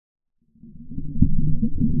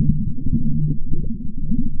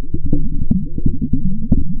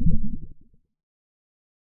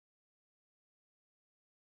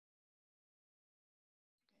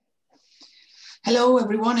Hello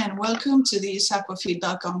everyone and welcome to this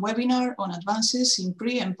Aquafeed.com webinar on advances in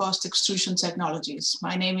pre and post extrusion technologies.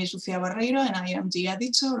 My name is Lucia Barreiro and I am the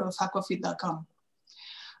editor of Aquafeed.com.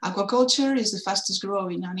 Aquaculture is the fastest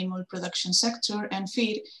growing animal production sector and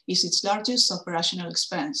feed is its largest operational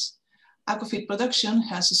expense. Aquafeed production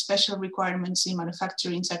has special requirements in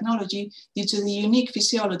manufacturing technology due to the unique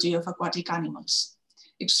physiology of aquatic animals.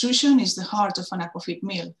 Extrusion is the heart of an aquafeed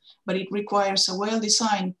mill, but it requires a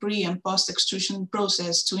well-designed pre- and post-extrusion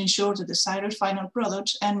process to ensure the desired final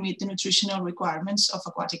product and meet the nutritional requirements of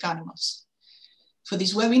aquatic animals. For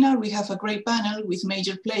this webinar, we have a great panel with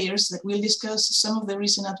major players that will discuss some of the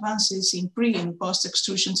recent advances in pre- and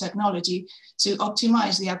post-extrusion technology to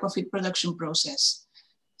optimize the aquafeed production process.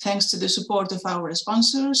 Thanks to the support of our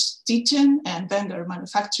sponsors, Tietjen and Wenger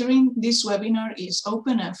Manufacturing, this webinar is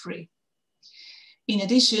open and free. In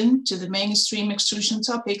addition to the mainstream extrusion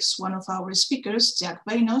topics, one of our speakers, Jacques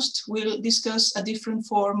Wijnoogst, will discuss a different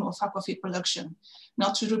form of aquafeed production,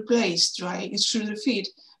 not to replace dry extruded feed,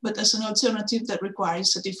 but as an alternative that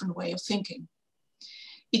requires a different way of thinking.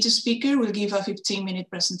 Each speaker will give a 15-minute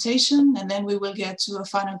presentation, and then we will get to a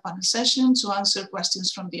final panel session to answer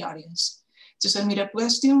questions from the audience. To submit a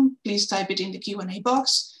question, please type it in the Q&A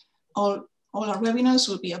box. All our webinars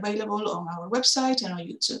will be available on our website and on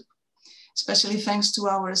YouTube. Especially thanks to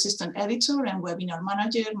our assistant editor and webinar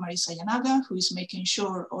manager, Marisa Yanaga, who is making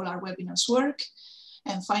sure all our webinars work.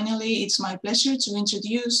 And finally, it's my pleasure to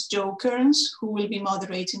introduce Kearns, who will be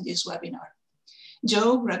moderating this webinar.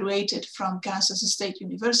 Joe graduated from Kansas State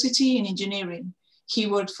University in engineering. He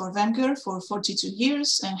worked for Wenger for 42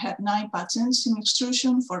 years and had 9 patents in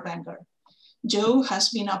extrusion for Wenger. Joe has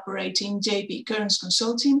been operating JPKearns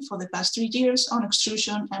Consulting for the past 3 years on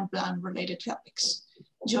extrusion and plant-related topics.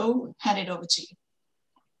 Joe, hand it over to you.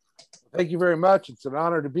 Thank you very much. It's an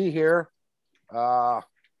honor to be here. I'm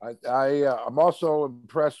also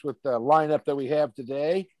impressed with the lineup that we have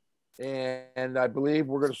today. And I believe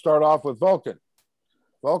we're going to start off with Volkan.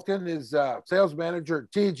 Volkan is a sales manager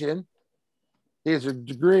at Tietjen. He has a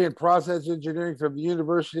degree in process engineering from the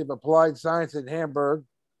University of Applied Science in Hamburg.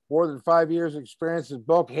 More than 5 years experience in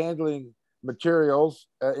bulk handling materials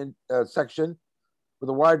section, with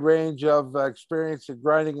a wide range of experience in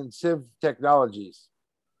grinding and sieve technologies.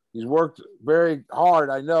 He's worked very hard,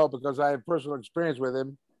 I know, because I have personal experience with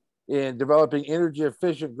him in developing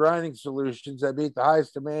energy-efficient grinding solutions that meet the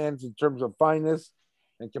highest demands in terms of fineness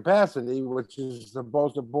and capacity, which is the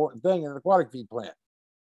most important thing in an aquatic feed plant.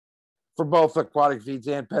 For both aquatic feeds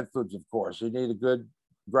and pet foods, of course, you need a good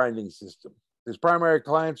grinding system. His primary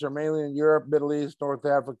clients are mainly in Europe, Middle East, North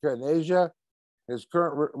Africa, and Asia. His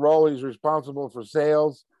current role, he's responsible for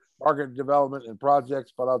sales, market development, and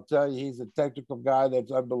projects, but I'll tell you, he's a technical guy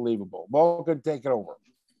that's unbelievable. Volkan, take it over.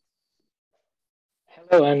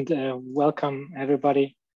 Hello and welcome,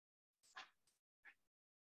 everybody.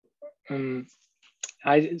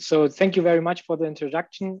 So thank you very much for the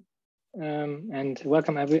introduction and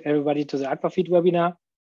welcome everybody to the Aquafeed webinar.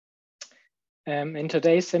 In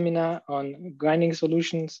today's seminar on grinding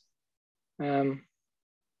solutions,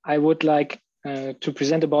 I would like to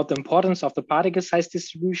present about the importance of the particle size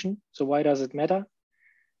distribution. So why does it matter?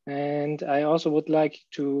 And I also would like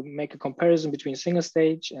to make a comparison between single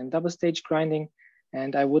stage and double stage grinding.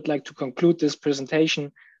 And I would like to conclude this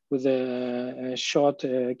presentation with a short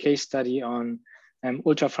case study on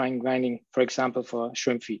ultrafine grinding, for example, for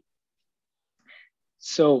shrimp feed.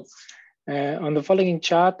 So on the following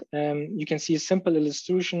chart, you can see a simple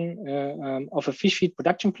illustration of a fish feed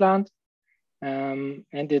production plant.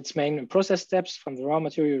 And its main process steps from the raw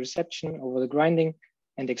material reception over the grinding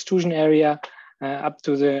and extrusion area up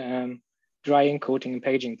to the drying, coating, and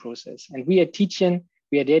packaging process. And we at Tietjen,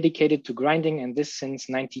 we are dedicated to grinding, and this since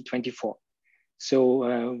 1924.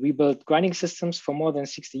 So we built grinding systems for more than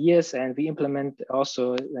 60 years, and we implement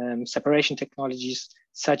also separation technologies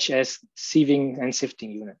such as sieving and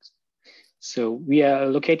sifting units. So we are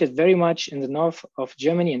located very much in the north of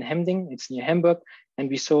Germany in Hemding. It's near Hamburg. And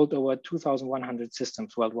we sold over 2,100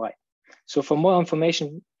 systems worldwide. So for more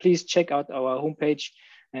information, please check out our homepage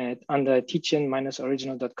under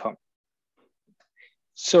tietjen-original.com.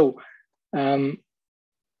 So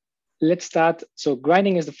let's start. So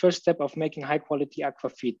grinding is the first step of making high quality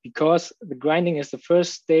aquafeed, because the grinding is the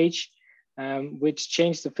first stage which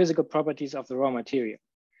changes the physical properties of the raw material.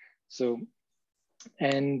 So,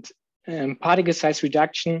 and particle size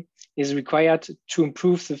reduction is required to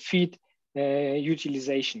improve the feed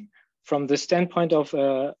utilization. From the standpoint of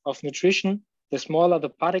nutrition, the smaller the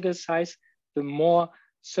particle size, the more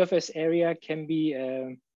surface area can be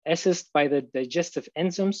accessed by the digestive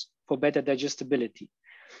enzymes for better digestibility.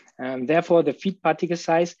 Therefore, the feed particle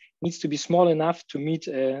size needs to be small enough to meet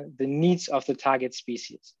the needs of the target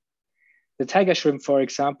species. The tiger shrimp, for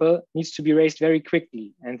example, needs to be raised very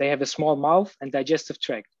quickly, and they have a small mouth and digestive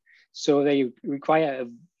tract. So they require a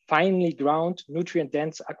finely ground,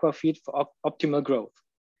 nutrient-dense aquafeed for optimal growth.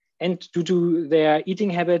 And due to their eating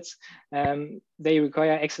habits, they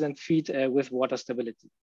require excellent feed with water stability.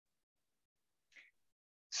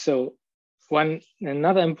 So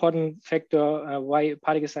another important factor why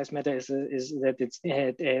particle size matters is that it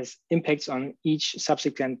has impacts on each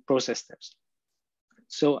subsequent process steps.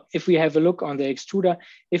 So if we have a look on the extruder,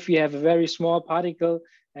 if we have a very small particle,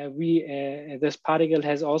 this particle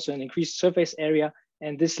has also an increased surface area,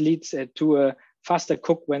 and this leads to a faster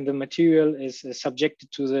cook when the material is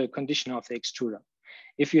subjected to the condition of the extruder.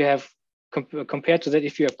 If you have, compared to that,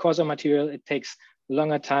 if you have coarser material, it takes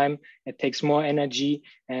longer time, it takes more energy,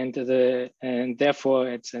 and therefore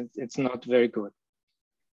it's not very good.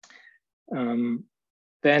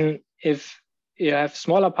 Then if you have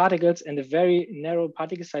smaller particles and a very narrow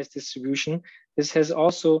particle size distribution, this has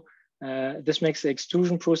also this makes the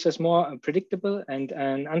extrusion process more predictable and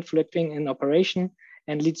unfluctuating in operation,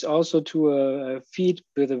 and leads also to a feed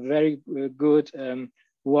with a very good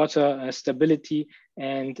water stability,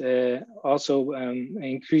 and also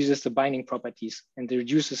increases the binding properties and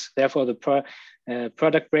reduces therefore the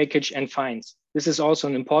product breakage and fines. This is also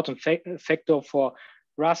an important factor for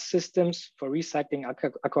RAS systems, for recycling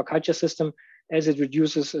aquaculture system, as it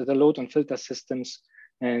reduces the load on filter systems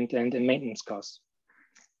and maintenance costs.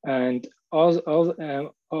 And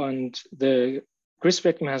the grease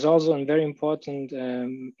spectrum has also a very important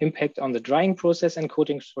impact on the drying process and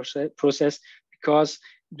coating process, because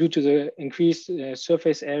due to the increased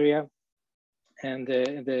surface area and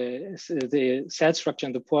the cell structure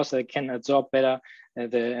in the pores, they can absorb better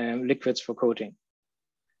the liquids for coating.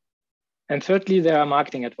 And thirdly, there are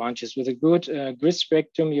marketing advantages. With a good grid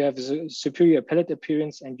spectrum, you have a superior pellet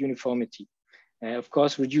appearance and uniformity. Of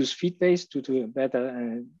course, reduce feed waste due to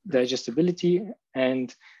better digestibility.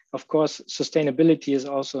 And of course, sustainability is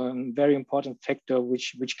also a very important factor,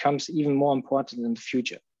 which comes even more important in the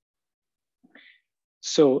future.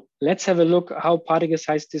 So let's have a look how particle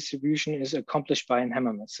size distribution is accomplished by an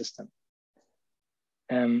hammermill system.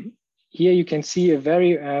 Here you can see a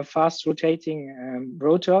very fast rotating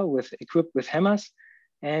rotor equipped with hammers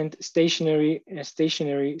and stationary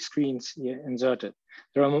screens here inserted.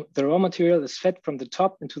 The raw material is fed from the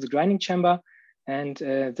top into the grinding chamber, and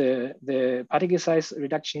the particle size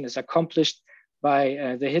reduction is accomplished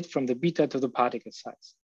by the hit from the beater to the particle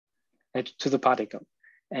size, to the particle.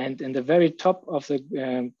 And in the very top of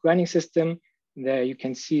the grinding system, there you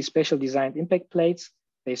can see special designed impact plates.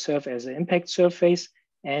 They serve as an impact surface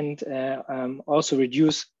and also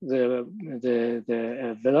reduce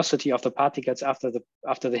the velocity of the particles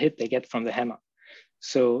after the hit they get from the hammer.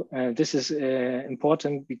 So this is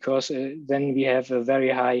important because then we have a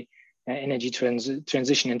very high energy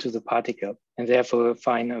transition into the particle, and therefore a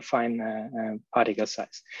fine particle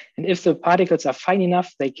size. And if the particles are fine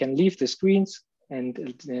enough, they can leave the screens and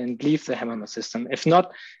leave the hammermill system. If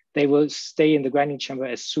not, they will stay in the grinding chamber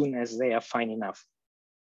as soon as they are fine enough.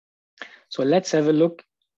 So let's have a look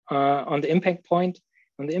on the impact point.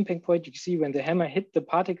 On the impact point, you can see when the hammer hit the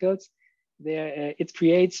particles, it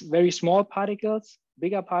creates very small particles,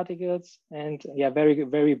 bigger particles, and very,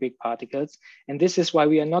 very big particles. And this is why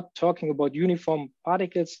we are not talking about uniform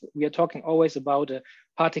particles. We are talking always about a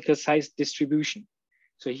particle size distribution.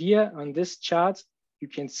 So here on this chart, you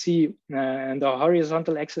can see on the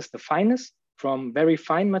horizontal axis, the fineness from very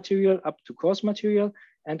fine material up to coarse material.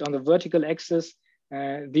 And on the vertical axis,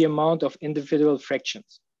 the amount of individual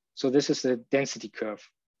fractions. So this is the density curve.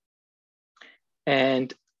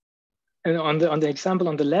 And on the example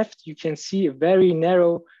on the left, you can see a very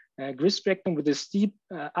narrow grid spectrum with a steep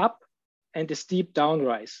up and a steep down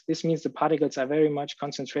rise. This means the particles are very much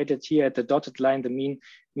concentrated here at the dotted line, the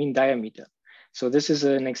mean diameter. So this is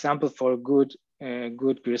an example for a good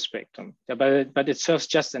grid spectrum, but it serves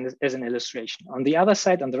just as an illustration. On the other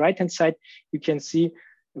side, on the right-hand side, you can see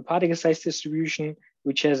the particle size distribution,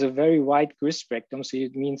 which has a very wide grid spectrum. So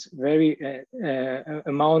it means very higher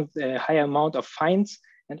amount of fines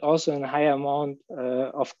and also a higher amount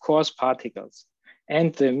of coarse particles.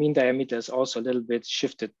 And the mean diameter is also a little bit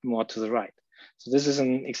shifted more to the right. So this is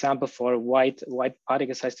an example for a wide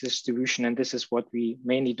particle size distribution, and this is what we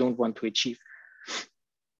mainly don't want to achieve.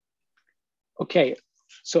 Okay,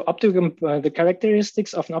 so the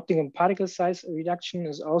characteristics of an optimum particle size reduction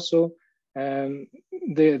is also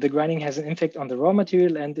the grinding has an impact on the raw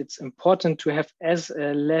material, and it's important to have as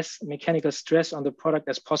less mechanical stress on the product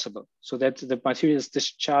as possible, so that the material is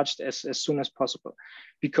discharged as soon as possible,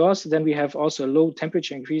 because then we have also a low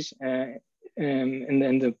temperature increase in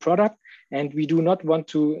the product, and we do not want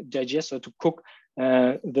to digest or to cook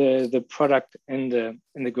the product in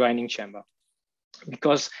the grinding chamber,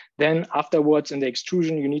 because then afterwards in the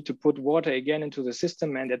extrusion you need to put water again into the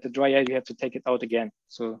system, and at the dryer you have to take it out again.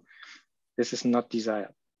 So this is not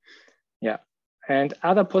desired. Yeah, and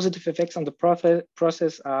other positive effects on the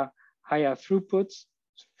process are higher throughputs,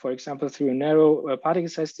 for example, through a narrow particle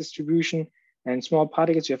size distribution and small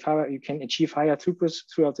particles. You can achieve higher throughputs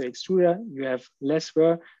throughout the extruder. You have less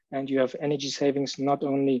wear, and you have energy savings not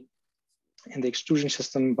only in the extrusion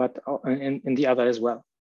system but in the other as well.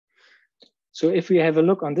 So if we have a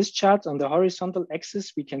look on this chart, on the horizontal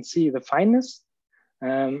axis, we can see the fineness.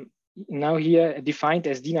 Now here defined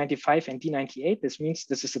as D95 and D98. This means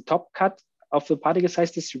this is the top cut of the particle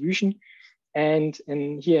size distribution. And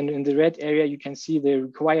here in the red area, you can see the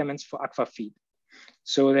requirements for Aquafeed.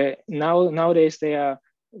 So nowadays they are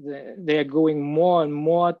going more and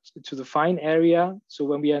more to the fine area. So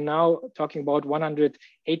when we are now talking about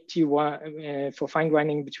 180 for fine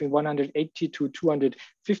grinding, between 180 to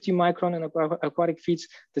 250 micron in aquatic feeds,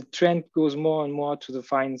 the trend goes more and more to the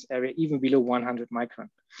fines area, even below 100 micron.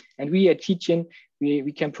 And we at Tietjen,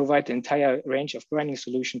 we can provide the entire range of grinding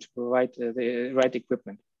solution to provide the right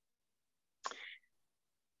equipment.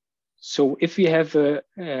 So if we have a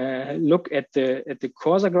look at the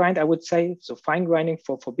coarser grind, I would say, so fine grinding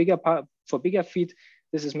for bigger feed,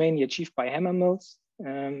 this is mainly achieved by hammer mills,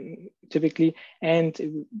 typically,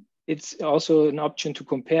 and it's also an option to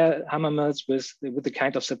compare hammer mills with the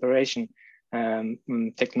kind of separation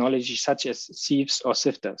technology such as sieves or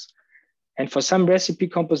sifters. And for some recipe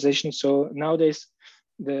composition, so nowadays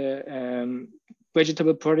the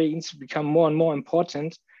vegetable proteins become more and more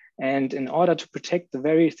important. And in order to protect the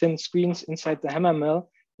very thin screens inside the hammer mill,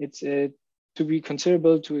 it's to be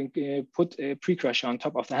considerable to put a pre-crusher on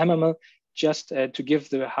top of the hammer mill, just to give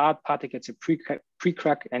the hard particles a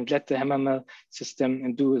pre-crack and let the hammer mill system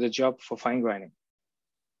and do the job for fine grinding.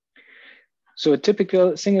 So a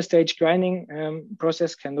typical single stage grinding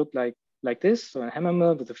process can look like this. So a hammer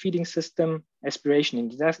mill with a feeding system, aspiration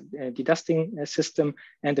and dedusting system,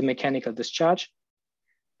 and a mechanical discharge.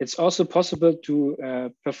 It's also possible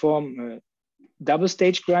to perform double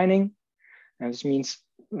stage grinding. And this means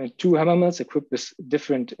two hammer mills equipped with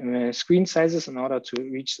different screen sizes in order to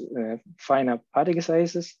reach finer particle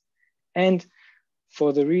sizes. And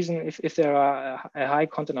for the reason, if there are a high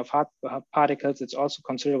content of hard particles, it's also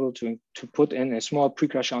considerable to put in a small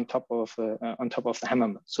precrusher on top of the hammer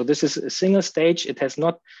mill. So this is a single stage. It has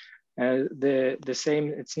not the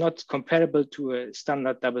same. It's not comparable to a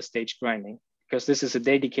standard double stage grinding, because this is a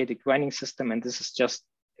dedicated grinding system and this is just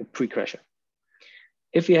a precrusher.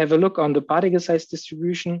 If we have a look on the particle size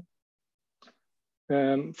distribution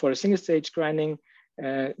for a single stage grinding,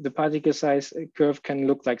 the particle size curve can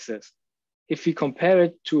look like this. If we compare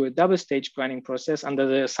it to a double stage grinding process under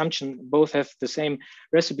the assumption both have the same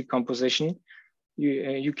recipe composition,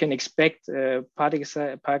 you can expect particle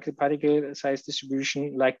size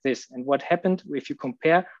distribution like this. And what happened if you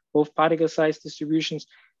compare both particle size distributions,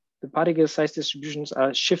 the particle size distributions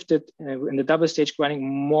are shifted in the double stage grinding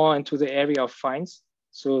more into the area of fines.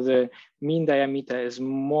 So the mean diameter is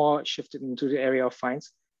more shifted into the area of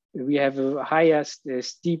fines. We have a higher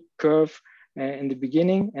steep curve in the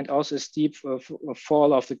beginning and also a steep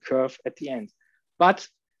fall of the curve at the end. But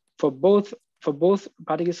for both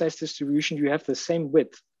particle size distribution, you have the same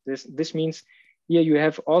width. This means here you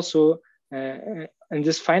have also, in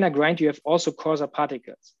this finer grind, you have also coarser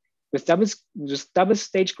particles. With double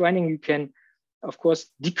stage grinding, you can, of course,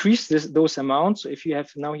 decrease those amounts. So if you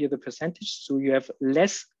have now here the percentage, so you have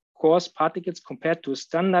less coarse particles compared to a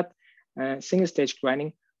standard single stage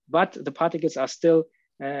grinding, but the particles are still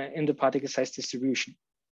in the particle size distribution.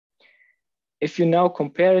 If you now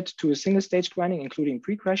compare it to a single stage grinding, including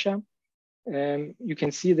precrusher, you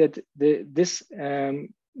can see that this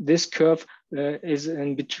curve is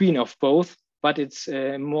in between of both, but it's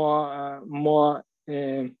more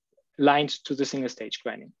lined to the single stage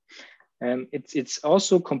grinding. It's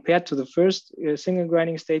also compared to the first single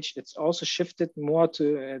grinding stage, it's also shifted more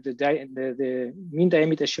to the mean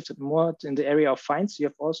diameter shifted more in the area of fines. You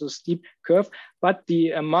have also a steep curve, but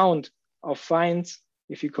the amount of fines,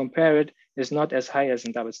 if you compare it, is not as high as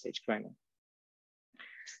in double stage grinding.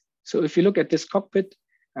 So if you look at this cockpit,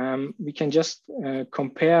 we can just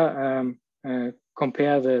compare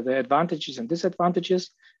the advantages and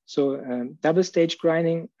disadvantages. So double stage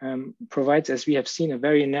grinding provides, as we have seen, a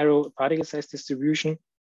very narrow particle size distribution.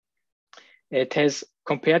 It has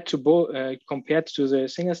compared to the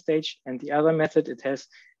single stage and the other method, it has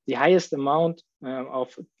the highest amount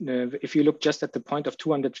if you look just at the point of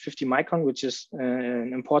 250 micron, which is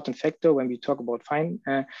an important factor when we talk about fine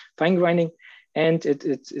grinding, and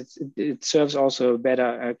it serves also a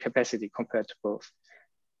better capacity compared to both.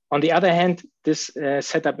 On the other hand, this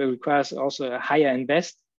setup requires also a higher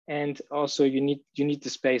invest, and also you need the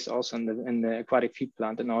space also in the aquatic feed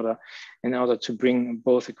plant in order to bring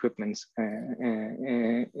both equipments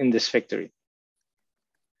in this factory.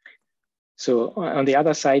 So on the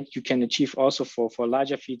other side, you can achieve also for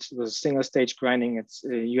larger feeds with single stage grinding. It's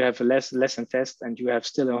you have less invest, and you have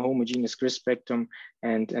still a homogeneous grit spectrum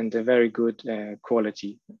and a very good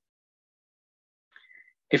quality.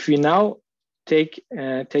 If we now take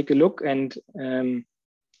a look and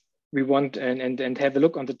we want and have a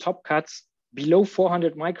look on the top cuts below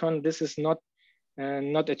 400 micron, this is not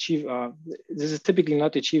achievable. This is typically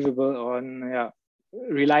not achievable on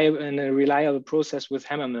reliable process with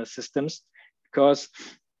hammer mill systems, because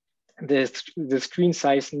the screen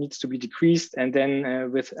size needs to be decreased, and then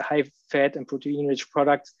with high fat and protein rich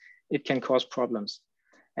products, it can cause problems.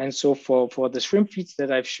 And so for the shrimp feeds that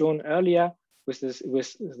I've shown earlier with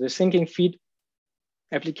the sinking feed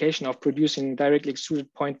application of producing directly extruded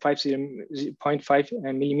 0.5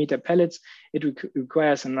 millimeter pellets, it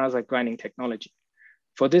requires another grinding technology.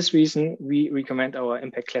 For this reason, we recommend our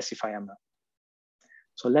impact classifier mill.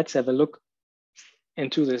 So let's have a look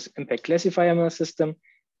into this impact classifier mill system.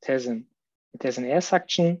 It has an air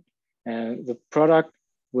suction. The product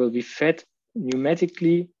will be fed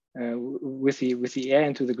pneumatically with the air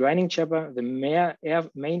into the grinding chamber. The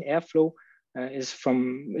main airflow is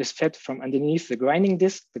fed from underneath the grinding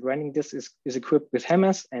disc. The grinding disc is equipped with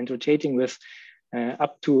hammers and rotating with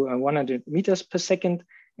up to 100 meters per second.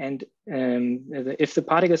 And if the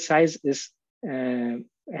particle size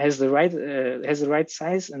has the right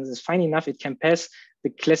size and is fine enough, it can pass the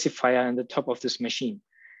classifier on the top of this machine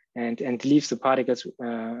and leaves the particles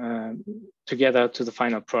together to the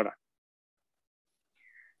final product.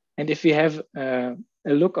 And if we have a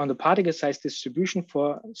look on the particle size distribution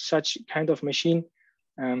for such kind of machine,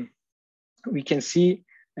 we can see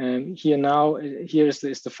here is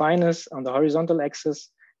the fineness on the horizontal axis,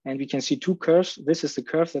 and we can see two curves. This is the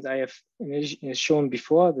curve that I have shown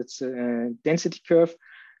before. That's a density curve.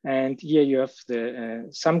 And here you have the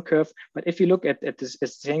sum curve. But if you look at this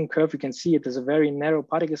same curve, you can see it is a very narrow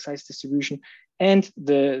particle size distribution, and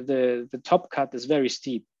the top cut is very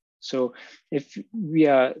steep. So if we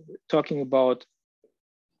are talking about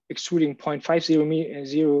extruding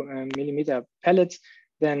 0.50 millimeter pellets,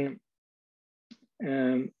 then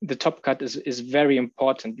the top cut is very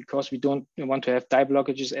important, because we don't want to have die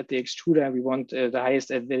blockages at the extruder. We want the highest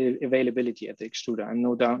availability at the extruder and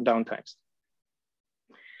no downtimes.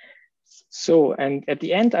 So, and at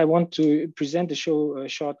the end, I want to present a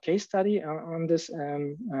short case study on this,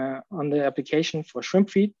 on the application for shrimp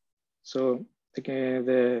feed. So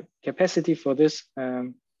the capacity for this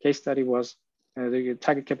case study was the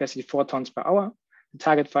target capacity 4 tons per hour. The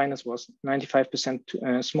target fineness was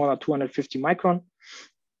 95% smaller, 250 micron.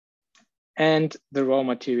 And the raw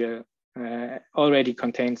material already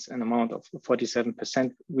contains an amount of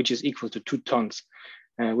 47%, which is equal to 2 tons,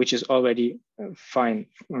 which is already fine,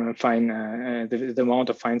 the amount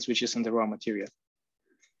of fines which is in the raw material.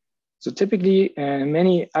 So typically,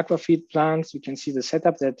 many aquafeed plants, you can see the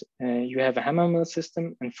setup that you have a hammer mill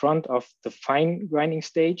system in front of the fine grinding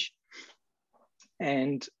stage.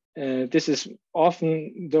 And this is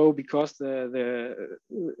often, though, because there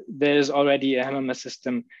is already a hammer mill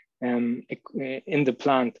system in the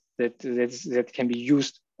plant that can be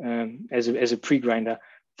used as a pre-grinder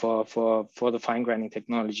for the fine grinding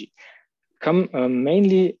technology.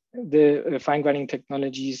 Mainly, the fine grinding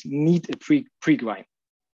technologies need a pre-grind.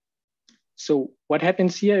 So what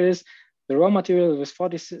happens here is the raw material with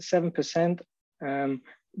 47%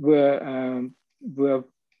 were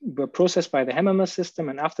processed by the hammer mill system,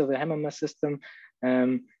 and after the hammer mill system,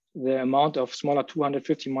 the amount of smaller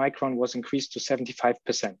 250 micron was increased to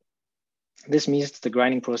 75%. This means the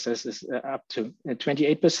grinding process is up to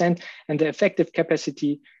 28%, and the effective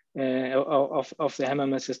capacity of the hammer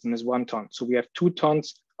mill system is 1 ton. So we have 2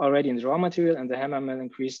 tons already in the raw material, and the hammer mill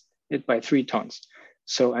increased it by 3 tons.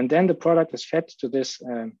 So, and then the product is fed to this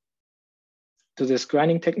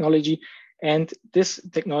grinding technology, and this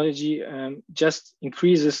technology just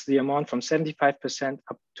increases the amount from 75%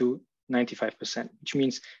 up to 95%, which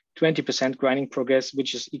means 20% grinding progress,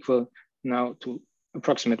 which is equal now to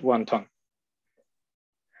approximate 1 ton.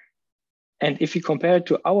 And if you compare it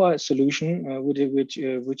to our solution,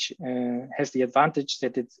 which has the advantage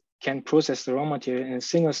that it can process the raw material in a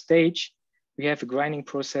single stage, we have a grinding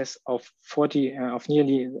process of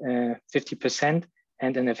nearly 50%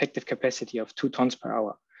 and an effective capacity of 2 tons per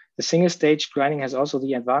hour. The single stage grinding has also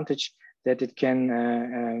the advantage that it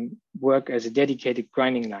can work as a dedicated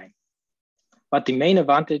grinding line. But the main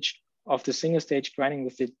advantage of the single stage grinding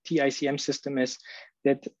with the TICM system is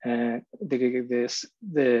that the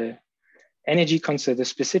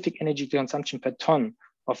specific energy consumption per ton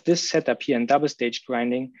of this setup here in double stage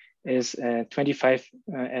grinding is 25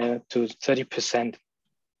 to 30%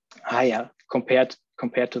 higher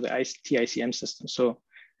compared to the TICM system. So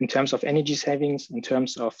in terms of energy savings, in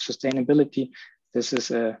terms of sustainability, this is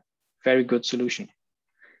a very good solution.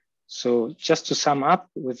 So just to sum up,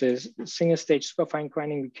 with this single stage superfine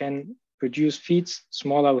grinding, we can produce feeds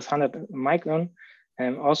smaller with 100 micron,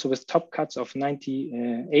 and also with top cuts of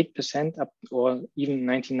 98% up or even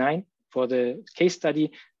 99. For the case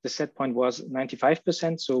study, the set point was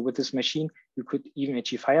 95%. So with this machine, you could even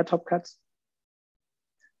achieve higher top cuts.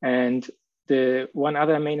 And the one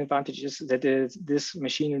other main advantage is that this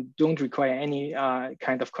machine don't require any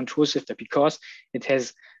kind of control shifter, because it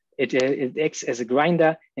acts as a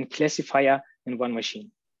grinder and classifier in one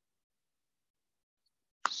machine.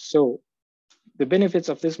 So the benefits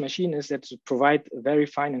of this machine is that it provides a very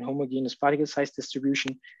fine and homogeneous particle size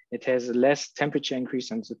distribution. It has less temperature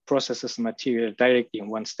increase and it processes the material directly in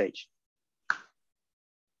one stage.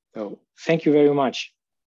 So thank you very much.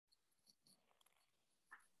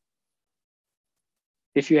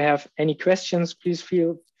 If you have any questions, please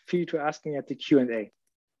feel free to ask me at the Q&A.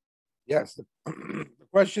 Yes, the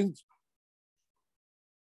questions.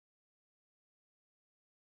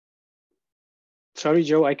 Sorry,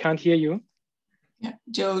 Joe, I can't hear you. Yeah,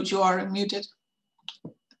 Joe, you are muted.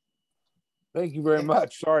 Thank you very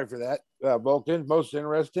much. Sorry for that, Volkan. Most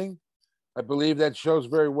interesting. I believe that shows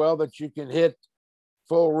very well that you can hit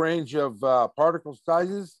full range of particle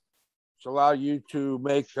sizes, which allow you to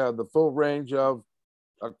make the full range of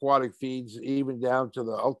aquatic feeds, even down to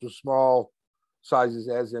the ultra small sizes,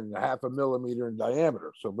 as in 0.5 millimeter in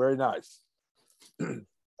diameter. So very nice.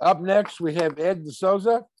 Up next, we have Ed de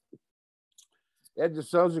Souza. Ed de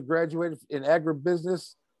Souza graduated in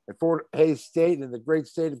agribusiness at Fort Hays State in the great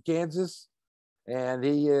state of Kansas. And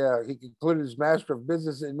he concluded his Master of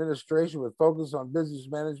Business Administration with focus on business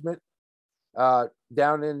management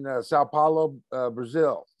down in Sao Paulo,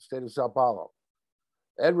 Brazil, state of Sao Paulo.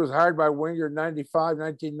 Ed was hired by Wenger in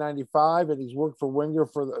 1995, and he's worked for Wenger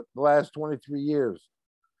for the last 23 years.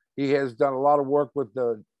 He has done a lot of work with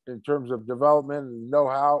in terms of development and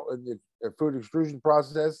know-how in the food extrusion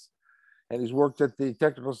process. And he's worked at the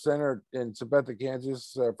Technical Center in Sabetha,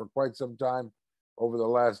 Kansas for quite some time over the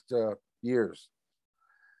last years.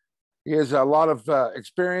 He has a lot of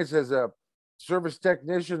experience as a service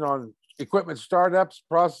technician on equipment startups,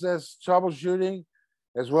 process troubleshooting,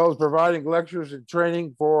 as well as providing lectures and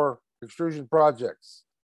training for extrusion projects.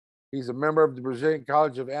 He's a member of the Brazilian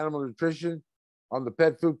College of Animal Nutrition on the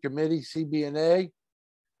Pet Food Committee, CBNA,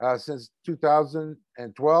 since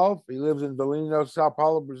 2012. He lives in Belino, Sao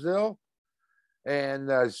Paulo, Brazil, and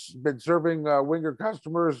has been serving Wenger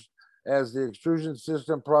customers as the Extrusion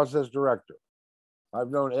Systems Process Director. I've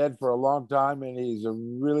known Ed for a long time, and he's a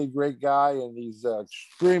really great guy, and he's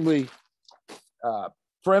extremely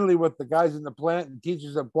friendly with the guys in the plant and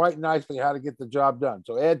teaches them quite nicely how to get the job done.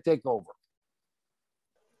 So Ed, take over.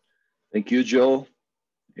 Thank you, Joe.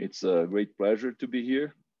 It's a great pleasure to be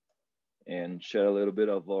here and share a little bit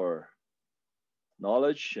of our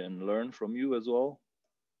knowledge and learn from you as well.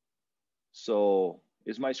 So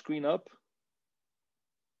is my screen up?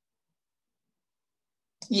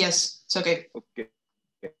 Yes, it's okay. Okay.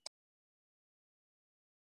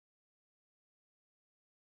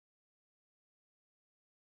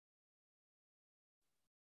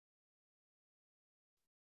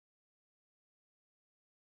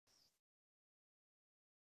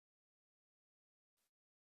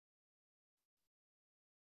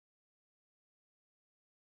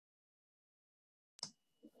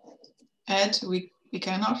 Ed, we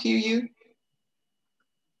cannot hear you.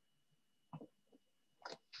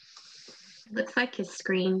 Looks like his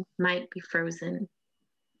screen might be frozen.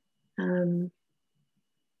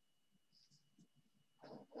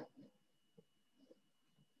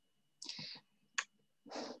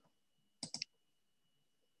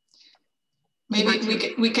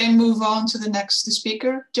 Maybe we can move on to the next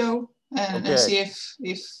speaker, Joe, and see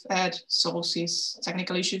if Ed solves his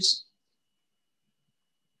technical issues.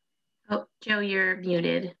 Oh, Joe, you're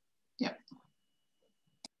muted. Yeah.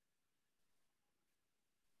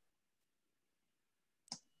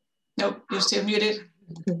 Nope, you're still muted.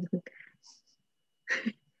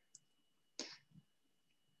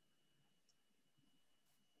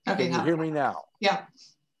 Okay, Can you hear me now? Yeah.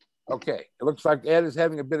 Okay, it looks like Ed is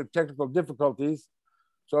having a bit of technical difficulties.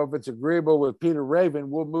 So if it's agreeable with Peter Raeven,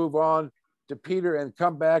 we'll move on to Peter and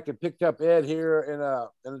come back and pick up Ed here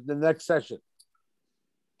in the next session.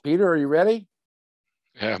 Peter, are you ready?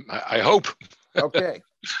 Yeah, I hope. Okay.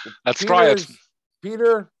 Let's try it.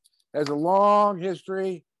 Peter has a long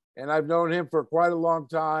history, and I've known him for quite a long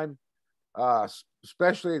time.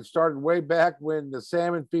 Especially it started way back when the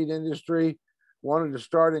salmon feed industry wanted to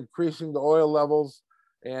start increasing the oil levels.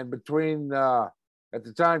 And between, at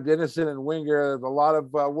the time, Dinnissen and Wenger, a lot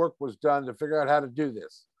of work was done to figure out how to do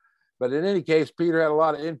this. But in any case, Peter had a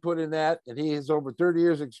lot of input in that, and he has over 30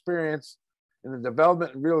 years experience in the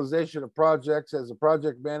development and realization of projects as a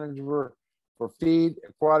project manager for feed,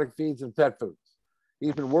 aquatic feeds, and pet foods.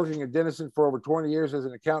 He's been working at Dinnissen for over 20 years as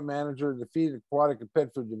an account manager in the feed, aquatic, and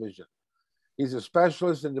pet food division. He's a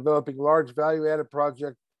specialist in developing large value-added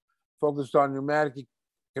projects focused on pneumatic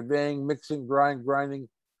conveying, mixing, grinding,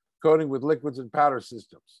 coating with liquids and powder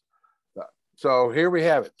systems. So here we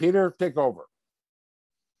have it. Peter, take over.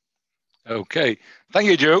 Okay. Thank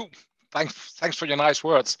you, Joe. Thanks for your nice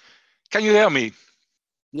words. Can you hear me?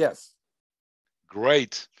 Yes.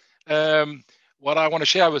 Great. What I want to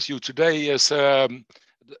share with you today is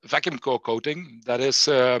vacuum core coating. That is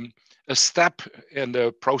a step in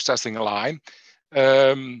the processing line.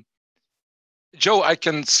 Joe, I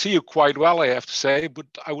can see you quite well, I have to say, but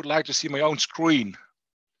I would like to see my own screen.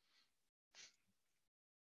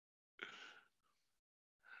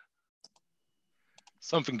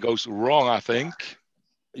 Something goes wrong, I think.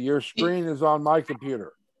 Your screen is on my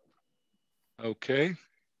computer. Okay.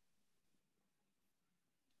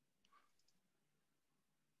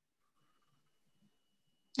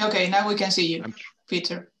 Okay, now we can see you,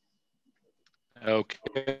 Peter.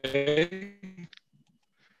 Okay.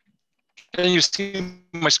 Can you see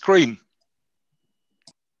my screen?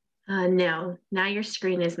 No, now your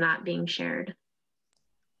screen is not being shared.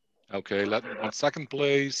 Okay, let me 1 second,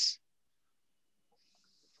 please.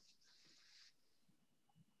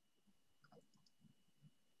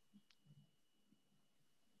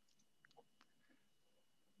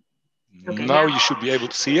 Okay, now you should be able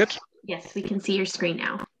to see it. Yes, we can see your screen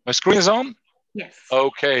now. My screen is on? Yes.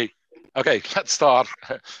 Okay. Okay, let's start.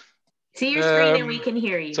 See your screen and we can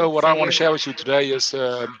hear you. So what I want to share with you today is,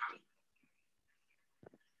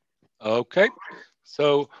 okay.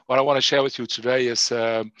 So what I want to share with you today is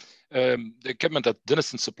the equipment that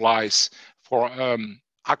Dinnissen supplies for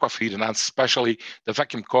Aquafeed, and especially the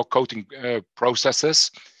vacuum core coating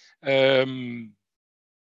processes.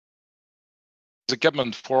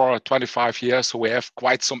 Equipment for 25 years, so we have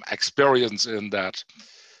quite some experience in that.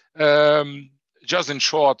 Just in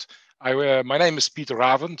short, my name is Peter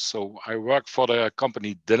Raeven, so I work for the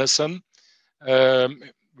company Dinnissen. We're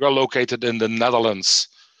located in the Netherlands.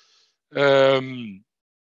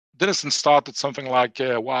 Dinnissen started something like,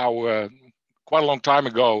 quite a long time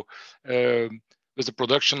ago with the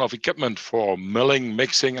production of equipment for milling,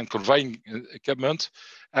 mixing, and conveying equipment.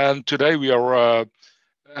 And today we are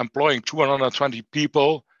employing 220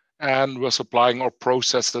 people, and we're supplying our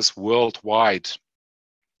processes worldwide.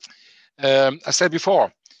 I said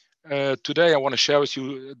before, today I want to share with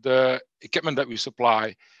you the equipment that we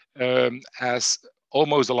supply as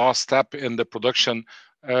almost the last step in the production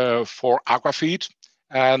for Aquafeed.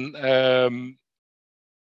 And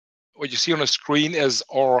what you see on the screen is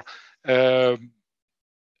our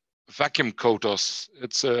vacuum coaters.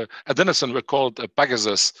 It's at Dinnissen we call it a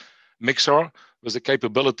Pegasus mixer with the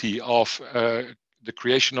capability of the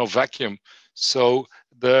creation of vacuum. So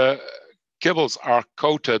the kibbles are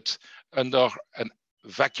coated under a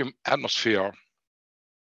vacuum atmosphere.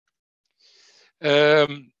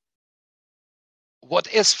 What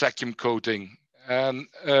is vacuum coating? And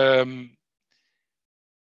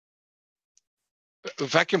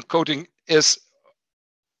vacuum coating is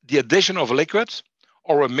the addition of a liquid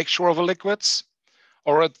or a mixture of liquids,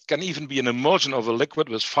 or it can even be an emulsion of a liquid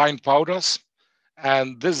with fine powders.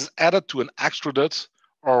 And this is added to an extruded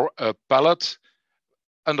or a pellet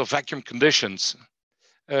under vacuum conditions.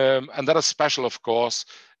 And that is special, of course,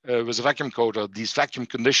 with a vacuum coater, these vacuum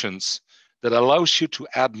conditions that allows you to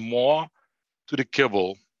add more to the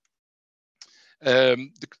kibble.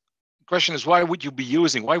 The question is, why would you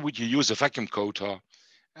use a vacuum coater?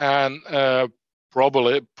 And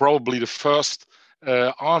probably the first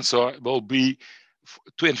answer will be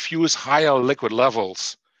to infuse higher liquid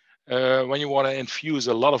levels. When you want to infuse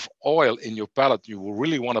a lot of oil in your pellet, you will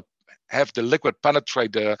really want to have the liquid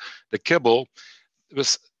penetrate the kibble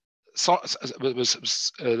with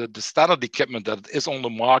the standard equipment that is on the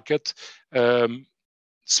market,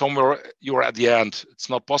 somewhere you're at the end. It's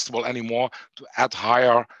not possible anymore to add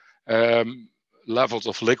higher levels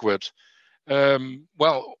of liquid.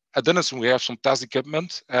 Well, at Dinnissen we have some test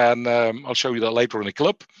equipment, and I'll show you that later in the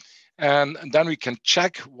clip. And then we can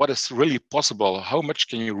check what is really possible. How much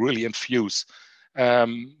can you really infuse?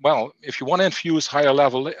 Well, if you want to infuse higher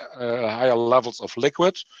levels of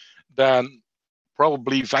liquid, then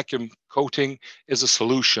probably vacuum coating is a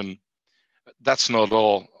solution. That's not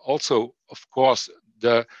all. Also, of course,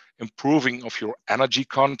 the improving of your energy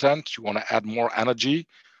content. You want to add more energy,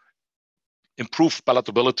 improve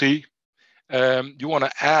palatability. You want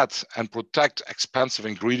to add and protect expensive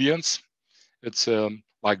ingredients. It's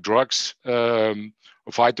like drugs,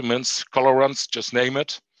 vitamins, colorants, just name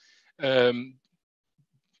it.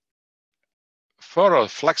 Further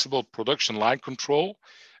flexible production line control.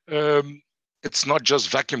 It's not just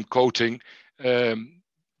vacuum coating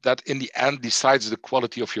that in the end decides the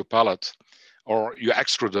quality of your pallet or your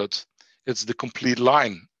extruded. It's the complete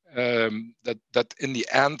line that in the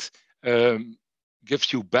end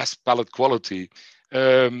gives you best pallet quality.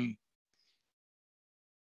 And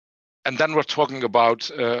then we're talking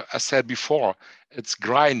about, as said before, it's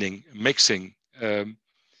grinding, mixing, the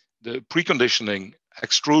preconditioning,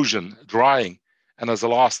 extrusion, drying, and as a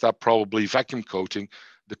last step, probably vacuum coating.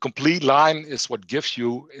 The complete line is what gives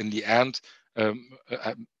you, in the end, a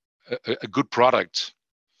good product.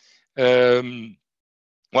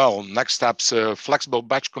 Well, next steps, flexible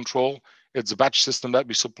batch control. It's a batch system that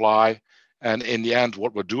we supply. And in the end,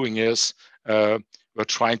 what we're doing is we're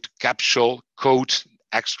trying to capsule, coat,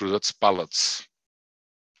 extruded pellets.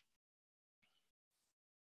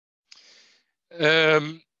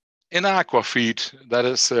 In Aquafeed, that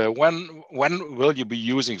is, when will you be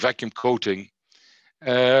using vacuum coating?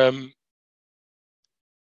 In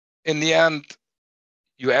the end,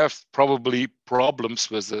 you have probably problems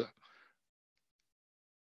with the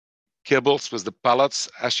kibbles, with the pellets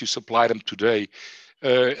as you supply them today.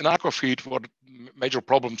 In Aquafeed, what major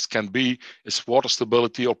problems can be is water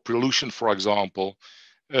stability or pollution, for example.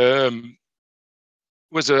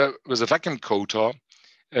 With a vacuum coater,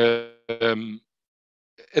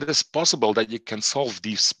 it is possible that you can solve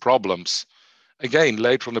these problems. Again,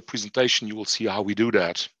 later in the presentation, you will see how we do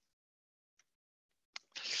that.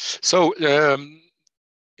 So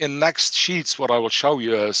in next sheets, what I will show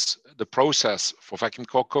you is the process for vacuum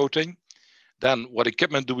coating, then what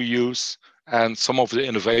equipment do we use, and some of the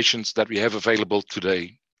innovations that we have available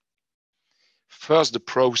today. First, the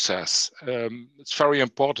process. It's very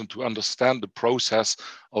important to understand the process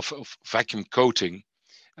of vacuum coating.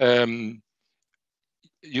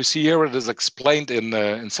 You see here it is explained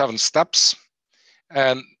in 7 steps.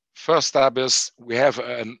 And first step is we have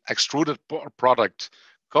an extruded product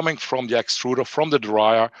coming from the extruder, from the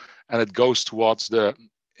dryer, and it goes towards the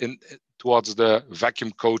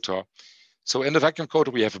vacuum coater. So in the vacuum coater,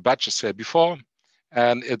 we have a batch, as said before,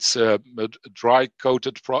 and it's a dry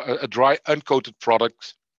uncoated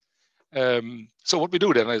product. So what we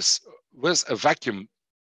do then is with a vacuum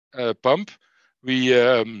pump,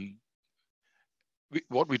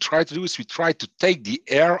 what we try to do is we try to take the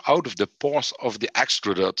air out of the pores of the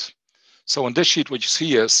extruded. So on this sheet, what you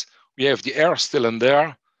see is we have the air still in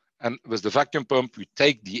there, and with the vacuum pump, we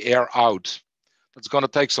take the air out. That's going to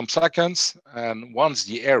take some seconds, and once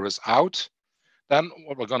the air is out, then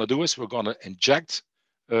what we're going to do is we're going to inject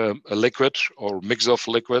a liquid or mix of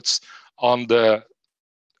liquids on the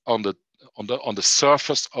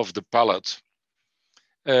surface of the pellet.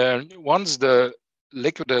 And once the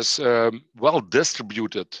liquid is well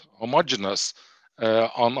distributed, homogeneous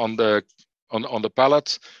on the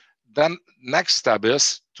pellet, then next step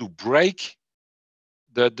is to break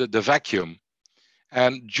the vacuum.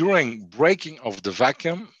 And during breaking of the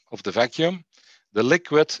vacuum, the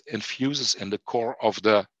liquid infuses in the core of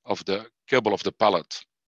the kibble of the pellet.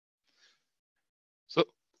 So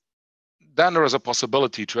then there is a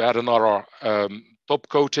possibility to add another top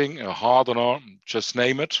coating, a hardener, just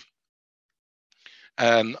name it.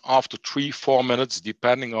 And after 3-4 minutes,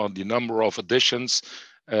 depending on the number of additions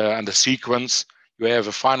and the sequence, you have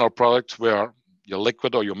a final product where your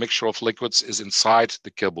liquid or your mixture of liquids is inside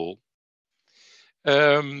the kibble.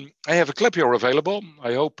 I have a clip here available.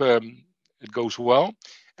 I hope it goes well.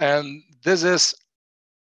 And this is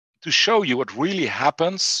to show you what really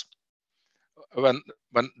happens when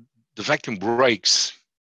the vacuum breaks.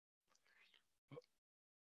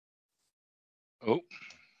 Oh.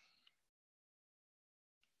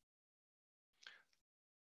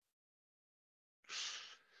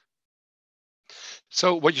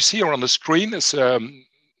 So what you see here on the screen is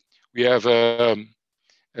we have a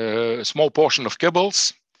a small portion of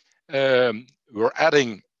kibbles. We're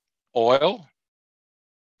adding oil.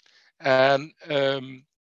 And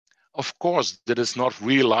of course, that is not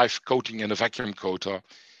real life coating in a vacuum coater.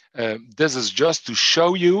 This is just to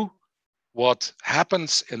show you what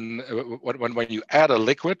happens in when you add a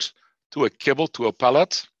liquid to a kibble, to a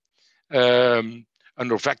pellet,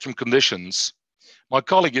 under vacuum conditions. My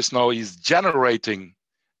colleague is now, he's generating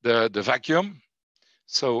the vacuum.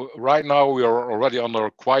 So right now we are already under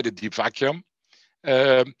quite a deep vacuum.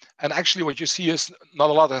 And actually what you see is not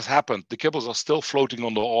a lot has happened. The kibbles are still floating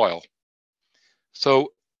on the oil.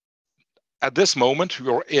 So at this moment, we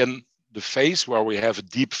are in the phase where we have a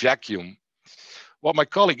deep vacuum. What my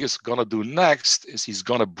colleague is gonna do next is he's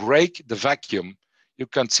gonna break the vacuum. You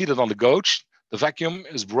can see that on the gauge, the vacuum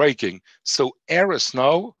is breaking. So air is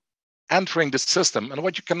now entering the system. And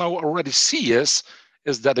what you can now already see is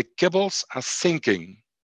that the kibbles are sinking.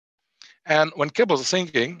 And when kibbles are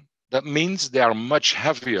sinking, that means they are much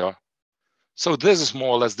heavier. So this is more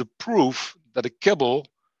or less the proof that a kibble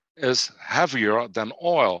is heavier than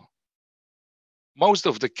oil. Most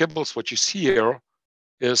of the kibbles, what you see here,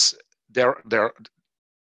 is they're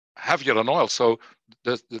heavier than oil. So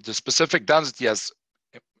the specific density has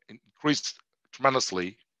increased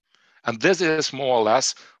tremendously. And this is more or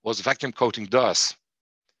less what vacuum coating does.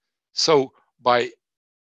 So by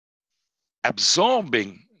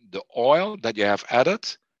absorbing the oil that you have added,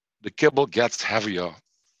 the kibble gets heavier.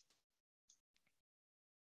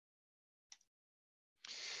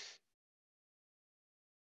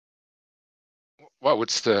 Well,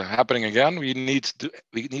 what's happening again? We need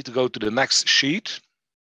to go to the next sheet.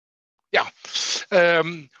 Yeah,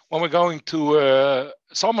 when we're going to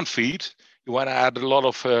salmon feed, you want to add a lot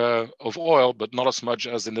of oil, but not as much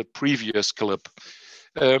as in the previous clip.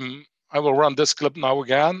 I will run this clip now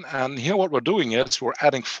again, and here what we're doing is we're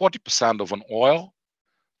adding 40% of an oil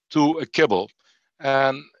to a kibble,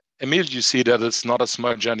 and immediately you see that it's not as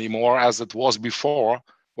much anymore as it was before,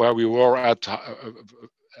 where we were at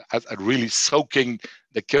really soaking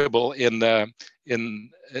the kibble in the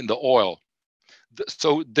oil.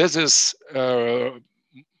 So this is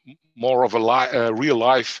more of a real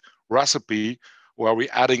life recipe where we're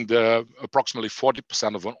adding the approximately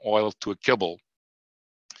 40% of an oil to a kibble.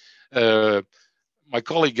 My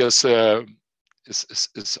colleague is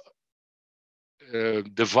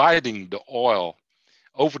dividing the oil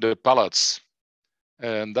over the pellets,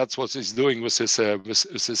 and that's what he's doing with his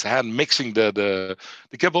hand, mixing the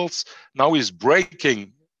kibbles. Now he's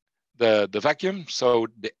breaking the vacuum, so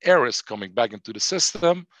the air is coming back into the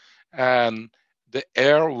system, and the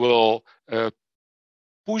air will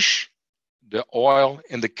push the oil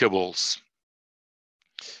in the kibbles.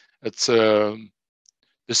 It's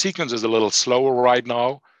the sequence is a little slower right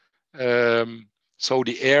now, so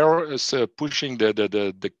the air is pushing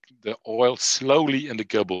the oil slowly in the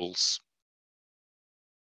kibbles.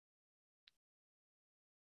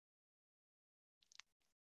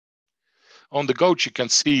 On the gauge, you can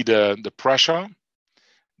see the pressure.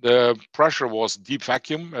 The pressure was deep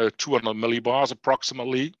vacuum, 200 millibars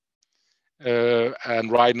approximately.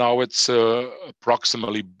 And right now it's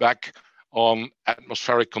approximately back on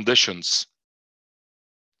atmospheric conditions.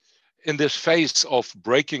 In this phase of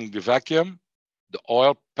breaking the vacuum, the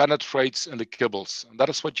oil penetrates in the kibbles. And that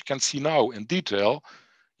is what you can see now in detail.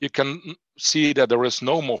 You can see that there is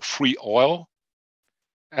no more free oil,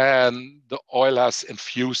 and the oil has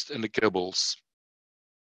infused in the kibbles.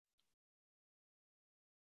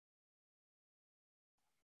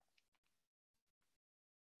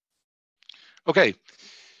 Okay,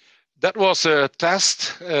 that was a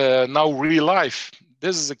test. Now real life.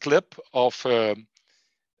 This is a clip of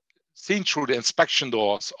seen through the inspection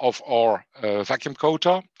doors of our vacuum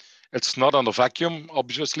coater. It's not under vacuum,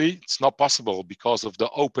 obviously. It's not possible because of the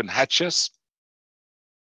open hatches.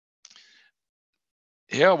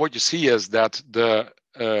 Here what you see is that the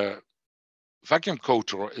vacuum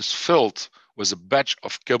coater is filled with a batch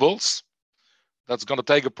of kibbles. That's going to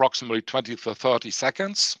take approximately 20 to 30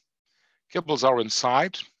 seconds. Kibbles are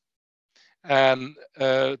inside. And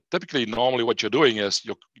typically, normally what you're doing is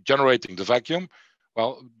you're generating the vacuum.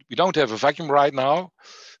 Well, we don't have a vacuum right now,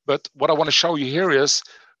 but what I want to show you here is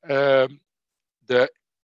the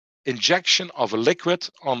injection of a liquid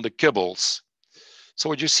on the kibbles. So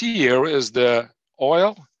what you see here is the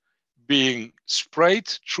oil being sprayed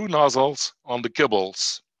through nozzles on the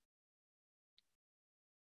kibbles.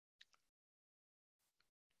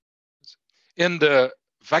 In the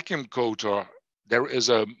vacuum coater, there is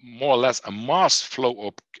a more or less a mass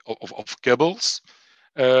flow of kibbles.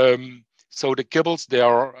 So the kibbles, they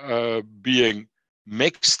are being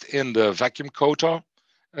mixed in the vacuum coater.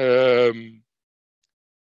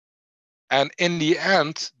 And in the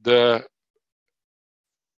end, the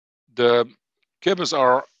kibbers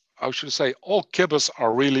are, how should I say, all kibbers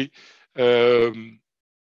are really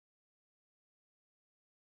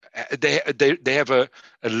they have a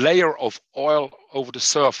layer of oil over the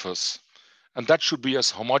surface, and that should be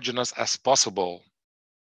as homogeneous as possible.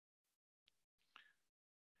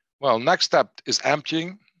 Well, next step is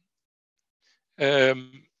emptying.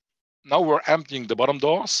 Now we're emptying the bottom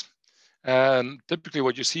doors, and typically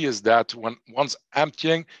what you see is that once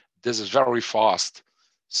emptying, this is very fast.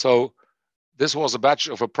 So this was a batch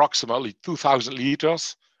of approximately 2,000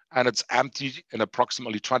 liters, and it's emptied in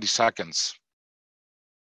approximately 20 seconds.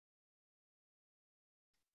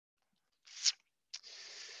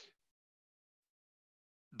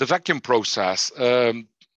 The vacuum process.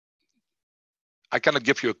 I cannot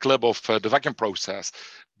give you a clip of the vacuum process,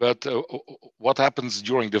 but what happens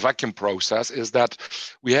during the vacuum process is that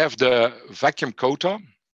we have the vacuum coater.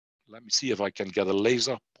 Let me see if I can get a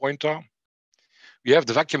laser pointer. We have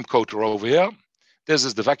the vacuum coater over here. This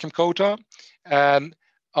is the vacuum coater, and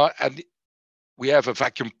we have a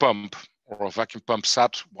vacuum pump or a vacuum pump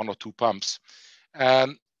set, 1 or 2 pumps.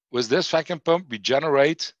 And with this vacuum pump, we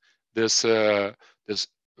generate this this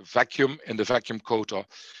vacuum in the vacuum coater.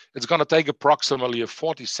 It's going to take approximately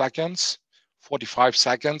 40 seconds, 45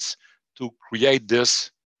 seconds to create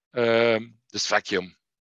this this vacuum.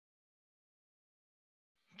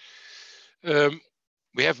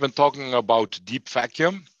 We have been talking about deep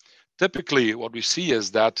vacuum. Typically, what we see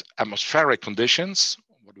is that atmospheric conditions,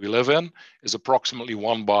 what we live in, is approximately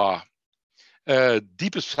 1 bar.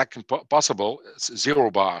 Deepest vacuum possible is 0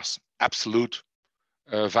 bars, absolute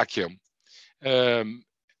vacuum.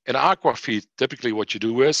 In Aquafeed, typically what you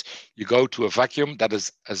do is you go to a vacuum that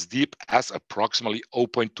is as deep as approximately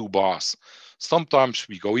 0.2 bars. Sometimes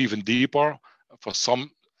we go even deeper. For some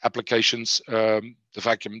applications, the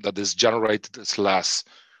vacuum that is generated is less.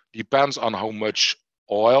 Depends on how much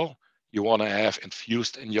oil you want to have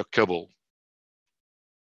infused in your kibble.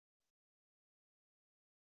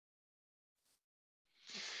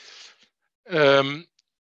 I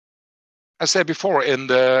said before, in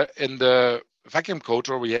the vacuum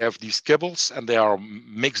coater, we have these kibbles and they are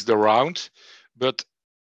mixed around. But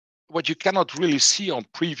what you cannot really see on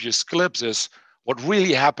previous clips is what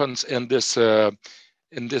really happens in this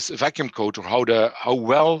vacuum coater, how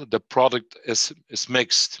well the product is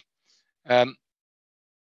mixed. And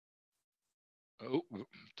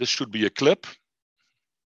this should be a clip.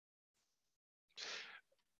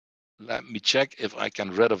 Let me check if I can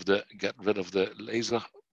get rid of the laser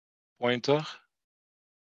pointer.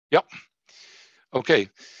 Yep. Okay.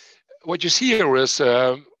 What you see here is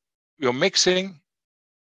you're mixing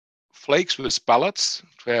flakes with pellets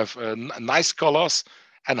to have nice colors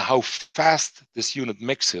and how fast this unit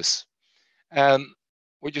mixes. And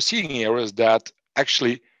what you're seeing here is that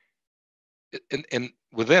actually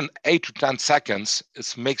within 8 to 10 seconds,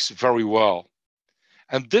 it's mixed very well.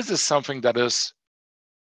 And this is something that is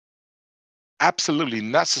absolutely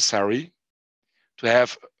necessary to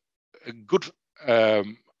have a good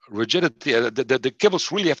rigidity. The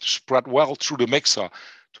kibbles really have to spread well through the mixer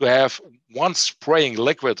to have one spraying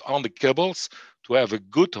liquid on the kibbles to have a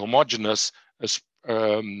good homogeneous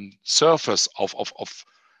surface of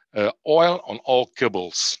oil on all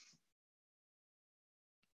kibbles.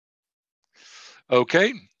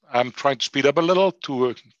 Okay, I'm trying to speed up a little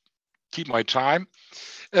to keep my time.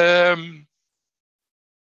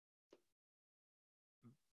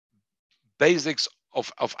 Basics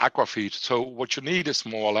of Aquafeed. So what you need is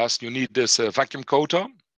more or less, you need this vacuum coater.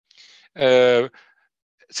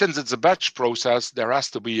 Since it's a batch process, there has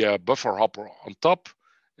to be a buffer hopper on top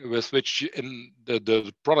with which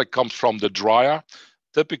the product comes from the dryer.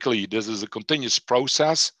 Typically, this is a continuous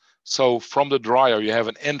process. So from the dryer, you have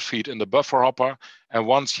an infeed in the buffer hopper. And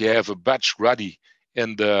once you have a batch ready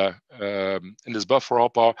in this buffer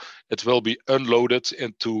hopper, it will be unloaded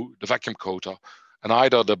into the vacuum coater. And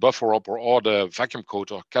either the buffer hopper or the vacuum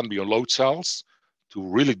coater can be on load cells to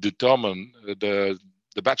really determine the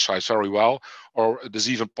batch size very well, or it is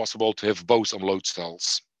even possible to have both on load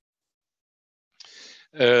cells.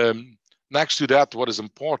 Next to that, what is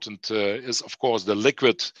important is, of course, the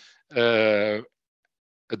liquid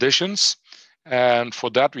additions. And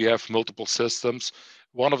for that, we have multiple systems.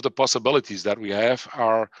 One of the possibilities that we have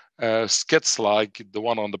are skids like the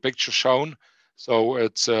one on the picture shown. So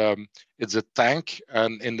it's a tank,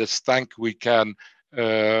 and in this tank we can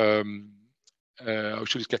have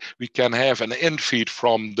an infeed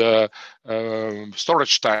from the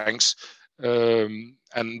storage tanks, and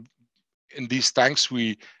in these tanks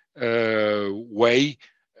we weigh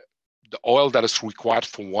the oil that is required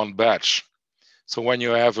for one batch. So when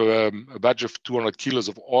you have a batch of 200 kilos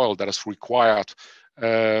of oil that is required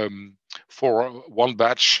for one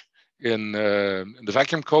batch in the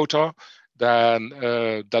vacuum coater, then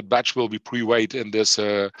that batch will be pre-weighed in this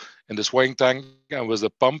weighing tank, and with a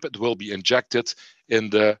pump it will be injected in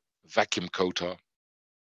the vacuum coater.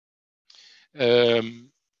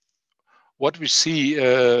 What we see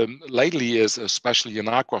lately is, especially in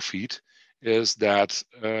Aquafeed, is that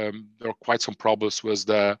there are quite some problems with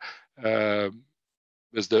the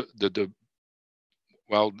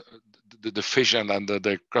fish and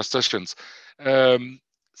the crustaceans.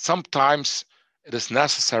 Sometimes it is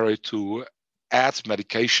necessary to add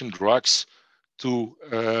medication drugs to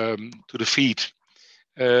the feed.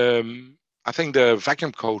 I think the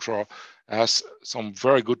vacuum coater has some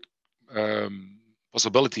very good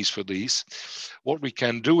possibilities for these. What we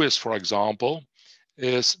can do is, for example,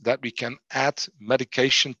 is that we can add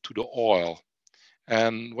medication to the oil.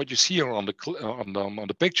 And what you see here on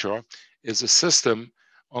the picture is a system.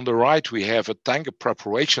 On the right, we have a tank, a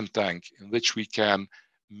preparation tank, in which we can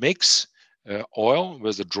mix oil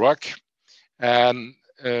with a drug. And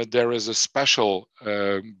there is a special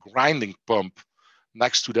grinding pump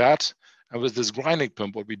next to that. And with this grinding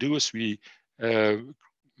pump, what we do is we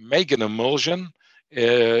make an emulsion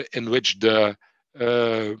in which the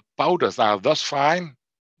powders are thus fine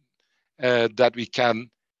that we can,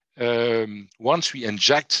 once we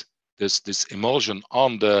inject this emulsion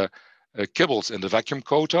on the kibbles in the vacuum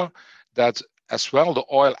coater, that as well the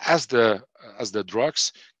oil as the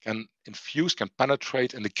drugs can infuse, can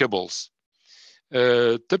penetrate in the kibbles.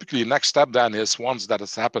 Typically, next step then is, once that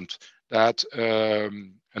has happened, that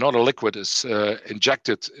another liquid is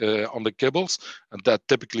injected on the kibbles, and that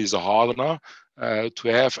typically is a hardener, to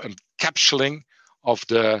have a capsuling of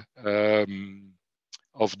the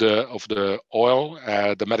oil,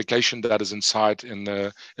 the medication that is inside in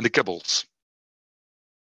the kibbles.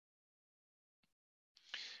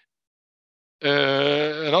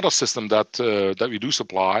 Another system that we do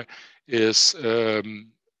supply is a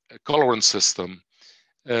colorant system.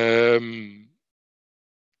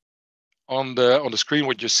 On the screen,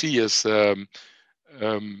 what you see is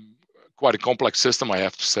quite a complex system, I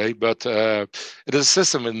have to say, but it is a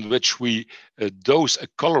system in which we dose a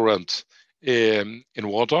colorant in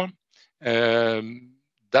water.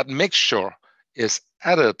 That mixture is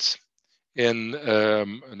added in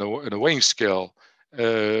a weighing scale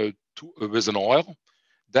with an oil.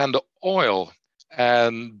 Then the oil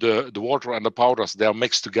and the water and the powders, they are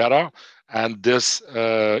mixed together, and this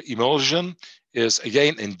emulsion is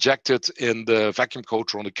again injected in the vacuum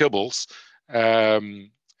coater on the kibbles,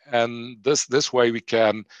 and this way we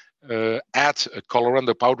can add a colorant,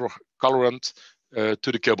 a powder colorant,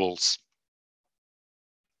 to the kibbles.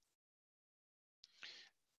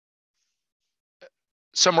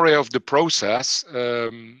 Summary of the process.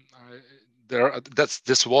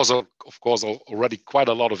 This was of course already quite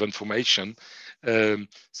a lot of information.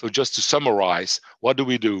 So just to summarize, what do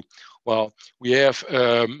we do? Well, we have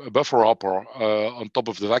a buffer hopper on top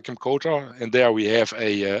of the vacuum coater, and there we have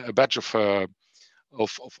a batch of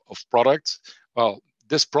product. Well,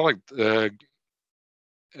 this product goes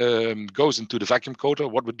into the vacuum coater.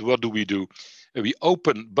 What do we do? We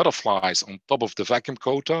open butterflies on top of the vacuum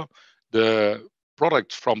coater. The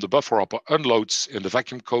product from the buffer hopper unloads in the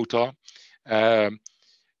vacuum coater.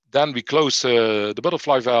 Then we close the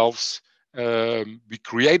butterfly valves. We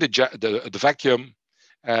create the vacuum,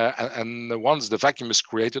 and once the vacuum is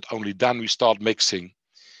created, only then we start mixing.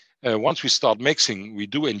 Once we start mixing, we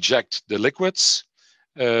do inject the liquids,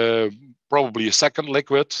 probably a second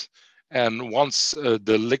liquid, and once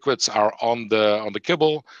the liquids are on the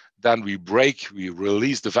kibble, then we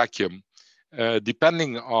release the vacuum,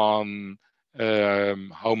 depending on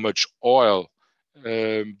how much oil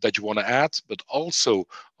that you want to add, but also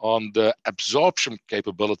on the absorption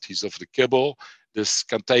capabilities of the kibble. This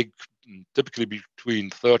can take typically between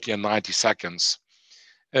 30 and 90 seconds.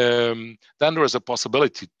 Then there is a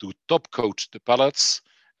possibility to top coat the pellets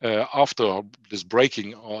after this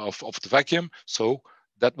breaking of the vacuum, so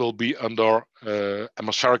that will be under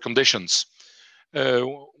atmospheric conditions.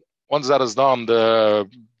 Once that is done, the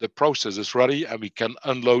process is ready and we can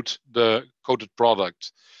unload the coated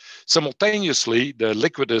product. Simultaneously, the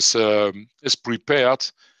liquid is prepared,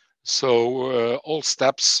 so all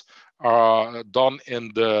steps are done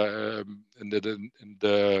in the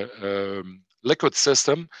liquid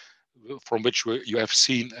system, from which you have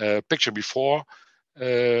seen a picture before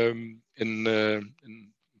in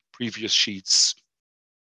previous sheets.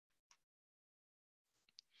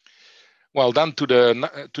 Well, then to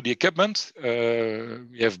the equipment,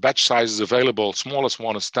 we have batch sizes available. Smallest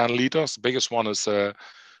one is 10 liters. Biggest one is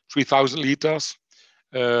 3,000 liters.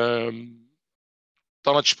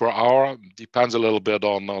 Tonnage per hour depends a little bit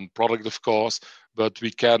on product, of course, but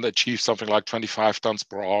we can achieve something like 25 tons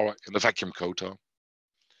per hour in the vacuum coater.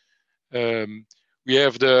 We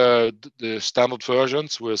have the standard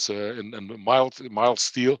versions with in mild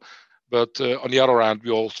steel, but on the other hand,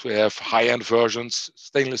 we also have high-end versions,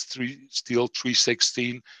 stainless steel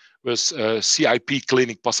 316 with CIP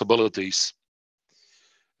cleaning possibilities.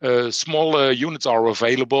 Small units are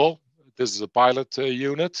available. This is a pilot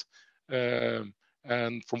unit.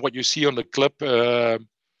 And from what you see on the clip,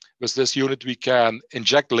 with this unit, we can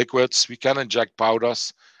inject liquids, we can inject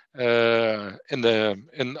powders on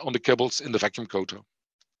the kibbles in the vacuum coater.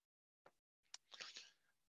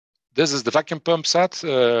 This is the vacuum pump set.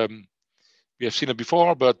 We have seen it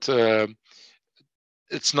before, but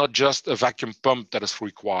it's not just a vacuum pump that is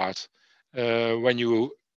required. When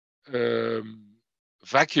you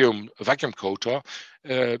vacuum a vacuum coater,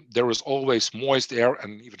 there is always moist air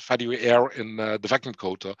and even fatty air in the vacuum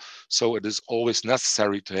coater. So it is always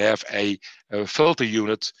necessary to have a filter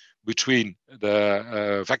unit between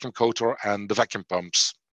the vacuum coater and the vacuum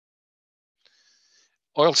pumps.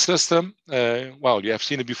 Oil system, well, you have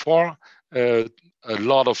seen it before. A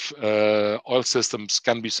lot of oil systems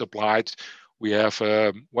can be supplied. We have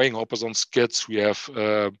weighing hoppers on skids. We have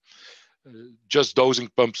just dosing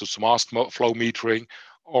pumps with mass flow metering,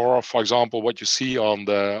 or for example, what you see on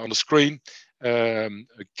the screen, a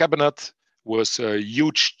cabinet with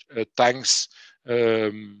huge tanks.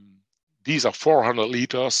 These are 400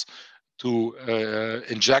 liters to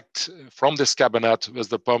inject from this cabinet with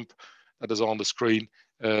the pump that is on the screen.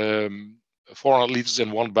 400 liters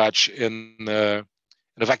in one batch in a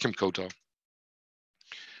vacuum coater.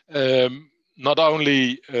 Not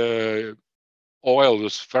only oil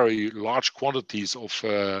with very large quantities of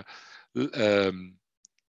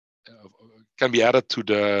can be added to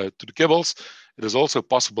the kibbles. It is also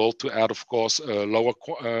possible to add, of course, lower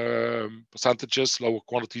percentages, lower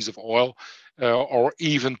quantities of oil, or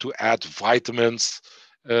even to add vitamins,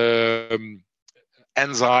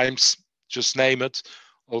 enzymes, just name it.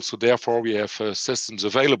 Also, therefore, we have systems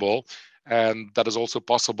available, and that is also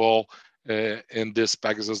possible in this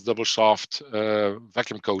Pegasus double shaft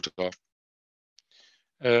vacuum coater.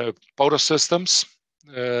 Powder systems,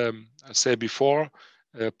 I said before,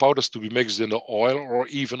 powders to be mixed in the oil or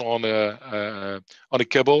even on a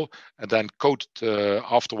kibble and then coated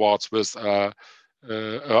afterwards with a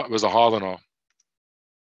hardener.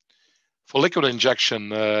 For liquid injection,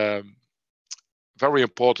 very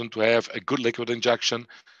important to have a good liquid injection.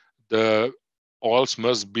 The oils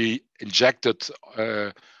must be injected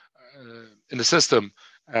in the system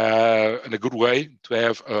in a good way to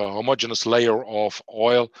have a homogeneous layer of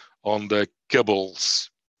oil on the kibbles.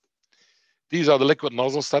 These are the liquid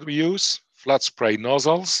nozzles that we use, flat spray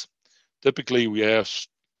nozzles. Typically, we have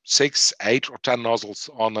 6, 8, or 10 nozzles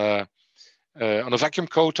on a vacuum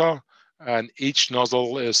coater, and each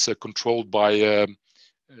nozzle is controlled by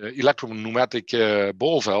electro-pneumatic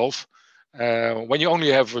ball valve. When you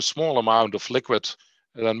only have a small amount of liquid,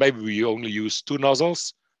 then maybe we only use 2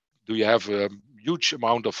 nozzles. Do you have a huge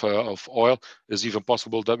amount of oil? It's even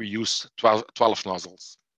possible that we use 12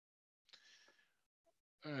 nozzles.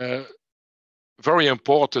 Very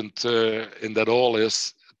important in that all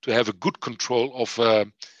is to have a good control of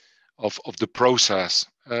the process.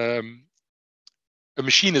 A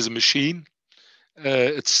machine is a machine.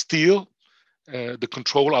 It's steel. The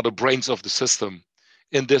control are the brains of the system.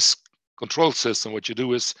 In this control system, what you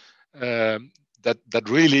do is that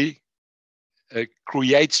really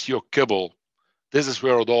creates your kibble. This is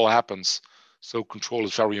where it all happens. So control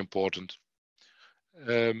is very important.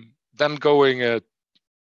 Then going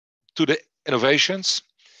to the innovations,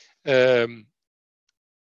 it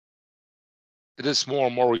is more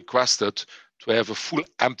and more requested to have a full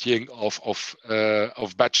emptying of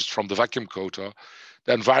batches from the vacuum coater.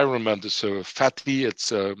 The environment is fatty.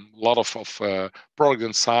 It's a lot of product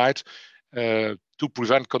inside. To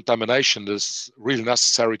prevent contamination, it's really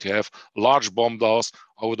necessary to have large bomb doors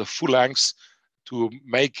over the full length to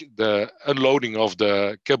make the unloading of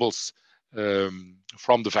the kibbles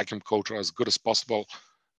from the vacuum coater as good as possible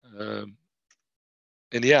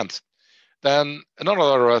in the end. Then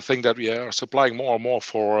another thing that we are supplying more and more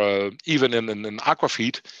for, even in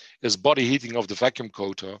Aquafeed, is body heating of the vacuum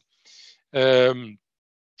coater. When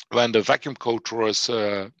the vacuum coater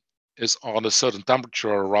is on a certain temperature,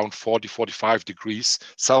 around 40-45 degrees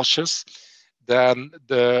Celsius, then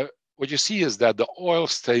what you see is that the oil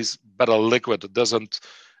stays better liquid. It doesn't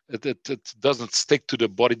stick to the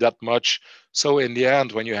body that much. So in the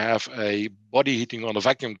end, when you have a body heating on a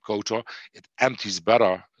vacuum coater, it empties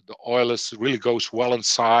better. the oil really goes well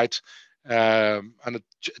inside, and it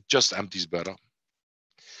just empties better.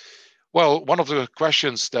 Well, one of the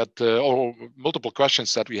questions that, or multiple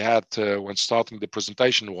questions that we had when starting the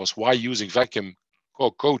presentation was why using vacuum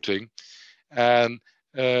coating, and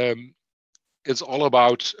it's all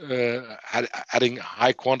about adding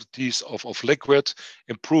high quantities of liquid,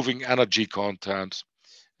 improving energy content,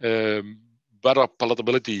 better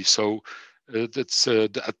palatability. So it's the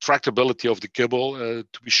attractability of the kibble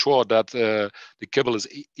to be sure that the kibble is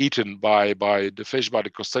eaten by the fish, by the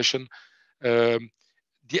crustacean.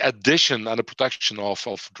 The addition and the protection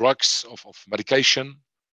of drugs, of medication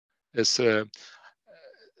is,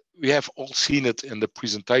 we have all seen it in the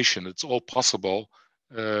presentation. It's all possible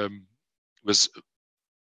with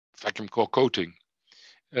vacuum coating.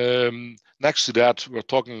 Next to that, we're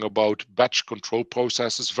talking about batch control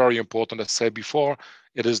processes, very important. As I said before,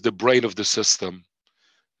 it is the brain of the system.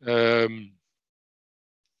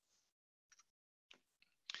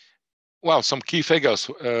 Well, some key figures.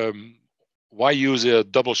 Why use a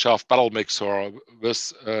double shaft paddle mixer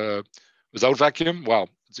without vacuum? Well,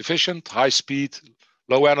 it's efficient, high speed,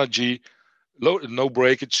 low energy, no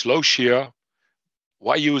breakage, low shear.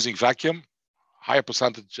 Why using vacuum? Higher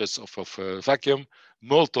percentages of vacuum,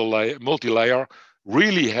 multi-layer,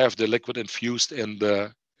 really have the liquid infused in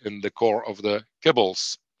the core of the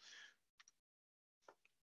kibbles.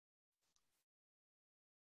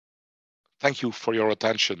 Thank you for your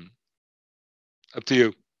attention. Up to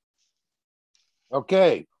you.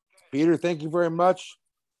 Okay, Peter, thank you very much.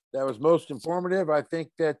 That was most informative. I think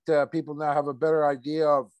that people now have a better idea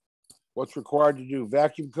of what's required to do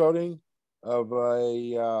vacuum coating of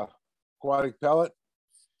a aquatic pellet.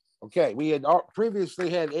 Okay, we had previously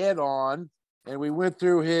had Ed on, and we went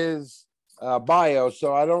through his bio,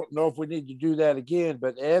 so I don't know if we need to do that again,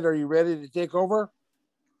 but Ed, are you ready to take over?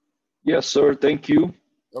 Yes, sir, thank you.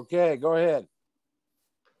 Okay, go ahead.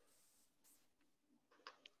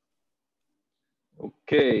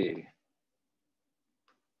 Okay.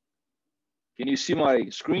 Can you see my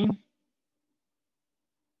screen?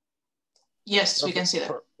 Yes, we can see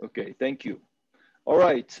that. Okay, thank you. All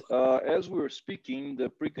right, as we were speaking, the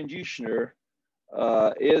preconditioner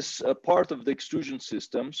is a part of the extrusion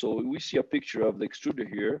system. So we see a picture of the extruder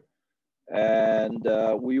here, and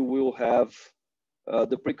we will have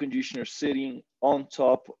the preconditioner sitting on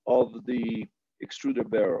top of the extruder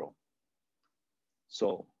barrel.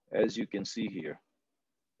 So as you can see here,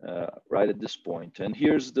 right at this point. And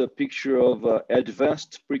here's the picture of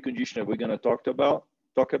advanced preconditioner we're gonna talk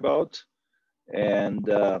about. And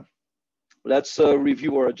let's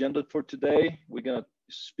review our agenda for today. We're gonna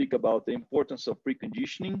speak about the importance of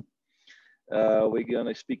preconditioning. We're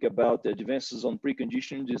gonna speak about the advances on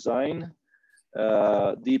preconditioning design,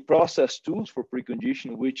 the process tools for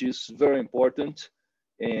preconditioning, which is very important,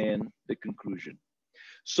 and the conclusion.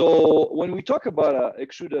 So when we talk about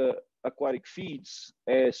extruder aquatic feeds,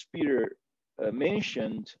 as Peter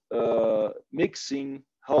mentioned, mixing,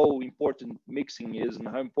 how important mixing is and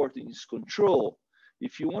how important is control.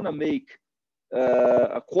 If you want to make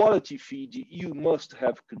a quality feed, you must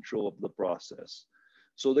have control of the process.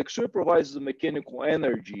 So the extruder provides the mechanical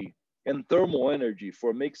energy and thermal energy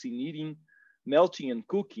for mixing, kneading, melting, and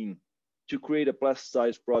cooking to create a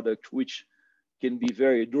plasticized product which can be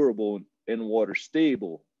very durable and water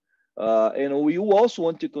stable. And we also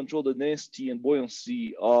want to control the density and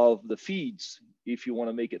buoyancy of the feeds. If you want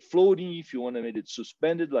to make it floating, if you want to make it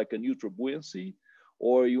suspended like a neutral buoyancy,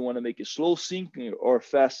 or you want to make it slow sinking or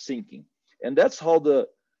fast sinking. And that's how the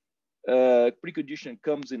precondition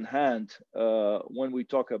comes in hand when we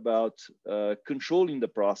talk about controlling the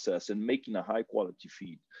process and making a high quality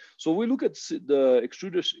feed. So we look at the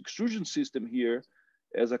extrusion system here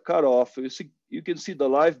as a cutoff. You can see the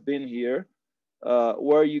live bin here,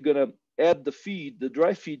 where you're gonna add the feed, the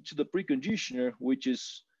dry feed, to the preconditioner, which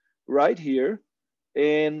is right here.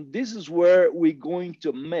 And this is where we're going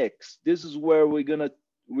to mix. This is where we're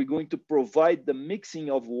going to provide the mixing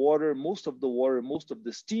of water, most of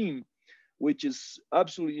the steam, which is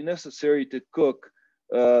absolutely necessary to cook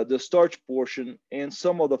the starch portion and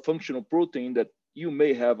some of the functional protein that you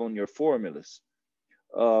may have on your formulas.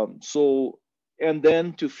 And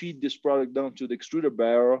then to feed this product down to the extruder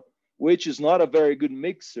barrel, which is not a very good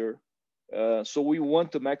mixer. So we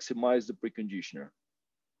want to maximize the preconditioner.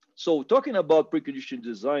 So talking about preconditioning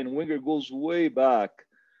design, Wenger goes way back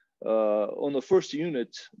on the first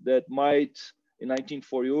unit that might, in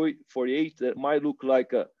 1948, that might look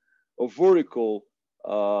like a vertical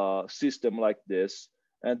system like this.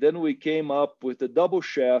 And then we came up with a double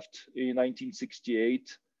shaft in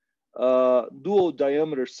 1968, dual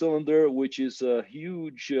diameter cylinder, which is a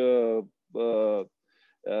huge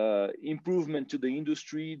improvement to the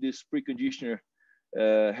industry. This preconditioner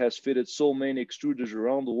has fitted so many extruders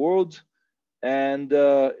around the world. And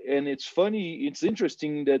it's funny, it's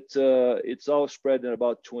interesting that it's all spread in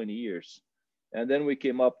about 20 years. And then we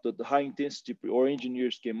came up with the high intensity, or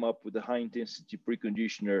engineers came up with the high intensity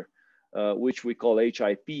preconditioner, which we call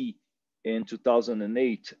HIP in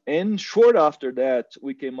 2008. And short after that,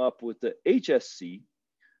 we came up with the HSC,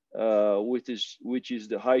 which is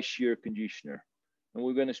the high shear conditioner. And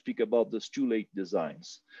we're going to speak about those two late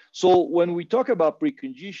designs. So when we talk about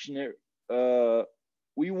preconditioner,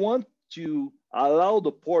 we want to allow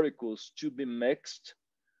the particles to be mixed,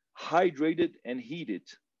 hydrated, and heated,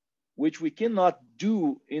 which we cannot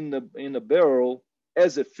do in the barrel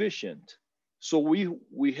as efficient. So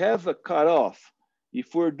we have a cutoff.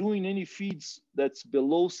 If we're doing any feeds that's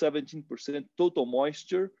below 17% total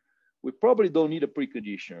moisture, we probably don't need a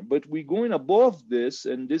preconditioner. But we're going above this,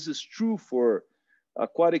 and this is true for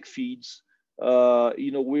aquatic feeds.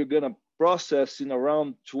 We're gonna process in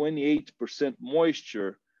around 28%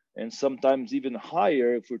 moisture, and sometimes even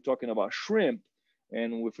higher if we're talking about shrimp.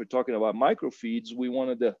 And if we're talking about microfeeds, we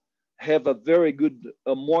wanted to have a very good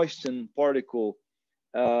moistened particle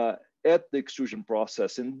at the extrusion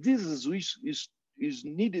process. And this is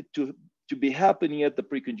needed to be happening at the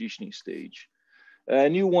preconditioning stage.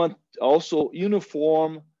 And you want also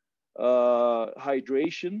uniform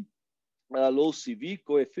hydration, low CV,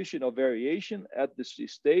 coefficient of variation at this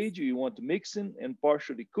stage. You want mixing and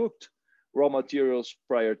partially cooked raw materials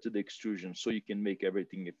prior to the extrusion, so you can make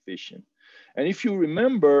everything efficient. And if you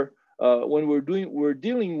remember, when we're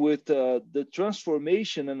dealing with the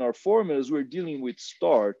transformation in our formulas, we're dealing with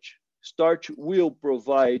starch. Starch will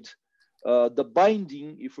provide the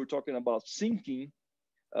binding if we're talking about sinking,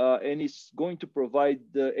 and it's going to provide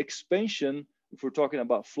the expansion if we're talking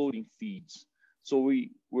about floating feeds. So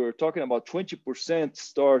we're talking about 20%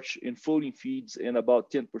 starch in floating feeds and about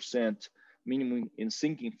 10% minimum in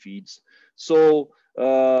sinking feeds. So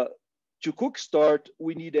to cook starch,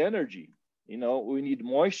 we need energy. We need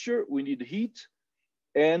moisture, we need heat,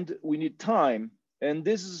 and we need time. And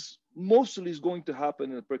this is mostly going to happen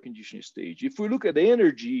in the preconditioning stage. If we look at the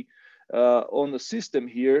energy on the system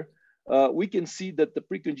here, we can see that the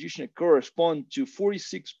preconditioner corresponds to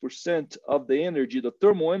 46% of the energy. The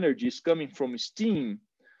thermal energy is coming from steam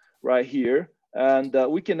right here. And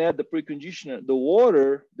we can add the preconditioner, the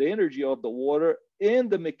water, the energy of the water, and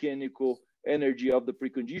the mechanical energy of the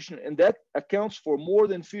preconditioner. And that accounts for more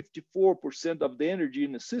than 54% of the energy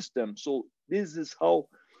in the system. So this is how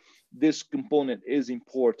this component is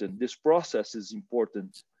important. This process is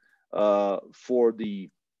important for the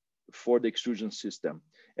extrusion system.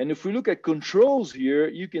 And if we look at controls here,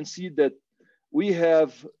 you can see that we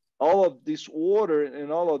have all of this water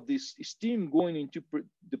and all of this steam going into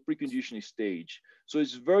the preconditioning stage. So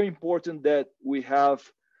it's very important that we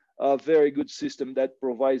have a very good system that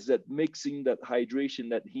provides that mixing, that hydration,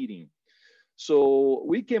 that heating. So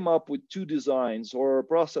we came up with two designs, or our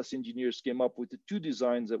process engineers came up with the two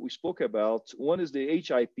designs that we spoke about. One is the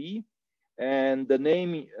HIP, and the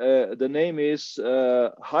name is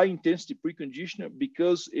high intensity preconditioner,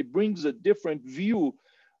 because it brings a different view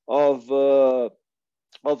of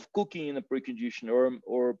cooking in a preconditioner,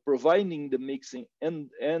 or providing the mixing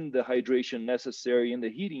and the hydration necessary and the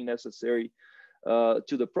heating necessary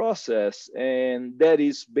to the process. And that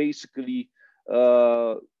is basically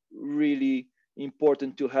really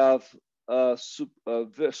important to have a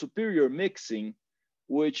superior mixing,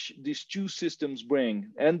 which these two systems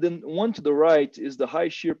bring. And then one to the right is the high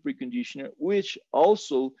shear preconditioner, which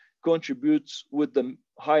also contributes with the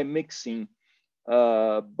high mixing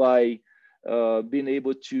by being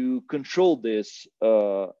able to control this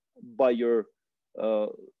by your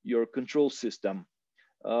control system.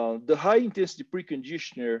 The high intensity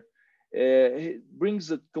preconditioner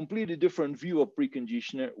brings a completely different view of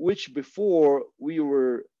preconditioner, which before we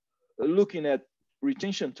were looking at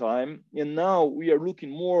retention time, and now we are looking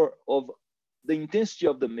more of the intensity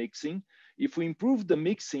of the mixing. If we improve the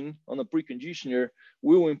mixing on a preconditioner,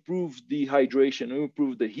 we will improve the hydration, we will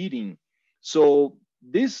improve the heating. So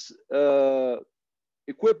this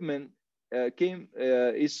equipment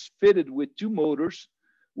is fitted with two motors,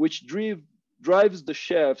 which drives the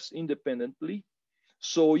shafts independently.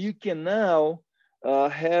 So you can now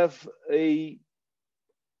have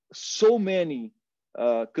so many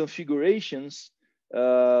configurations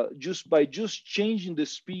just by changing the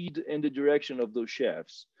speed and the direction of those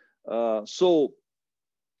shafts. So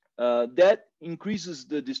that increases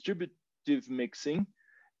the distributive mixing.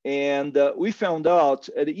 And we found out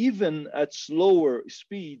that even at slower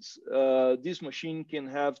speeds, this machine can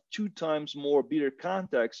have 2 times more bitter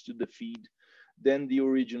contacts to the feed than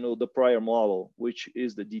the prior model, which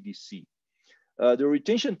is the DDC. The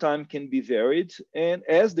retention time can be varied, and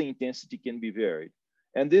as the intensity can be varied.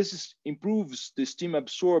 And this improves the steam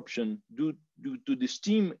absorption due to the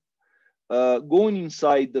steam going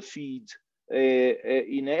inside the feed.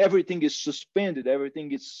 Everything is suspended,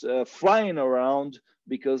 everything is flying around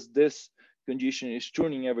because this condition is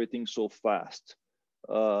turning everything so fast.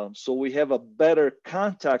 So we have a better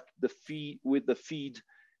contact with the feed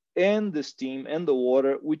and the steam and the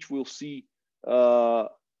water, which we'll see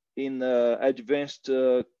in advanced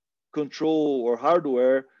control or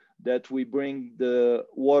hardware that we bring the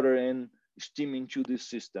water and steam into this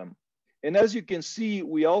system. And as you can see,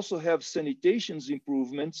 we also have sanitation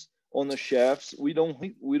improvements on the shafts. We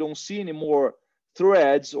don't see any more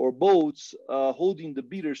threads or bolts holding the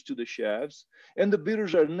beaters to the shafts, and the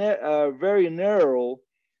beaters are very narrow,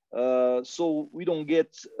 so we don't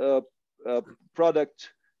get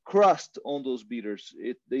product crust on those beaters.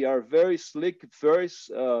 They are very slick, very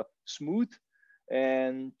smooth,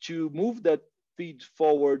 and to move that feed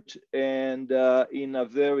forward and in a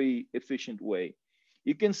very efficient way.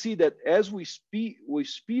 You can see that as we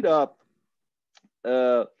speed up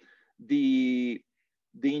the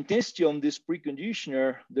intensity on this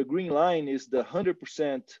preconditioner, the green line is the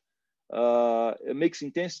 100% mix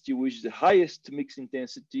intensity, which is the highest mix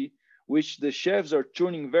intensity, which the shafts are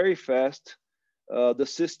turning very fast. The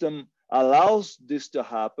system allows this to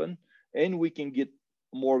happen, and we can get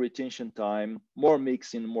more retention time, more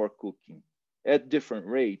mixing, more cooking at different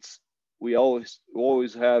rates. We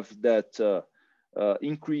always have that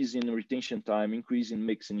increase in retention time, increase in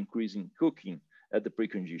mixing, increase in cooking at the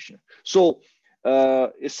preconditioner. So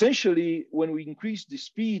essentially, when we increase the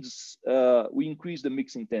speeds, we increase the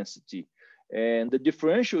mix intensity, and the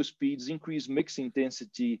differential speeds increase mix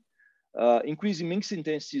intensity. Increasing mix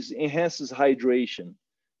intensities enhances hydration.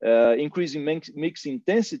 Increasing mix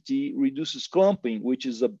intensity reduces clumping, which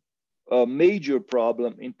is a major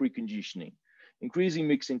problem in preconditioning. Increasing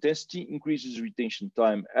mix intensity increases retention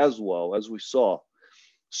time as well, as we saw.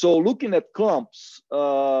 So looking at clumps,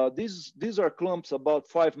 these are clumps about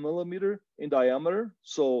 5 millimeter in diameter,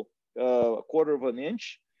 so a quarter of an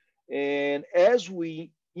inch. And as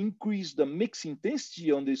we increase the mix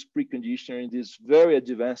intensity on this preconditioner, in this very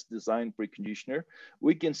advanced design preconditioner,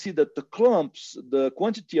 we can see that the clumps, the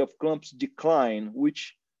quantity of clumps decline,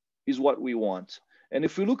 which is what we want. And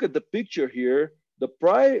if we look at the picture here, the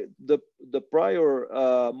prior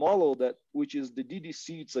model, which is the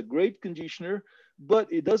DDC, it's a great conditioner, but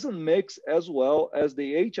it doesn't mix as well as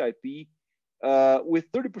the HIP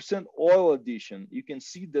with 30% oil addition. You can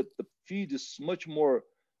see that the feed is much more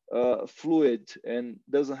fluid and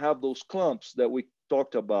doesn't have those clumps that we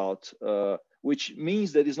talked about, which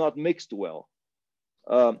means that it's not mixed well.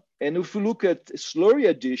 And if we look at slurry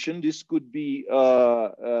addition, this could be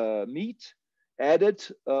meat added,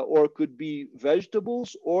 or could be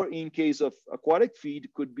vegetables, or in case of aquatic feed,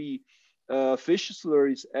 could be fish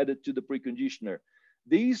slurries added to the preconditioner.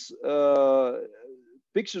 These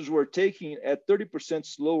pictures were taken at 30%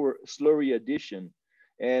 slower slurry addition.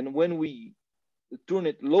 And when we turn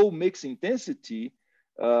it low mix intensity,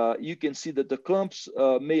 you can see that the clumps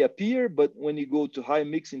may appear, but when you go to high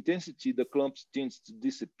mix intensity, the clumps tends to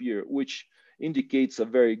disappear, which indicates a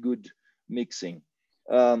very good mixing.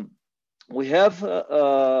 We have,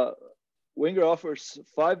 Wenger offers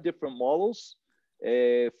 5 different models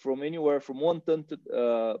from anywhere from 1 ton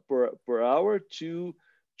per hour to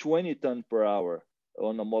 20 ton per hour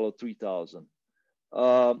on the model 3000.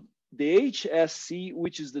 The HSC,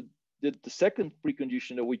 which is the second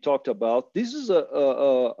precondition that we talked about, this is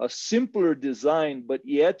a simpler design, but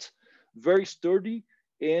yet very sturdy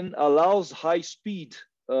and allows high speed,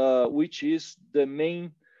 which is the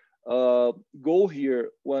main goal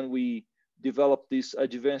here when we develop this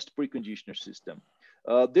advanced preconditioner system.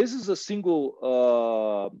 This is a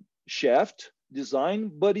single shaft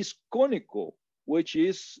design, but it's conical, which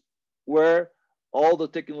is where all the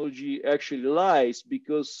technology actually lies,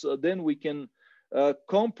 because then we can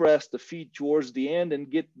compress the feed towards the end and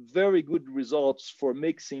get very good results for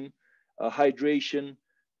mixing, hydration,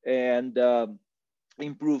 and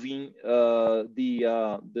improving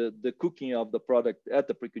the cooking of the product at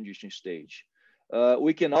the preconditioning stage.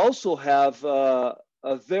 We can also have a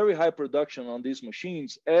very high production on these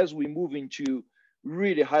machines as we move into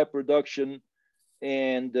really high production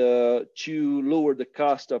and to lower the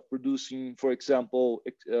cost of producing, for example,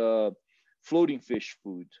 floating fish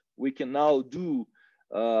food. We can now do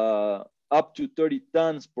up to 30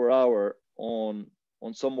 tons per hour on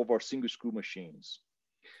some of our single screw machines.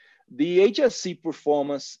 The HSC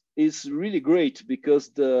performance is really great because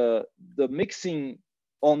the mixing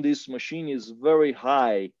on this machine is very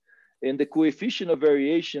high, and the coefficient of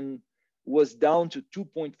variation was down to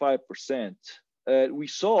 2.5%. We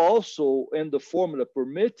saw also, and the formula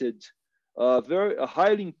permitted, a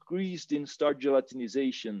highly increased in starch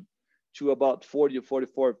gelatinization to about 40 or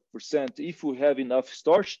 44% if we have enough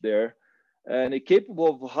starch there, and capable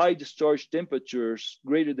of high discharge temperatures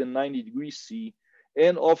greater than 90 degrees C.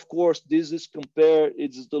 And of course, this is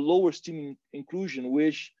it's the lower steam inclusion,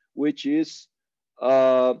 which is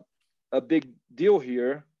a big deal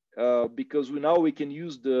here, because now we can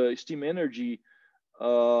use the steam energy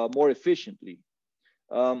more efficiently.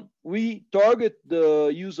 We target the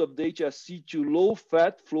use of the HSC to low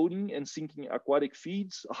fat floating and sinking aquatic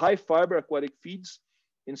feeds, high fiber aquatic feeds,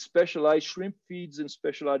 in specialized shrimp feeds and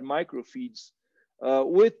specialized micro feeds,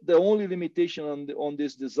 with the only limitation on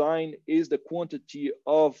this design is the quantity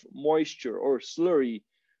of moisture or slurry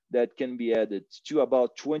that can be added to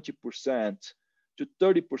about 20% to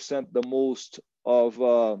 30% the most of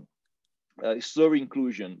slurry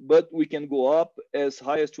inclusion, but we can go up as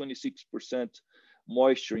high as 26%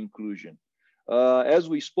 moisture inclusion. As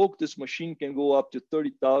we spoke, this machine can go up to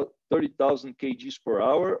 30,000 kgs per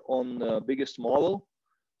hour on the biggest model.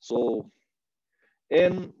 So,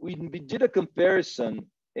 and we did a comparison,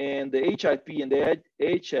 and the HIP and the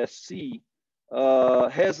HSC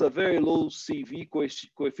has a very low CV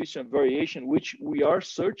coefficient variation, which we are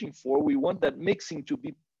searching for. We want that mixing to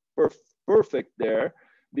be perfect there,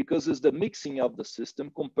 because it's the mixing of the system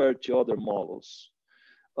compared to other models.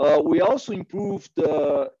 We also improved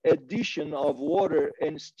the addition of water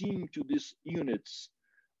and steam to these units.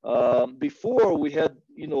 Before we had,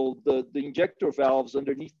 the injector valves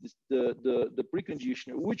underneath the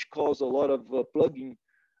preconditioner, which caused a lot of plugging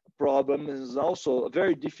problems. Is also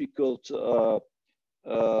very difficult to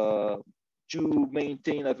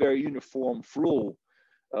maintain a very uniform flow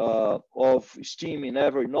of steam in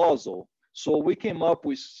every nozzle. So we came up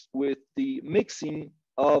with the mixing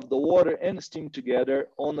of the water and steam together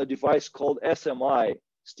on a device called SMI,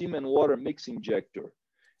 Steam and Water Mix Injector.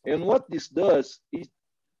 And what this does is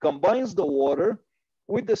combines the water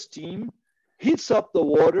with the steam, heats up the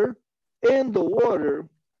water, and the water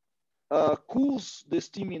cools the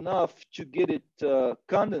steam enough to get it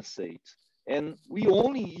condensate. And we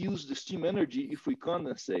only use the steam energy if we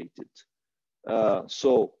condensate it.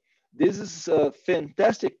 So this is a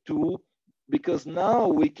fantastic tool, because now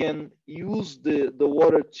we can use the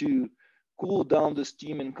water to cool down the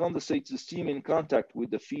steam and condensate the steam in contact with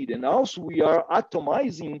the feed. And also we are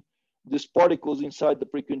atomizing these particles inside the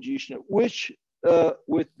preconditioner, which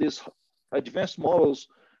with these advanced models,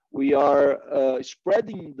 we are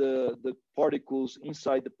spreading the particles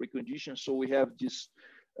inside the preconditioner. So we have this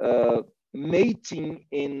mating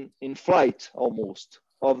in flight almost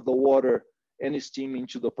of the water and steam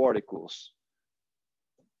into the particles.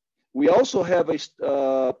 We also have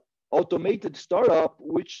a automated startup,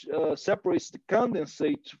 which separates the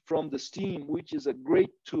condensate from the steam, which is a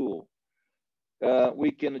great tool.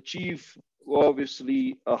 We can achieve,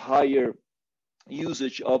 obviously, a higher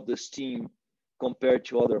usage of the steam compared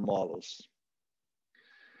to other models.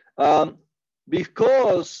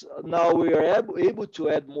 Because now we are able to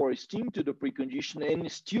add more steam to the preconditioner and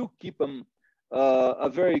still keep a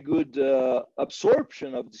very good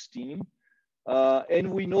absorption of the steam.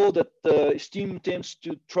 And we know that the steam tends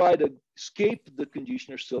to try to escape the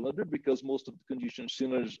conditioner cylinder, because most of the conditioner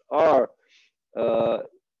cylinders are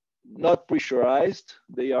not pressurized,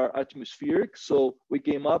 they are atmospheric. So we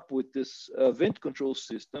came up with this vent control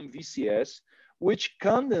system, VCS, which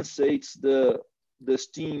condensates the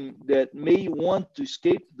steam that may want to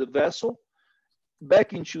escape the vessel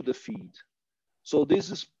back into the feed. So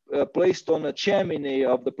this is placed on a chimney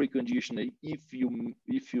of the preconditioner, if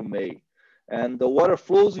you may. And the water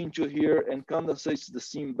flows into here and condensates the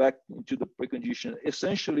steam back into the preconditioner.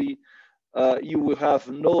 Essentially, you will have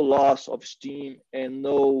no loss of steam and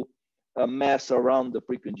no mass around the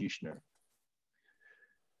preconditioner.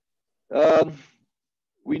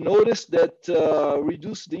 We noticed that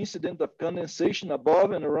reduce the incident of condensation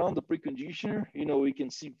above and around the preconditioner. We can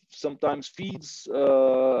see sometimes feeds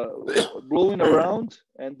blowing around,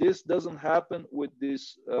 and this doesn't happen with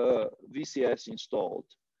this VCS installed.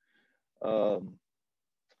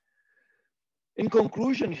 In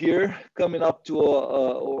conclusion here, coming up to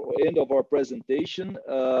the end of our presentation,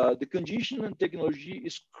 the conditioning technology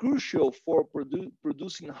is crucial for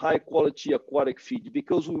producing high quality aquatic feed,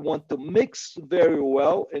 because we want to mix very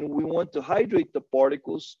well, and we want to hydrate the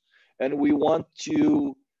particles, and we want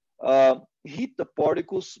to heat the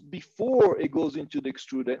particles before it goes into the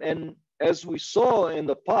extruder. And as we saw in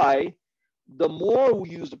the pie, the more we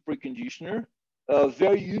use the preconditioner,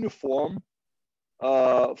 very uniform,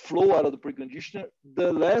 flow out of the preconditioner,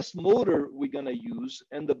 the less motor we're gonna use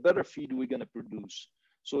and the better feed we're gonna produce.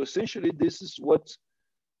 So essentially, this is what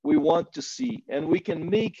we want to see. And we can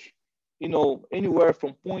make, you know, anywhere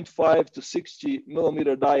from 0.5 to 60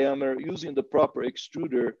 millimeter diameter using the proper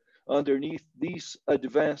extruder underneath these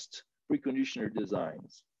advanced preconditioner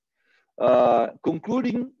designs.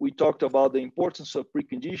 Concluding, we talked about the importance of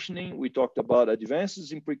preconditioning. We talked about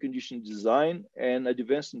advances in preconditioning design and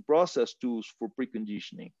advancing process tools for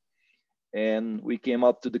preconditioning. And we came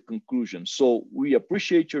up to the conclusion. So we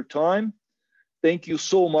appreciate your time. Thank you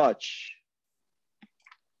so much.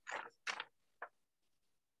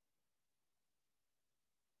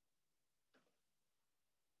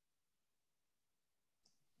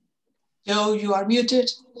 Joe, you are muted.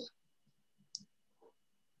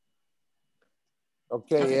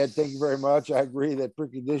 Okay, Ed, thank you very much. I agree that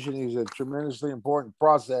preconditioning is a tremendously important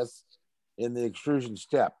process in the extrusion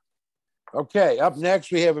step. Okay, up next,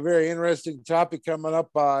 we have a very interesting topic coming up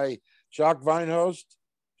by Jacques Wijnoogst.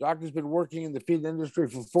 Jacques has been working in the feed industry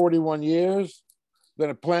for 41 years, been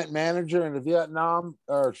a plant manager in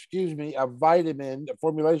a vitamin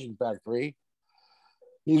formulation factory.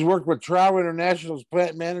 He's worked with Trow International's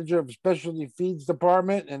plant manager of specialty feeds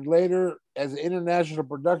department and later as an international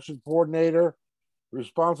production coordinator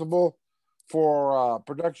responsible for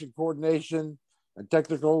production coordination and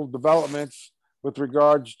technical developments with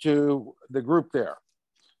regards to the group there.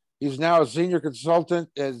 He's now a senior consultant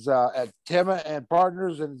at Tema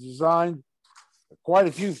Partners and designed quite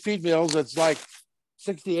a few feed mills. It's like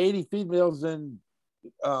 60, 80 feed mills in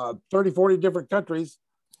 30, 40 different countries.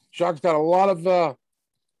 Jacques got a lot of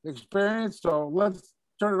experience, so let's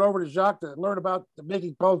turn it over to Jacques to learn about the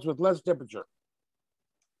making pellets with less temperature.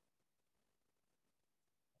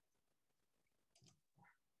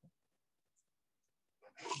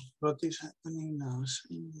 What is happening now?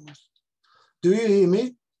 Do you hear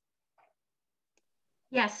me?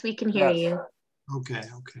 Yes, we can hear you. Okay,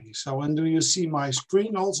 okay. So, and do you see my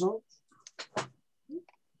screen also?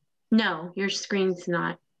 No, your screen's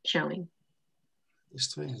not showing.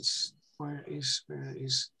 Strange. Where is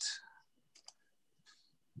it?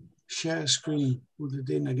 Share screen, put it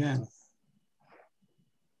in again.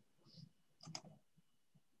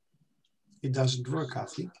 It doesn't work, I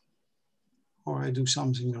think. Or I do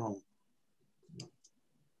something wrong.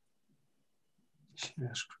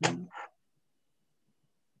 Share screen.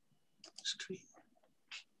 Screen.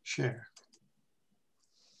 Share.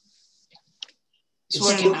 It's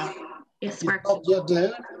working now. It's working. Not yet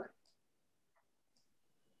there.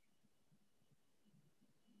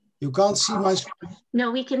 You can't see my screen?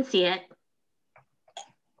 No, we can see it.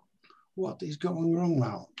 What is going wrong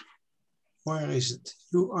now? Where is it?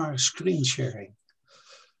 You are screen sharing.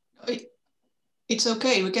 It's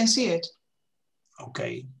okay, we can see it.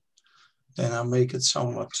 Okay, then I'll make it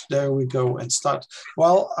somewhat. There we go and start.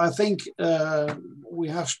 Well, I think we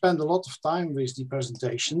have spent a lot of time with the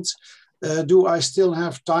presentations. Do I still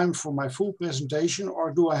have time for my full presentation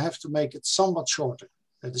or do I have to make it somewhat shorter?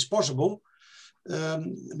 That is possible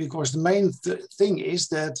because the main thing is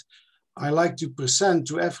that I like to present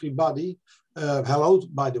to everybody, hello,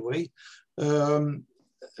 by the way,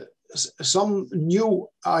 some new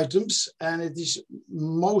items, and it is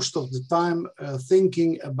most of the time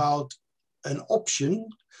thinking about an option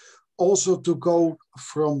also to go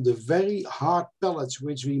from the very hard pellets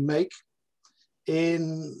which we make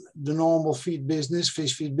in the normal feed business,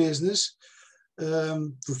 fish feed business,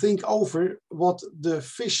 to think over what the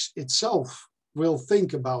fish itself will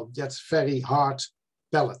think about that very hard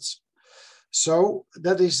pellets. So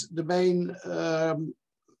that is the main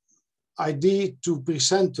idea to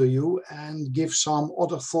present to you and give some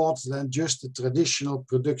other thoughts than just the traditional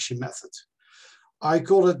production method. I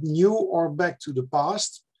call it new or back to the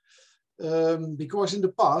past, because in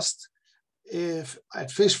the past, if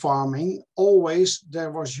at fish farming, always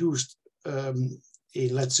there was used,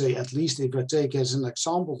 let's say, at least if I take as an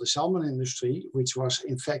example, the salmon industry, which was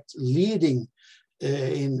in fact leading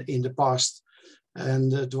in the past.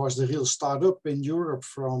 And it was the real startup in Europe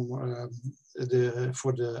from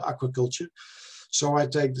for the aquaculture. So I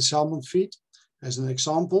take the salmon feed as an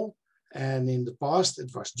example. And in the past,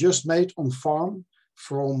 it was just made on farm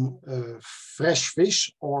from fresh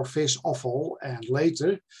fish or fish offal. And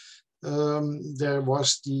later, there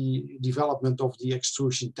was the development of the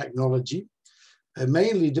extrusion technology.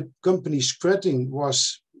 Mainly the company Skretting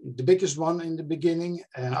was the biggest one in the beginning.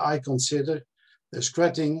 And I consider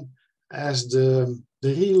Skretting as the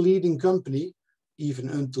real leading company, even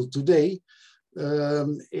until today,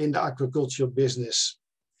 in the aquaculture business.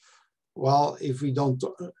 Well, if we don't,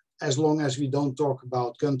 as long as we don't talk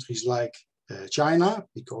about countries like China,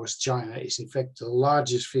 because China is in fact the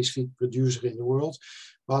largest fish feed producer in the world.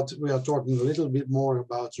 But we are talking a little bit more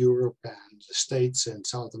about Europe and the States and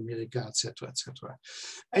South America, etc., etc.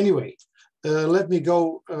 Anyway, let me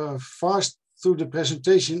go fast through the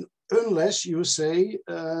presentation, unless you say,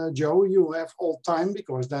 Joe, you have all time,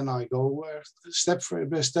 because then I go step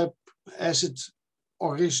by step as it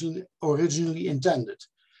originally intended.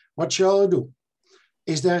 What shall I do?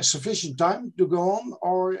 Is there sufficient time to go on,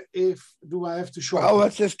 or do I have to shorten? Well,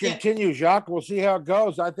 let's just continue, Jacques. We'll see how it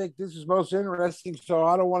goes. I think this is most interesting, so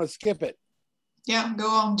I don't want to skip it. Yeah, go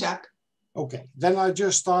on, Jack. Okay, then I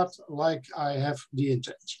just start like I have the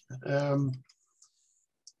intention.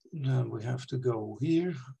 Now we have to go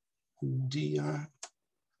here.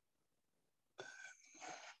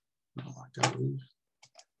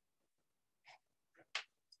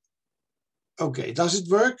 Okay, does it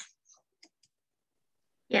work?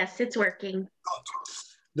 Yes, it's working.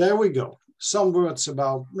 There we go. Some words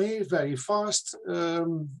about me very fast.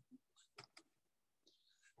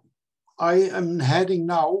 I am heading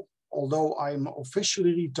now, although I'm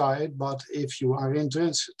officially retired, but if you are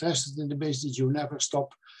interested in the business, you never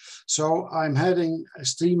stop. So I'm heading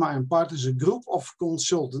Tema Partners, a group of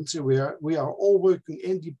consultants. We are all working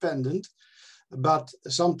independent, but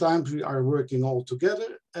sometimes we are working all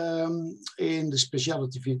together in the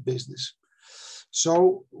specialty feed business.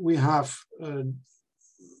 So we have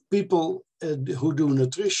people who do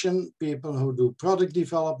nutrition, people who do product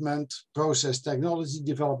development, process technology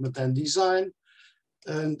development and design,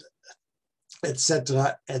 and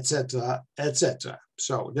etc., etc., etc.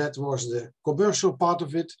 So that was the commercial part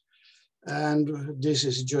of it. And this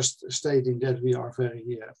is just stating that we are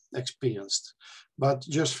very experienced. But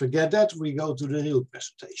just forget that, we go to the real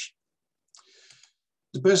presentation.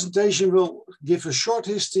 The presentation will give a short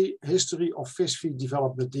history of fish feed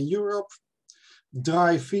development in Europe,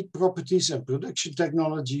 dry feed properties and production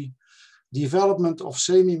technology, development of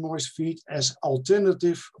semi-moist feed as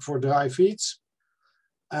alternative for dry feeds,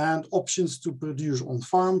 and options to produce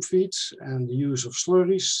on-farm feeds and the use of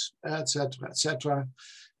slurries, etc., etc.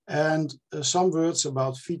 And some words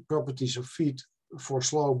about feed properties of feed for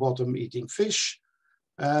slow bottom eating fish.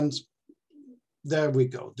 And there we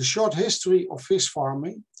go. The short history of fish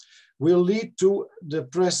farming will lead to the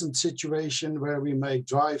present situation where we make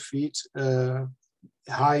dry feed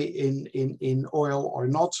high in oil or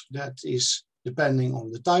not. That is depending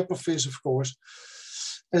on the type of fish, of course.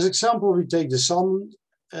 As example, we take the salmon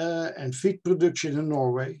and feed production in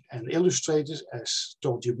Norway and illustrated, as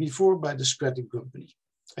told you before, by the Skretting company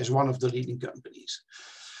as one of the leading companies.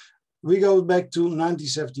 We go back to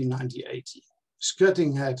 1970, 1980.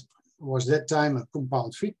 Skretting was that time a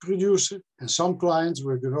compound feed producer, and some clients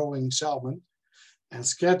were growing salmon, and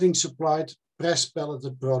Skretting supplied press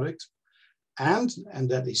pelleted product, and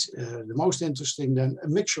that is the most interesting then, a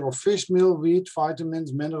mixture of fish meal, wheat,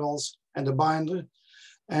 vitamins, minerals, and a binder.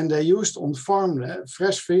 And they used on farm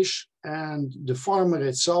fresh fish, and the farmer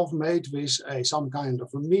itself made with some kind of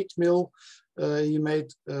a meat mill. He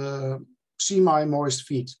made semi-moist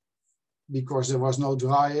feed, because there was no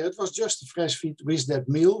dryer. It was just the fresh feed with that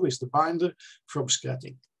meal, with the binder from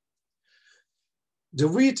Skretting. The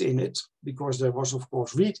wheat in it, because there was of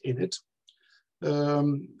course wheat in it,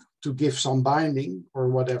 to give some binding or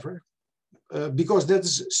whatever, because that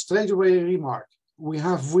is straight away a remark. We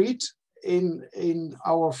have wheat in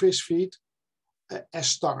our fish feed as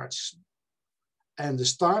starch. And the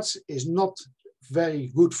starch is not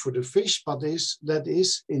very good for the fish, but that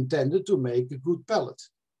is intended to make a good pellet.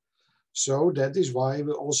 So that is why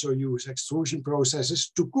we also use extrusion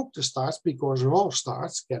processes to cook the starch, because raw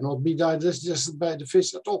starch cannot be digested by the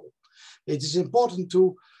fish at all. It is important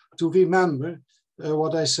to remember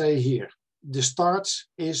what I say here. The starch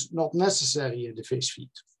is not necessary in the fish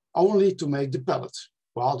feed, only to make the pellet.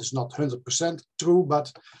 Well, it's not 100% true,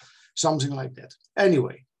 but something like that.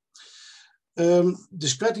 Anyway, the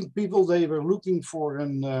Skretting people, they were looking for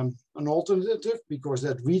an alternative, because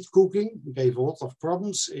that wheat cooking gave a lot of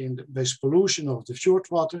problems with pollution of the fjord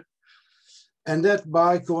water. And that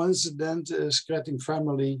by coincidence, Skretting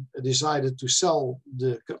family decided to sell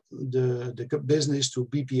the business to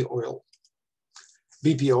BP Oil.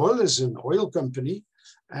 BP Oil is an oil company,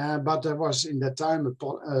 but there was in that time a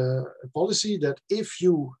policy that if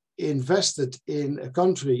you invested in a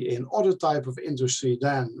country in other type of industry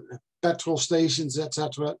than petrol stations,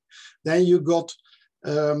 etc., then you got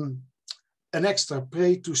an extra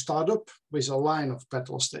pay to start up with a line of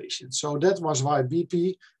petrol stations. So that was why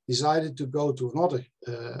BP decided to go to another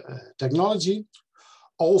technology.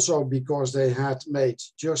 Also because they had made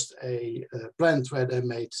just a plant where they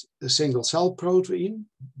made a single cell protein,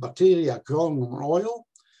 bacteria growing on oil.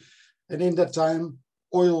 And in that time,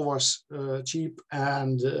 oil was cheap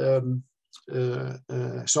and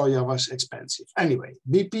soya was expensive. Anyway,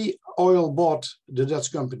 BP Oil bought the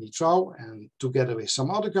Dutch company Trouw, and together with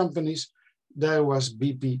some other companies, there was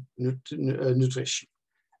BP Nutrition.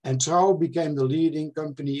 And Trouw became the leading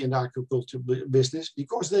company in the agriculture business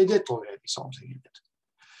because they did already something in it.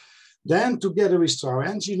 Then, together with Trouw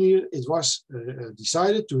engineer, it was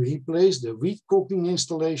decided to replace the wheat cooking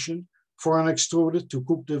installation for an extruder to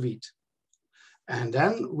cook the wheat. And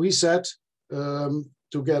then we said,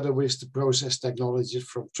 together with the process technology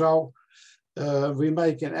from Trouw, we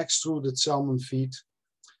make an extruded salmon feed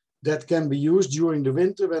that can be used during the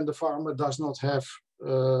winter when the farmer does not have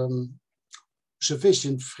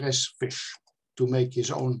sufficient fresh fish to make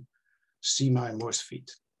his own semi-moist feed.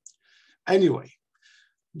 Anyway,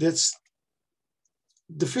 that's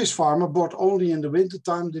the fish farmer bought only in the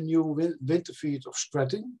wintertime the new winter feed of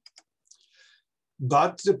Skretting.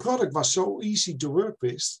 But the product was so easy to work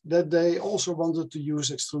with that they also wanted to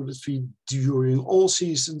use extruded feed during all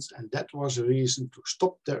seasons, and that was a reason to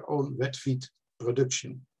stop their own wet feed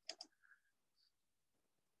production.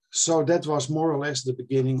 So that was more or less the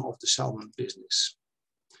beginning of the salmon business.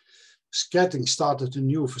 Skretting started a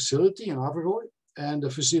new facility in Averroy, and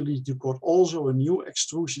the facility got also a new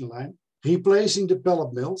extrusion line, replacing the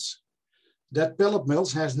pellet mills. That pellet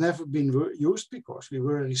mills has never been used because we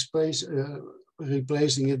were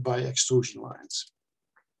replacing it by extrusion lines.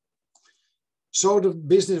 So the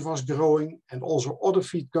business was growing, and also other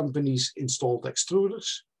feed companies installed extruders,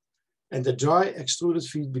 and the dry extruded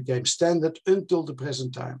feed became standard until the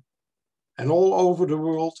present time. And all over the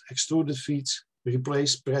world, extruded feeds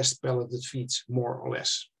replaced pressed pelleted feeds, more or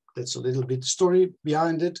less. That's a little bit the story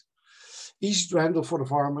behind it. Easy to handle for the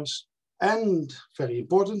farmers, and very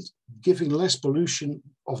important, giving less pollution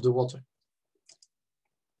of the water.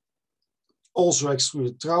 Also,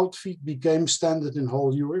 extruded trout feed became standard in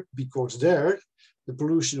whole Europe because there the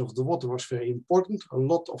pollution of the water was very important. A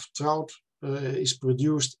lot of trout is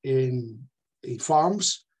produced in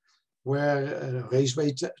farms where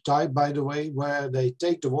raceway type, by the way, where they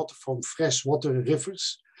take the water from fresh water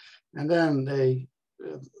rivers, and then they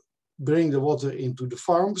bring the water into the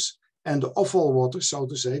farms, and the offal water, so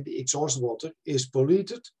to say, the exhaust water, is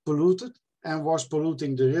polluted, and was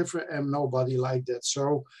polluting the river, and nobody liked that.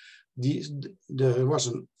 So there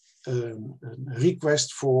was a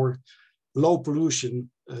request for low pollution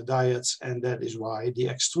diets, and that is why the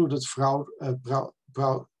extruded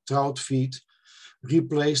trout feed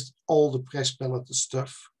replaced all the press pelleted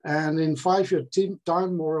stuff. And in 5 years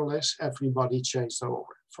time, more or less, everybody changed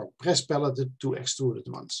over from press pelleted to extruded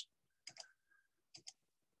ones.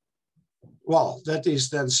 Well, that is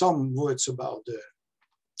then some words about the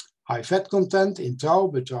high fat content in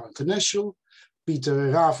Trouw, but Trouw International.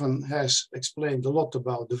 Peter Raeven has explained a lot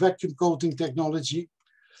about the vacuum coating technology.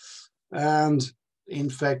 And in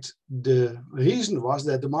fact, the reason was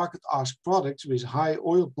that the market asked products with high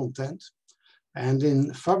oil content. And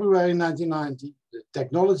in February 1990, the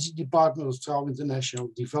technology department of Trouw International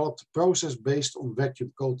developed a process based on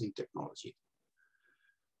vacuum coating technology.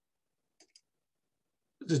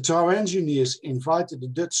 The Trouw engineers invited the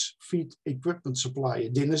Dutch feed equipment supplier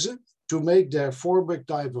Dinnissen to make their 4-bag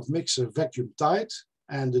type of mixer vacuum tight,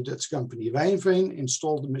 and the Dutch company Raeven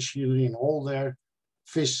installed the machinery in all their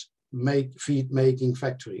feed making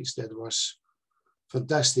factories. That was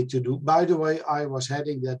fantastic to do. By the way, I was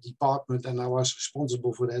heading that department and I was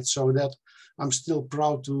responsible for that, so that I'm still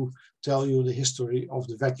proud to tell you the history of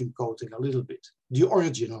the vacuum coating a little bit, the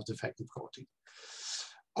origin of the vacuum coating.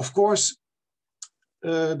 Of course,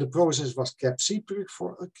 the process was kept secret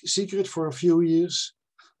for a few years,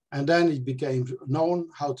 and then it became known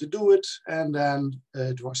how to do it, and then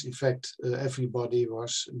it was in fact everybody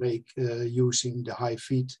was using the high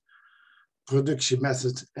feed production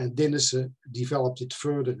method, and Dinnissen developed it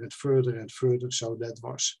further and further and further, so that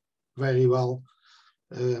was very well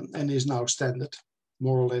and is now standard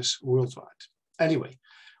more or less worldwide. Anyway,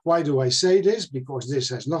 why do I say this? Because this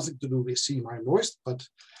has nothing to do with semi-moist, but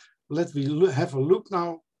let me have a look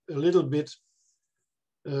now a little bit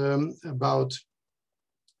about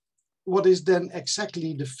what is then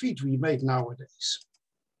exactly the feed we make nowadays.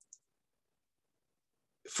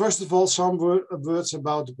 First of all, some words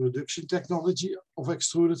about the production technology of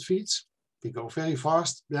extruded feeds. We go very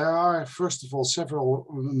fast. There are, first of all, several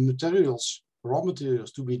raw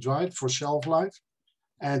materials to be dried for shelf life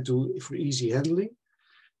and for easy handling.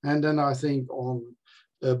 And then I think on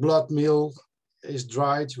blood meal is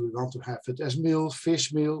dried. We want to have it as meal.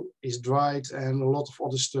 Fish meal is dried, and a lot of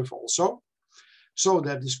other stuff also. So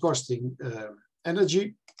that is costing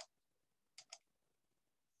energy.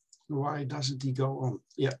 Why doesn't he go on?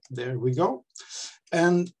 Yeah, there we go.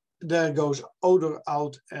 And there goes odor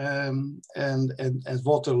out and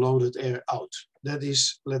water loaded air out. That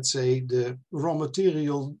is, let's say, the raw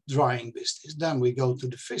material drying business. Then we go to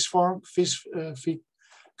the fish farm, fish feed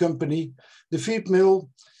company. The feed mill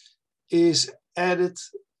is adding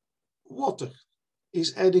water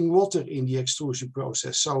in the extrusion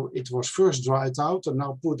process. So it was first dried out and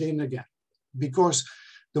now put in again. Because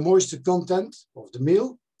the moisture content of the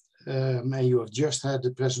meal, and you have just had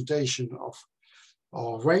the presentation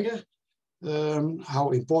of Wenger,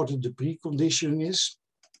 how important the preconditioning is.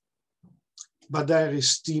 But there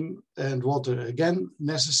is steam and water again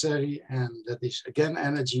necessary, and that is again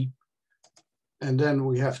energy. And then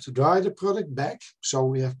we have to dry the product back. So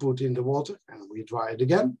we have put in the water and we dry it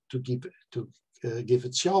again to give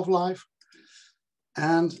it shelf life.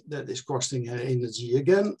 And that is costing energy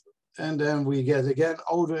again. And then we get again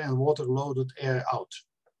odor and water loaded air out.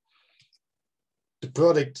 The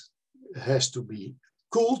product has to be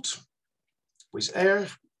cooled with air,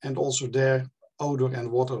 and also there odor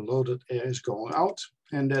and water loaded air is going out,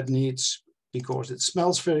 and that needs, because it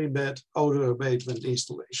smells very bad, odor abatement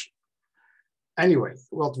installation. Anyway,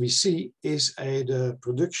 what we see is the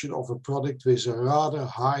production of a product with a rather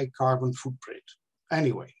high carbon footprint.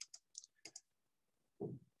 Anyway,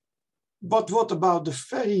 but what about the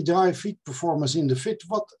very dry feed performance in the feed?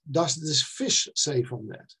 What does this fish say from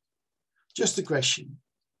that? Just a question.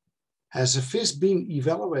 Has a fish been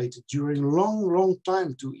evaluated during long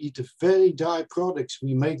time to eat the very dry products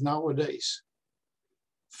we make nowadays?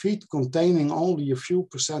 Feed containing only a few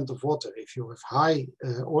 % of water. If you have high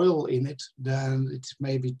oil in it, then it's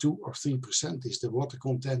maybe 2 or 3% is the water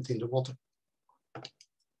content in the water.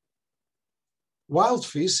 Wild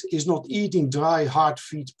fish is not eating dry, hard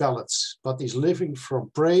feed pellets, but is living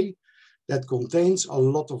from prey that contains a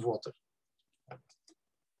lot of water.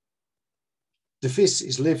 The fish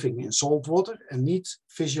is living in salt water and needs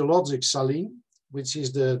physiologic saline, which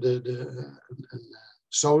is the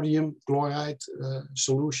sodium chloride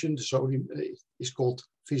solution. The sodium is called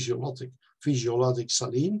physiologic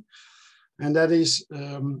saline. And that is,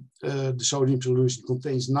 the sodium solution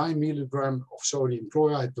contains 9 milligrams of sodium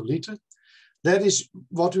chloride per liter. That is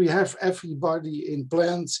what we have everybody in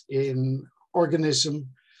plants, in organism,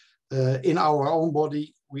 in our own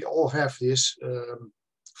body. We all have this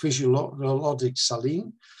physiologic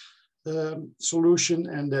saline solution,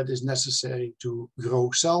 and that is necessary to grow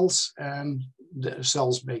cells, and the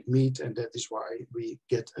cells make meat, and that is why we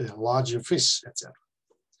get a larger fish, etc.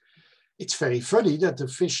 It's very funny that the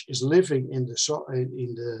fish is living in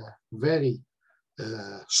the very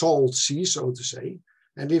salt sea, so to say,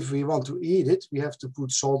 and if we want to eat it, we have to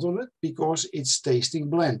put salt on it because it's tasting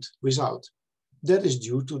bland without. That is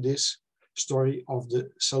due to this story of the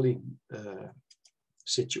saline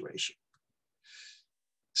situation.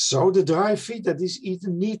 So the dry feed that is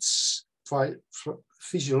eaten needs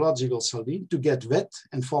physiological saline to get wet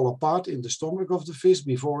and fall apart in the stomach of the fish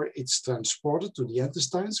before it's transported to the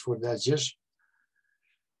intestines for digestion.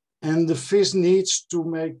 And the fish needs to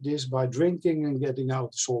make this by drinking and getting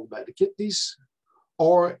out the salt by the kidneys,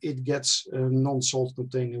 or it gets non-salt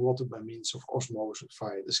containing water by means of osmosis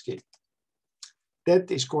via the skin. That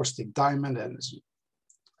is costing time and energy.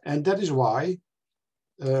 And that is why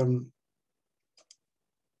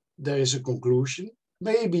there is a conclusion.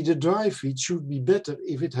 Maybe the dry feed should be better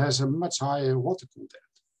if it has a much higher water content.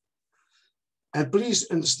 And please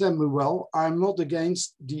understand me well, I'm not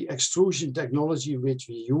against the extrusion technology which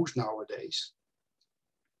we use nowadays.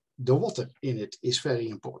 The water in it is very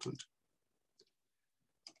important.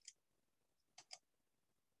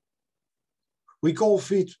 We call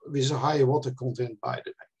feed with a higher water content, by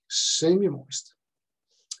the way, semi-moist.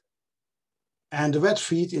 And the wet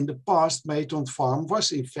feed in the past made on farm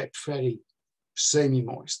was in fact very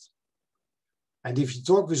semi-moist. And if you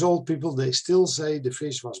talk with old people, they still say the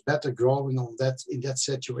fish was better growing on that in that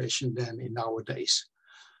situation than in nowadays.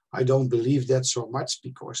 I don't believe that so much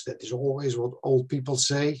because that is always what old people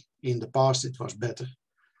say. In the past it was better.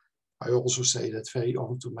 I also say that very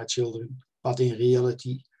often to my children, but in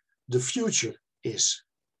reality, the future is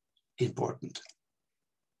important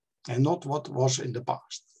and not what was in the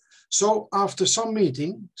past. So after some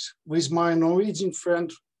meetings with my Norwegian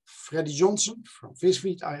friend Freddy Johnson from Fish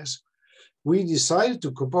Feed IS, we decided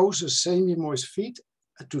to propose a semi-moist feed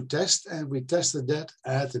to test, and we tested that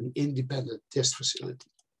at an independent test facility.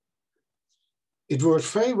 It worked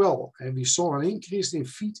very well, and we saw an increase in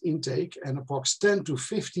feed intake and approx 10 to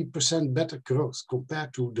 50% better growth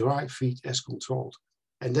compared to dry feed as controlled.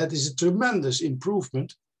 And that is a tremendous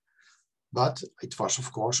improvement, but it was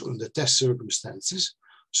of course under test circumstances.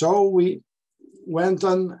 So we went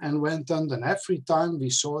on, and every time we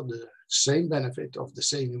saw the same benefit of the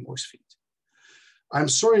semi-moist feed. I'm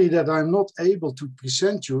sorry that I'm not able to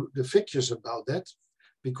present you the figures about that,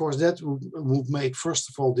 because that would make, first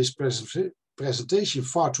of all, this presentation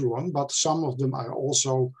far too long, but some of them are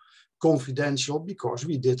also confidential because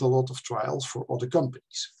we did a lot of trials for other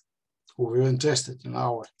companies who were interested in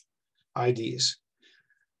our ideas.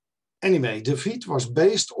 Anyway, the feed was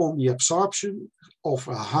based on the absorption of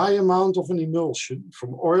a high amount of an emulsion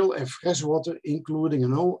from oil and fresh water, including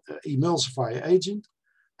an emulsifier agent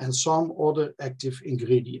and some other active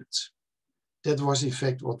ingredients. That was in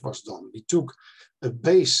fact what was done. We took a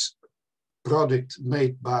base product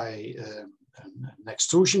made by an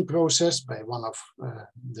extrusion process by one of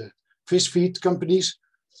the fish feed companies,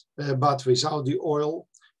 but without the oil,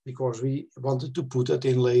 because we wanted to put it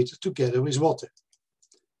in later together with water.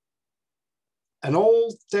 And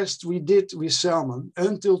all tests we did with salmon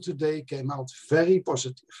until today came out very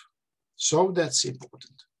positive. So that's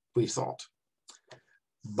important, we thought.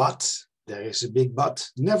 But there is a big but.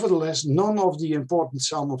 Nevertheless, none of the important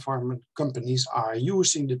salmon farming companies are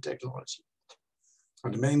using the technology.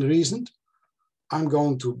 And the main reason I'm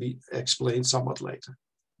going to be explained somewhat later.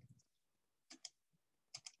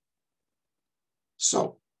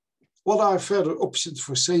 So, what are further options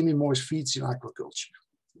for semi-moist feeds in aquaculture?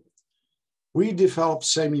 We developed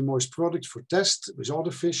semi-moist products for test with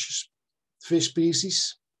other fish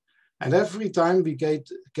species, and every time we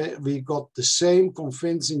got the same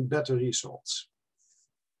convincing better results.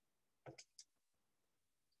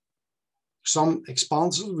 Some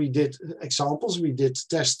examples we did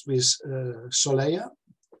test with Solea,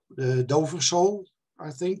 the Dover sole,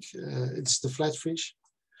 I think, it's the flatfish.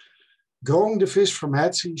 Growing the fish from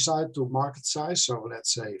hatchery size to market size, so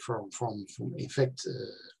let's say from in fact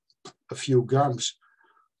a few grams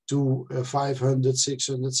to 500,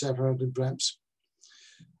 600, 700 grams.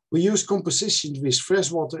 We used composition with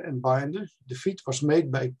freshwater and binder. The feed was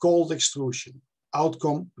made by cold extrusion.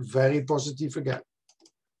 Outcome very positive again.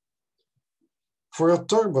 For a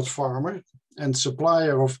turbot farmer and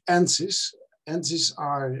supplier of ANSYS, ANSYS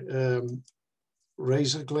are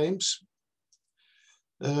razor claims.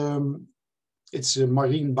 It's a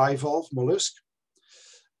marine bivalve mollusk.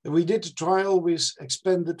 We did a trial with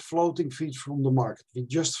expanded floating feed from the market. We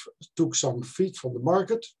just took some feed from the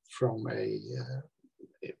market from a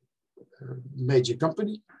major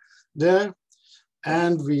company there,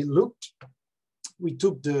 and we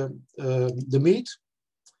took the meat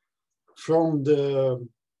from the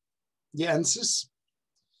ANSYS.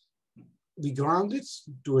 We ground it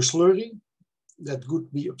to a slurry that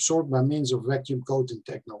could be absorbed by means of vacuum coating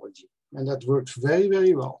technology. And that worked very,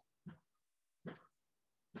 very well.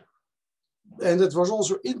 And it was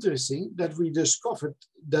also interesting that we discovered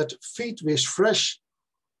that feed with fresh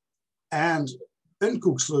and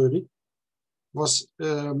uncooked slurry was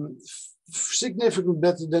significantly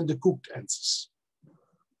better than the cooked ANSYS.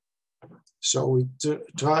 So we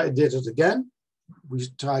did it again. We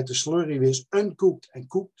tried the slurry with uncooked and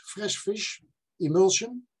cooked fresh fish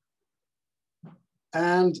emulsion.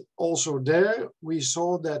 And also there, we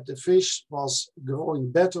saw that the fish was growing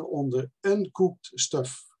better on the uncooked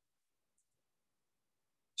stuff.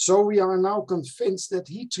 So we are now convinced that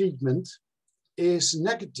heat treatment is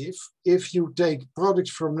negative if you take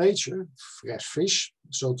products from nature, fresh fish,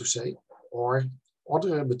 so to say, or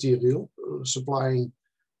other material supplying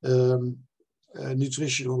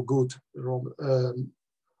nutritional good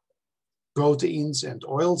proteins and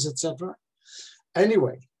oils, etc.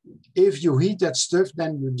 Anyway, if you heat that stuff,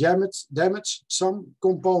 then you damage some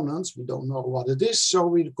components. We don't know what it is, so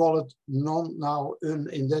we call it now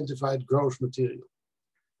unidentified growth material.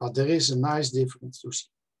 But there is a nice difference to see.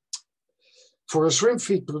 For a shrimp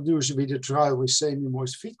feed producer, we did a trial with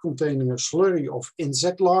semi-moist feed containing a slurry of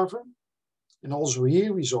insect larvae. And also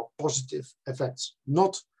here we saw positive effects,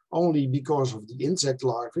 not only because of the insect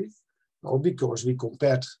larvae, or because we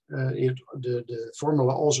compared the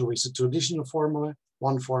formula also with the traditional formula,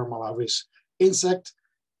 one formula with insect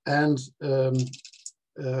and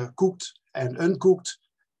cooked and uncooked,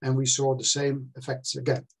 and we saw the same effects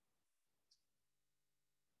again.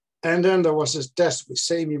 And then there was a test with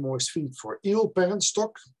semi-moist feed for eel parent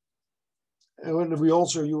stock. And we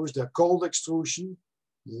also used a cold extrusion,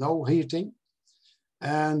 no heating,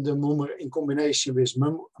 and in combination with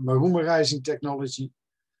marumerizing technology.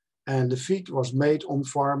 And the feed was made on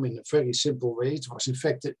farm in a very simple way. It was in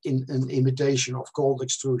fact in an imitation of cold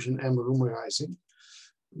extrusion and marumerizing.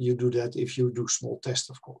 You do that if you do small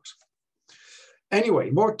tests, of course. Anyway,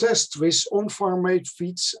 more tests with on-farm made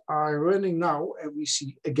feeds are running now, and we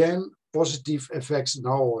see again positive effects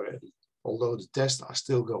now already, although the tests are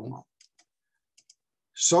still going on.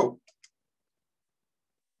 So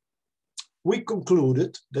we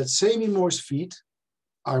concluded that semi-moist feed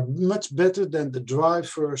are much better than the dry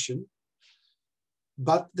version,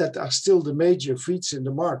 but that are still the major feeds in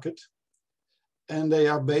the market, and they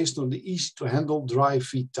are based on the easy to handle dry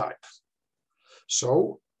feed type.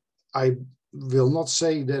 So I will not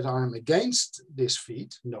say that I'm against this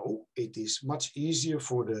feed. No, it is much easier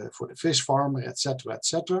for the fish farmer, etc.,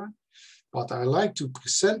 etc. But I like to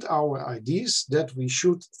present our ideas that we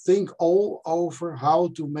should think all over how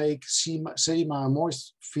to make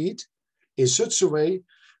semi-moist feed in such a way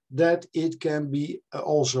that it can be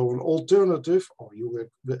also an alternative, or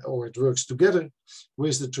it works together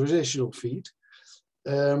with the traditional feed.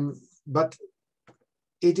 But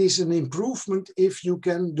it is an improvement if you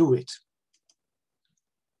can do it.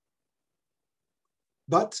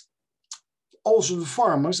 But also the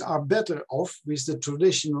farmers are better off with the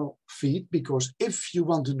traditional feed, because if you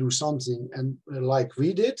want to do something and like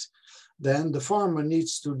we did, then the farmer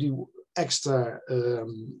needs to do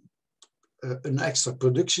an extra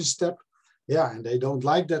production step. Yeah, and they don't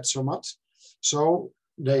like that so much. So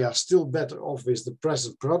they are still better off with the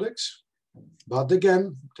present products. But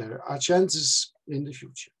again, there are chances in the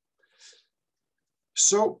future.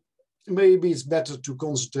 So maybe it's better to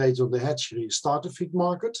concentrate on the hatchery starter feed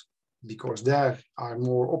market, because there are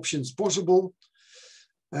more options possible.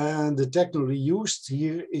 And the technology used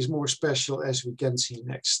here is more special, as we can see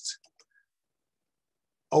next.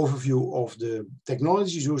 Overview of the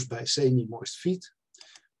technologies used by semi-moist feed.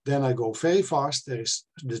 Then I go very fast. There is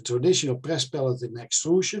the traditional press pellet and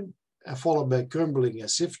extrusion, followed by crumbling and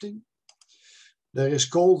sifting. There is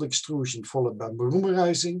cold extrusion followed by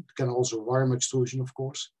boomerizing. Can also warm extrusion, of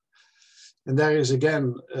course. And there is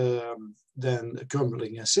again then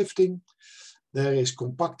crumbling and sifting. There is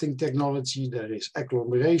compacting technology. There is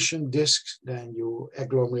agglomeration discs. Then you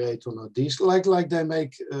agglomerate on a disc, like they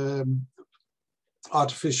make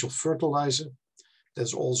artificial fertilizer.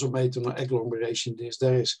 That's also made on an agglomeration disc.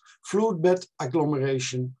 There is fluid bed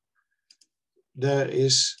agglomeration. There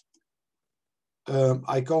is,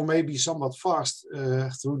 I go maybe somewhat fast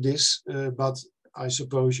through this, but I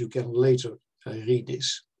suppose you can later read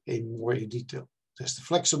this in more detail. There's the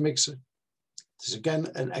flexo mixer. There's again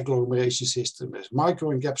an agglomeration system. There's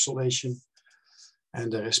microencapsulation,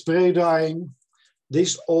 and there is spray drying.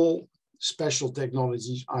 These all special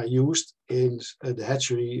technologies are used in the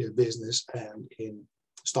hatchery business and in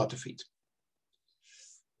starter feed.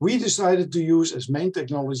 We decided to use as main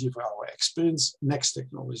technology for our experience next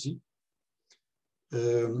technology.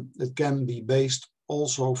 It can be based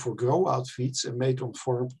also for grow-out feeds and made on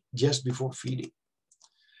farm just before feeding.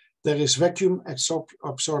 There is vacuum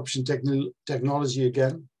absorption technology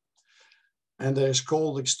again, and there is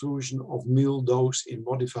cold extrusion of meal doughs in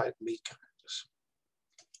modified meat grinders.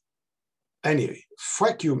 Anyway,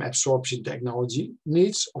 vacuum absorption technology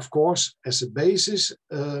needs, of course, as a basis,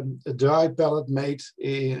 a dry pellet made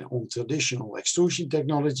on traditional extrusion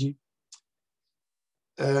technology.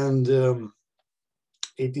 And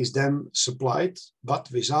it is then supplied, but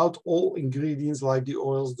without all ingredients like the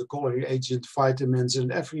oils, the coloring agent, vitamins,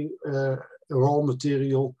 and every raw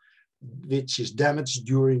material which is damaged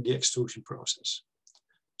during the extrusion process.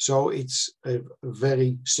 So it's a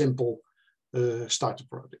very simple starter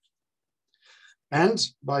product. And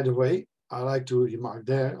by the way, I like to remark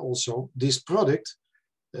there also, this product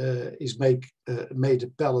is made a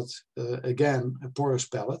pellet again, a porous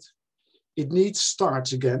pellet. It needs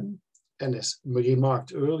starch again. And as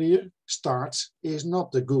remarked earlier, starch is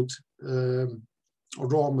not the good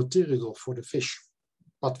raw material for the fish,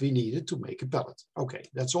 but we need it to make a pellet. Okay,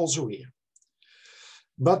 that's also here.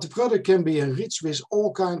 But the product can be enriched with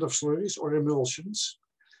all kinds of slurries or emulsions,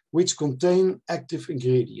 which contain active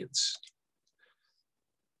ingredients.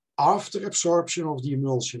 After absorption of the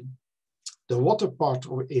emulsion, the water part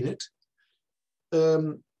in it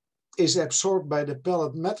is absorbed by the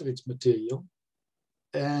pellet matrix material,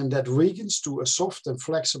 and that weakens to a soft and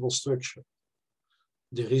flexible structure.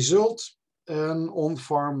 The result, an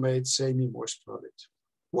on-farm made semi-moist product.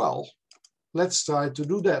 Well, let's try to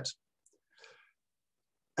do that.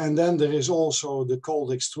 And then there is also the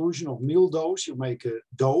cold extrusion of meal doughs. You make a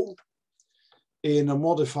dough in a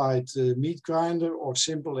modified meat grinder or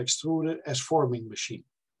simple extruder as forming machine.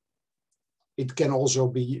 It can also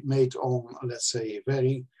be made on, let's say, a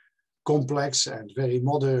very complex and very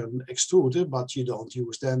modern extruder, but you don't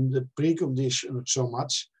use then the precondition so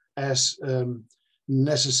much as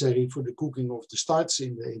necessary for the cooking of the starch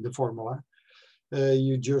in the formula.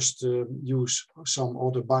 You just use some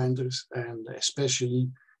other binders, and especially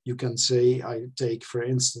you can say, I take for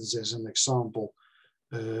instance as an example,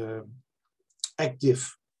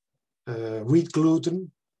 active wheat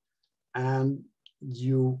gluten, and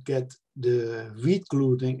you get the wheat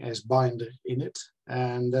gluten as binder in it,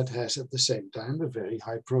 and that has at the same time a very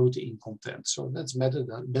high protein content. So that's better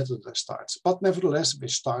than starch. But nevertheless,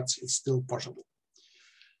 with starch, it's still possible.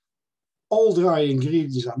 All dry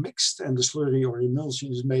ingredients are mixed, and the slurry or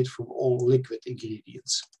emulsion is made from all liquid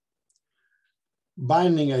ingredients.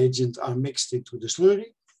 Binding agents are mixed into the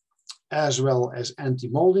slurry, as well as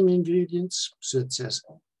anti-molding ingredients, such as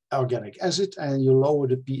organic acid, and you lower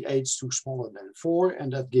the pH to smaller than 4,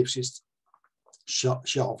 and that gives it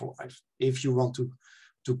shelf life if you want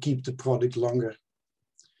to keep the product longer.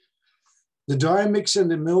 The dry mix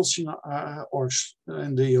and emulsion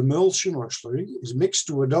the emulsion or slurry is mixed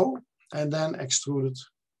to a dough and then extruded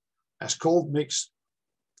as cold mix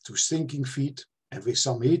to sinking feed, and with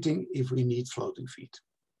some heating if we need floating feed.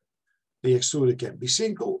 The extruder can be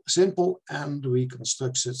simple, and we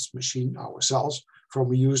construct this machine ourselves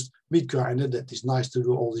from a used meat grinder. That is nice to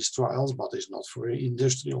do all these trials, but it's not for an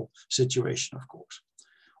industrial situation, of course.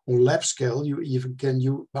 On lab scale, you even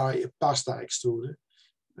can buy a pasta extruder,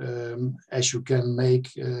 as you can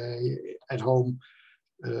make at home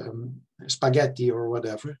spaghetti or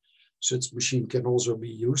whatever. Such machine can also be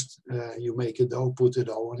used. You make a dough, put the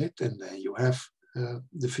dough on it, and then you have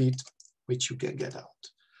the feed, which you can get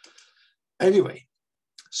out. Anyway,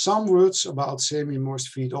 some words about semi-moist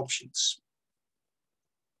feed options.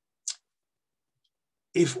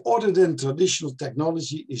 If other than traditional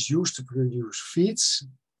technology is used to produce feeds,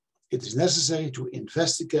 it is necessary to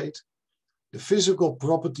investigate the physical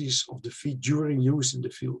properties of the feed during use in the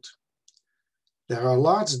field. There are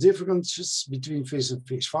large differences between fish and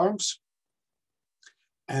fish farms,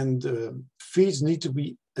 and feeds need to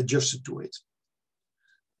be adjusted to it.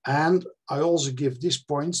 And I also give this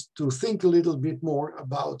point to think a little bit more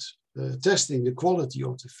about testing the quality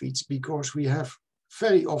of the feeds, because we have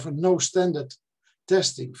very often no standard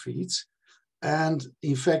testing feeds. And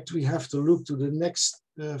in fact, we have to look to the next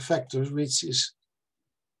factor, which is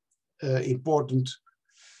important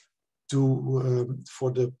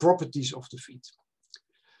for the properties of the feed.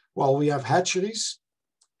 Well, we have hatcheries,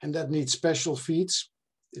 and that needs special feeds.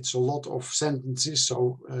 It's a lot of sentences,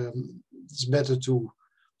 so it's better to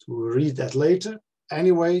read that later.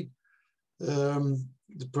 Anyway,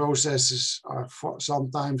 the processes are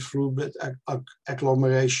sometimes fluid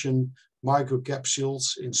agglomeration,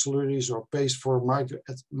 microcapsules in slurries, or paste for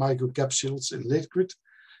microcapsules in liquid,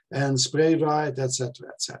 and spray dried, etc.,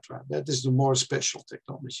 etc. That is the more special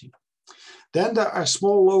technology. Then there are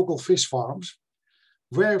small local fish farms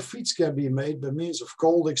where feeds can be made by means of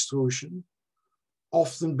cold extrusion,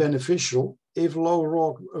 often beneficial if low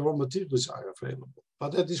raw materials are available.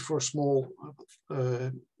 But that is for small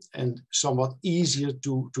and somewhat easier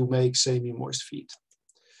to make semi-moist feed.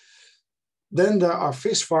 Then there are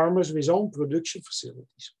fish farmers with own production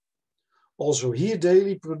facilities. Also here,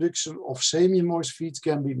 daily production of semi-moist feeds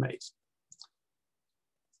can be made,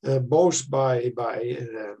 both by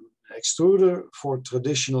extruder for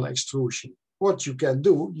traditional extrusion. What you can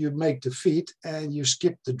do, you make the feed and you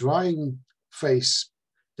skip the drying phase.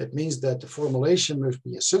 That means that the formulation must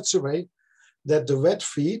be in such a way that the wet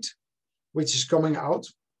feed, which is coming out,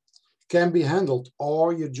 can be handled,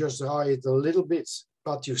 or you just dry it a little bit,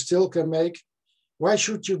 but you still can make. Why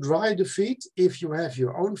should you dry the feed if you have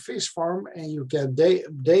your own fish farm and you can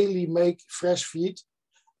daily make fresh feed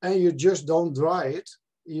and you just don't dry it?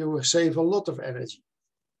 You save a lot of energy.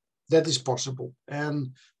 That is possible.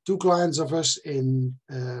 And 2 clients of us in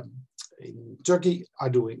Turkey are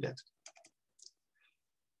doing that.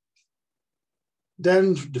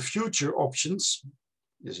 Then the future options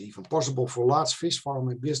is even possible for large fish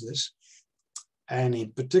farming business, and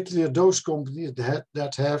in particular those companies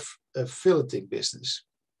that have a filleting business.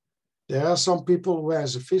 There are some people who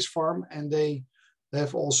has a fish farm and they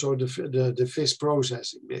have also the fish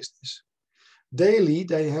processing business. Daily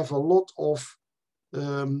they have a lot of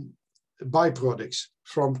byproducts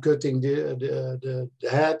from cutting the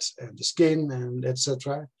head and the skin and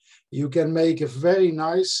etc. You can make a very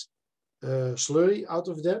nice slurry out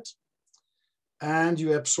of that, and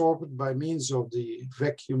you absorb it by means of the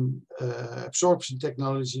vacuum absorption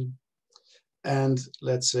technology and,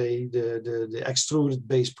 let's say, the extruded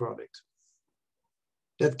base product.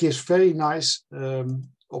 That gives very nice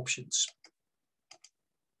options.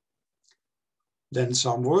 Then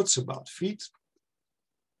some words about feed.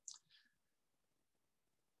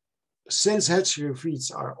 Since hatchery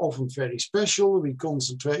feeds are often very special, we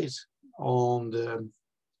concentrate on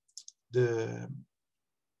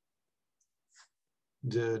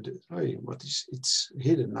it's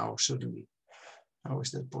hidden now suddenly. How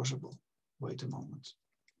is that possible? Wait a moment.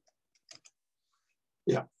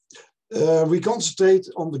 Yeah, We concentrate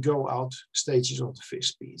on the go-out stages of the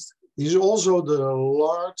fish feed. This is also the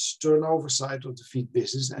large turnover side of the feed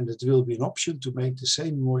business, and it will be an option to make the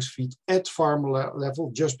semi-moist feed at farm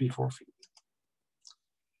level just before feeding.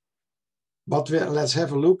 But let's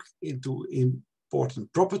have a look into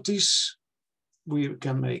important properties. We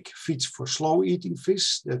can make feeds for slow-eating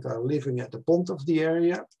fish that are living at the pond of the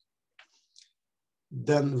area.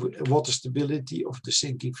 Then water stability of the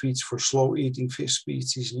sinking feeds for slow-eating fish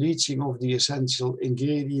species, leaching of the essential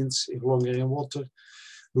ingredients if longer in water,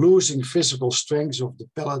 losing physical strength of the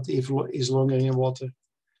pellet if is longer in water.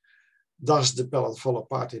 Does the pellet fall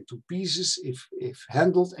apart into pieces if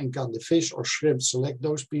handled, and can the fish or shrimp select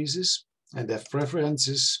those pieces and have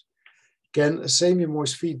preferences? Can a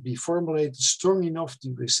semi-moist feed be formulated strong enough to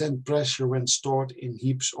withstand pressure when stored in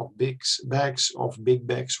heaps of big bags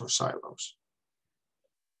or silos?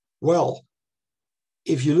 Well,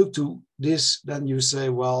 if you look to this, then you say,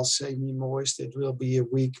 well, semi-moist, it will be a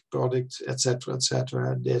weak product, etc.,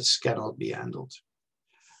 etc. This cannot be handled.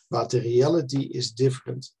 But the reality is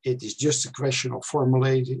different. It is just a question of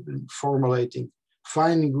formulating,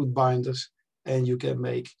 finding good binders, and you can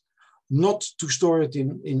make, not to store it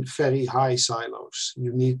in very high silos.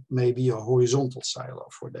 You need maybe a horizontal silo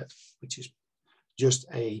for that, which is just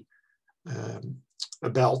a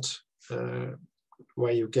belt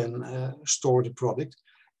where you can store the product.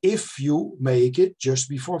 If you make it just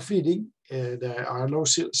before feeding, there are no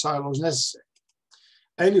silos necessary.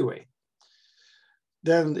 Anyway,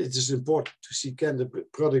 then it is important to see, can the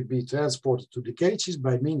product be transported to the cages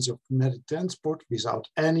by means of pneumatic transport without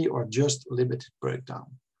any or just limited breakdown?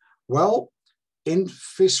 Well, in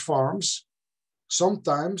fish farms,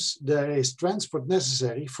 sometimes there is transport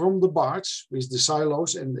necessary from the barge with the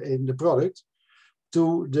silos and the product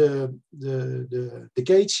to the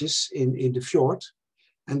cages in the fjord.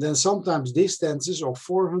 And then sometimes distances of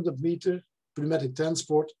 400 meter pneumatic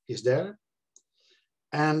transport is there.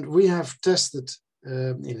 And we have tested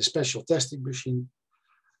in a special testing machine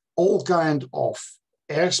all kinds of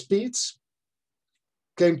air speeds.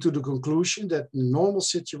 Came to the conclusion that in normal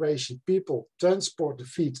situation, people transport the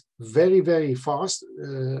feed very, very fast,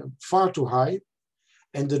 far too high.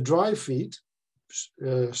 And the dry feed,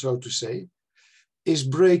 so to say, is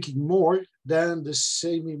breaking more than the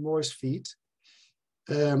semi-moist feed,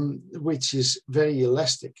 which is very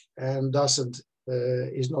elastic and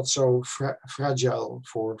is not so fragile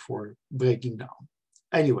for breaking down.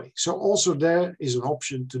 Anyway, so also there is an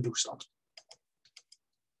option to do something.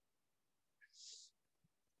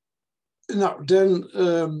 Now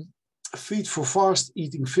then, feed for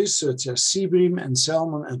fast-eating fish such as sea bream and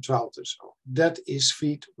salmon and trout. So that is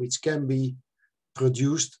feed which can be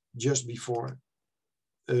produced just before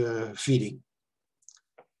feeding.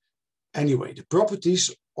 Anyway, the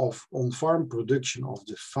properties of on-farm production of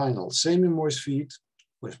the final semi-moist feed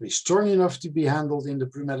must be strong enough to be handled in the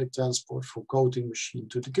pneumatic transport for coating machine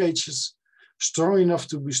to the cages, strong enough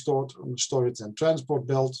to be stored on the storage and transport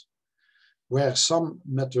belt, where some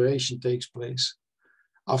maturation takes place.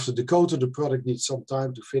 After the coater, the product needs some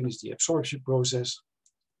time to finish the absorption process.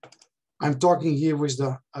 I'm talking here with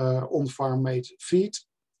the on-farm made feed,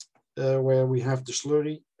 where we have the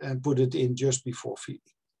slurry and put it in just before feeding.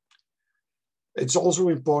 It's also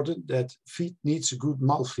important that feed needs a good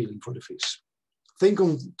mouthfeeling for the fish. Think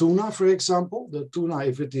on tuna, for example. The tuna,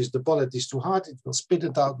 if the pellet is too hard, it will spit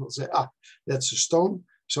it out, will say, ah, that's a stone.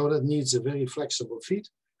 So that needs a very flexible feed.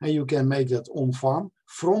 And you can make that on farm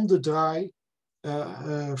from the dry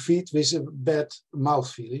feed with a bad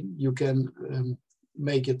mouthfeeling. You can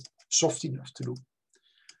make it soft enough to do.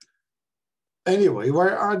 Anyway,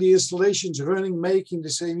 where are the installations running, making the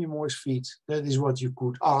semi-moist feed? That is what you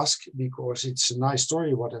could ask, because it's a nice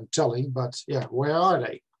story what I'm telling, but yeah, where are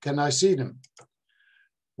they? Can I see them?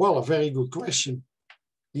 Well, a very good question.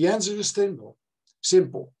 The answer is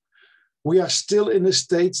simple. We are still in a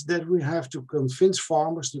stage that we have to convince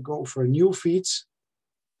farmers to go for new feeds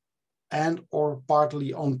and or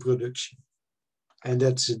partly own production. And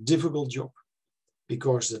that's a difficult job,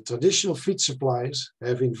 because the traditional feed suppliers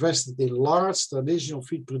have invested in large traditional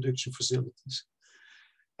feed production facilities.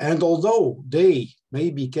 And although they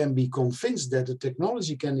maybe can be convinced that the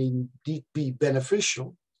technology can indeed be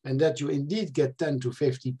beneficial and that you indeed get 10 to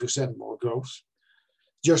 50% more growth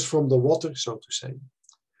just from the water, so to say,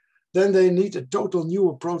 then they need a total new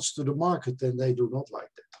approach to the market, and they do not like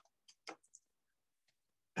that.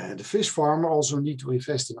 And the fish farmer also needs to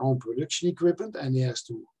invest in own production equipment, and he has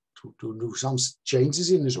to do some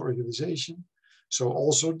changes in his organization. So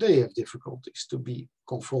also they have difficulties to be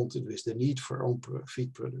confronted with the need for own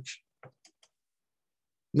feed production.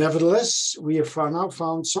 Nevertheless, we have now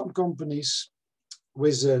found some companies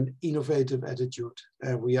with an innovative attitude.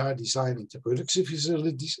 And we are designing the production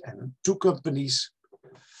facilities, and 2 companies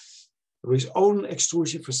with own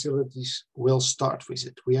extrusion facilities will start with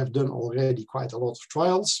it. We have done already quite a lot of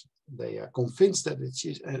trials. They are convinced that it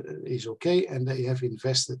is okay, and they have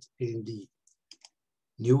invested in the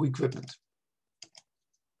new equipment.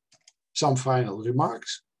 Some final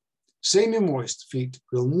remarks. Semi-moist feed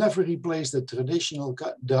will never replace the traditional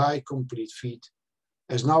dry complete feed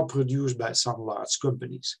as now produced by some large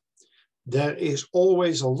companies. There is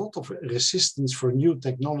always a lot of resistance for new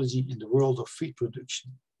technology in the world of feed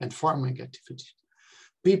production and farming activities.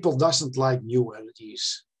 People doesn't like new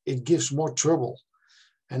ideas. It gives more trouble.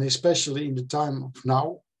 And especially in the time of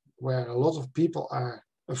now, where a lot of people are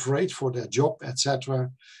afraid for their job,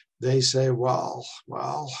 etc., they say, well,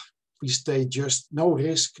 we stay just no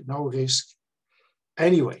risk, no risk.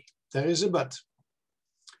 Anyway, there is a but.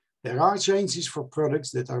 There are changes for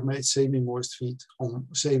products that are made semi-moist feed on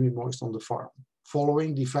semi-moist on the farm,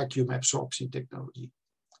 following the vacuum absorption technology.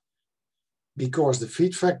 Because the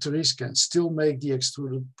feed factories can still make the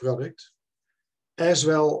extruded product, as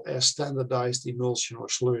well as standardized emulsion or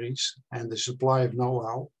slurries and the supply of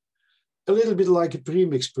know-how, a little bit like a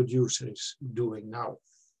premix producer is doing now.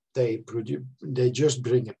 They just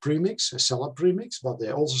bring a premix, sell a premix, but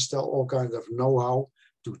they also sell all kinds of know-how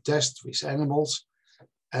to test with animals,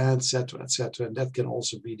 etc., etc. And that can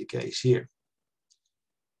also be the case here.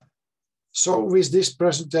 So with this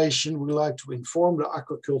presentation, we like to inform the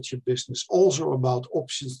aquaculture business also about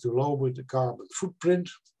options to lower the carbon footprint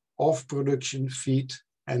of production, feed,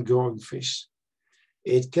 and growing fish.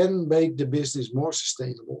 It can make the business more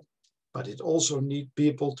sustainable, but it also needs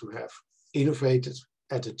people to have innovative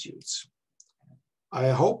attitudes. I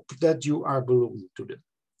hope that you are belonging to them.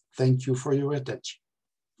 Thank you for your attention.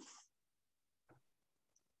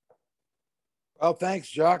 Well, thanks,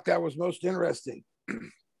 Jacques. That was most interesting.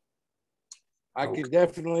 I can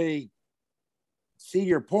definitely see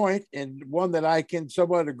your point, and one that I can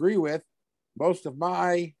somewhat agree with. Most of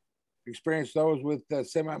my experience, though, is with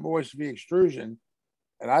semi-moist extrusion,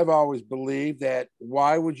 and I've always believed that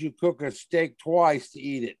why would you cook a steak twice to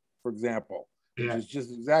eat it, for example? Yeah. Which is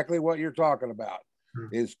just exactly what you're talking about.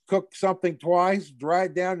 Is cook something twice, dry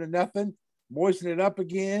it down to nothing, moisten it up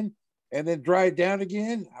again, and then dry it down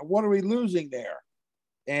again. What are we losing there?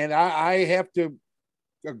 And I have to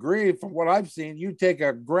agree, from what I've seen, you take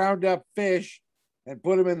a ground up fish and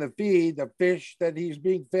put him in the feed, the fish that he's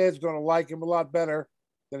being fed is going to like him a lot better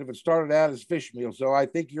than if it started out as fish meal. So I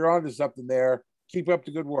think you're onto something there. Keep up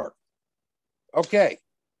the good work. Okay.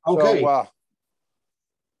 Okay. So,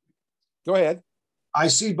 go ahead. I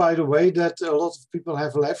see, by the way, that a lot of people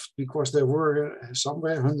have left because there were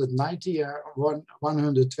somewhere 190,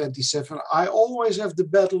 127. I always have the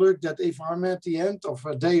bad luck that if I'm at the end of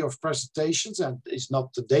a day of presentations, and it's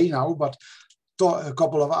not the day now, but a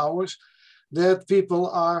couple of hours, that people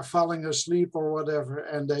are falling asleep or whatever,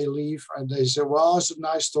 and they leave and they say, well, it's a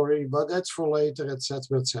nice story, but that's for later,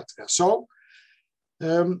 etc., etc. So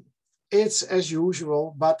it's as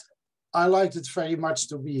usual, but I liked it very much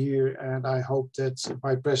to be here, and I hope that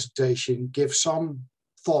my presentation gives some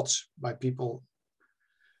thoughts by people.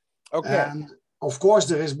 Okay. And of course,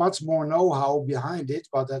 there is much more know-how behind it,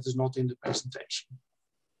 but that is not in the presentation.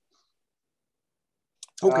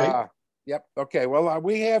 Okay. Yep. Okay. Well,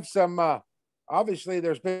 we have some, obviously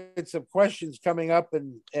there's been some questions coming up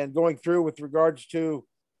and going through with regards to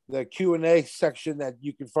the Q&A section that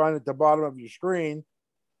you can find at the bottom of your screen.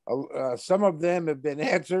 Some of them have been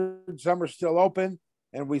answered, some are still open,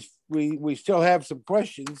 and we still have some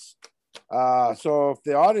questions. So if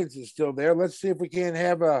the audience is still there, let's see if we can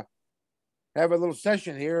have a little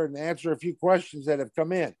session here and answer a few questions that have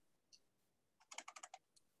come in.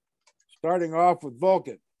 Starting off with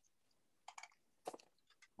Volkan.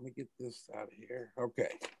 Let me get this out of here. Okay.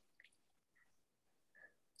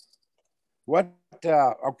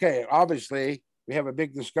 Okay, obviously, we have a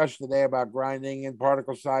big discussion today about grinding and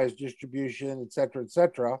particle size distribution, et cetera, et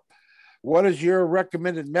cetera. What is your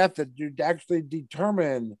recommended method to actually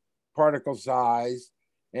determine particle size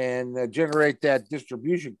and generate that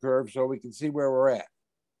distribution curve so we can see where we're at?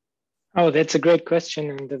 Oh, that's a great question.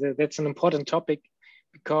 And that's an important topic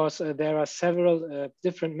because there are several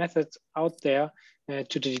different methods out there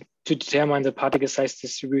to determine the particle size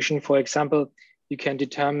distribution. For example, you can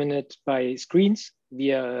determine it by screens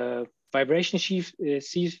via vibration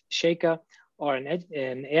sieve shaker or an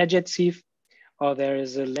air jet sieve, or there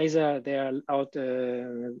is a laser. There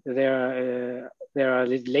are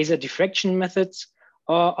laser diffraction methods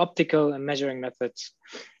or optical measuring methods.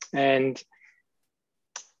 And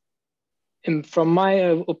And from my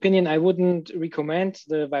opinion, I wouldn't recommend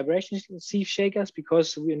the vibration sieve shakers,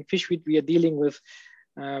 because in fish feed we are dealing with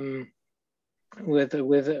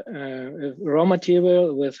raw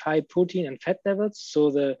material with high protein and fat levels.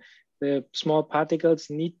 So the small particles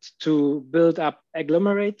need to build up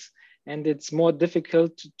agglomerates, and it's more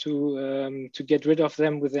difficult to get rid of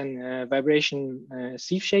them with a vibration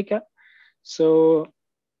sieve shaker. So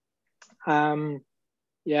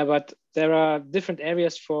yeah, but there are different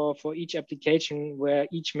areas for each application where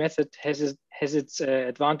each method has its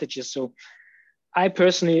advantages. So I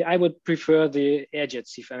personally would prefer the air-jet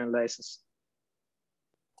sieve analysis.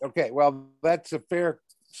 Okay, well, that's a fair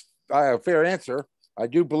answer. I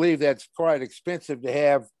do believe that's quite expensive to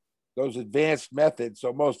have those advanced methods.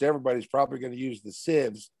 So most everybody's probably going to use the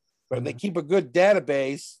sieves, but if they keep a good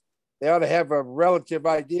database, they ought to have a relative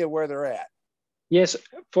idea where they're at. Yes,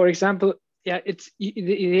 for example, yeah,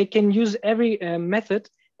 they can use every method,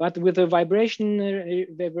 but with a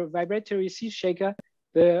vibratory sieve shaker,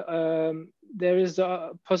 there is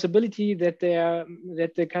a possibility that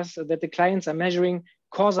the clients are measuring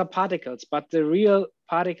coarser particles, but the real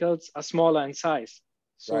particles are smaller in size.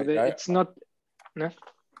 So right. it's not. No?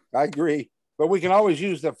 I agree, but we can always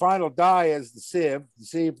use the final die as the sieve to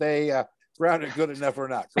see if they ground it good enough or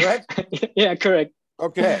not. Correct? Yeah, correct.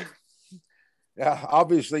 Okay. Yeah,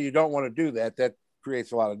 obviously you don't want to do that. That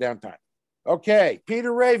creates a lot of downtime. Okay, Peter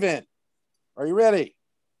Raeven, are you ready?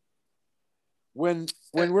 When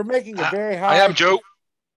we're making a very high, I am, Joe.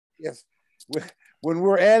 Yes. When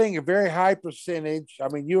we're adding a very high percentage, I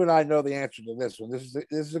mean, you and I know the answer to this one. This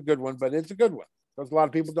is a good one, but it's a good one because a lot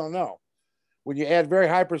of people don't know. When you add very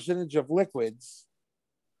high percentage of liquids,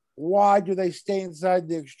 why do they stay inside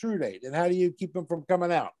the extrudate, and how do you keep them from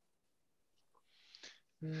coming out?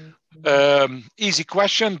 Easy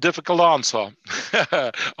question, difficult answer.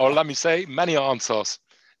 Or let me say, many answers.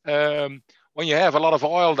 When you have a lot of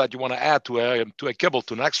oil that you want to add to a kibble,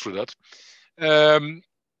 to an extrudate,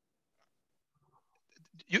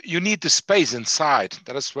 you need the space inside.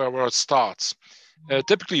 That is where it starts.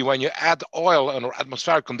 Typically, when you add oil under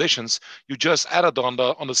atmospheric conditions, you just add it on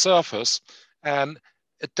the surface, and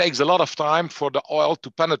it takes a lot of time for the oil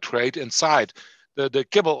to penetrate inside. The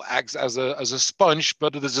kibble acts as a sponge,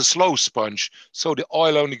 but it is a slow sponge, so the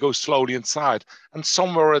oil only goes slowly inside, and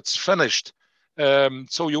somewhere it's finished.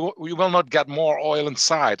 So you will not get more oil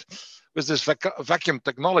inside. With this vacuum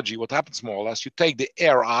technology, what happens more or less, you take the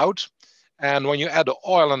air out, and when you add the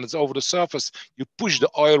oil and it's over the surface, you push the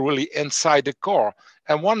oil really inside the core.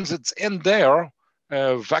 And once it's in there,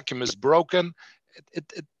 vacuum is broken.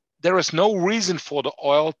 There is no reason for the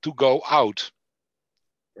oil to go out.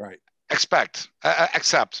 Right. Except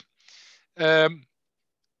when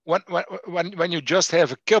you just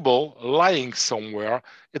have a kibble lying somewhere,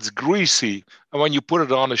 it's greasy, and when you put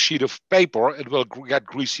it on a sheet of paper, it will get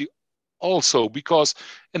greasy also, because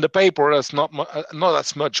in the paper there's not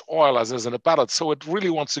as much oil as is in the pellet, so it really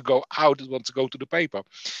wants to go out. It wants to go to the paper.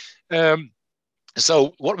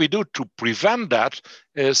 So what we do to prevent that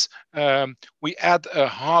is we add a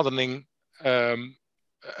hardening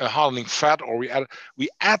fat, or we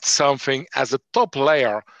add something as a top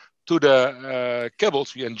layer to the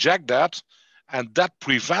kibbles. We inject that, and that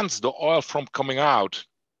prevents the oil from coming out.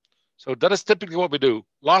 So that is typically what we do.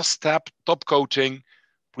 Last step, top coating,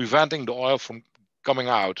 preventing the oil from coming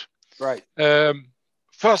out. Right.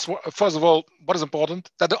 First of all, what is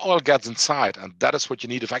important? That the oil gets inside, and that is what you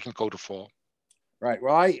need a vacuum coater for. Right.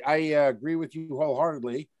 Well, I agree with you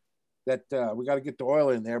wholeheartedly that we got to get the oil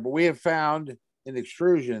in there, but we have found in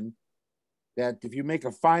extrusion that if you make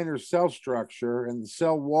a finer cell structure and the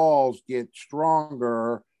cell walls get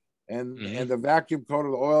stronger and the vacuum coat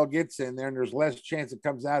of the oil gets in there, and there's less chance it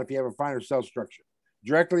comes out if you have a finer cell structure,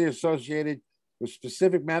 directly associated with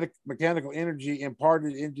specific mechanical energy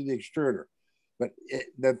imparted into the extruder. But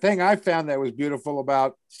the thing I found that was beautiful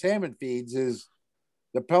about salmon feeds is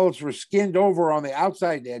the pellets were skinned over on the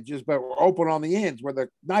outside edges, but were open on the ends where the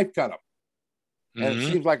knife cut them. And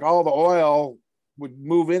it seems like all the oil would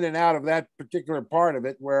move in and out of that particular part of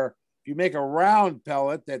it, where if you make a round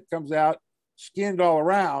pellet that comes out skinned all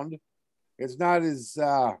around, it's not as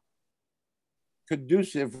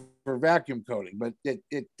conducive for vacuum coating, but it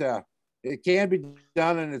can be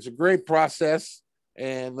done, and it's a great process.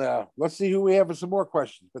 And let's see who we have for some more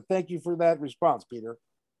questions. But thank you for that response, Peter.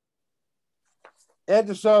 Ed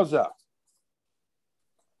de Souza.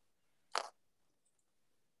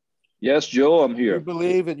 Yes, Joe, I'm here. Do you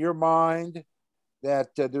believe in your mind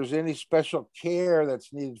that there's any special care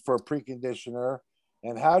that's needed for a preconditioner?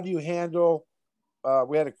 And how do you handle,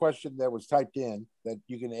 we had a question that was typed in that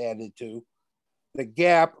you can add it to. the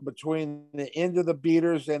gap between the end of the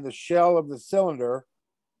beaters and the shell of the cylinder,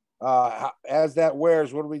 as that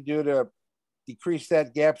wears, what do we do to decrease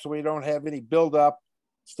that gap so we don't have any buildup,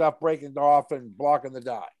 stuff breaking off and blocking the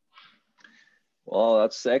die? Well,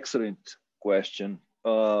 that's an excellent question.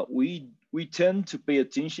 We tend to pay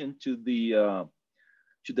attention to the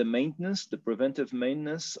maintenance, the preventive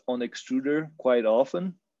maintenance on extruder quite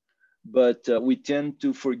often, but we tend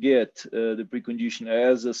to forget the precondition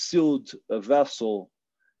as a sealed vessel.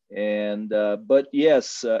 And but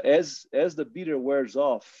yes, as the beater wears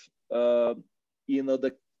off, you know,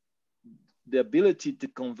 the ability to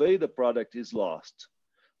convey the product is lost.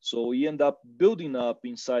 So we end up building up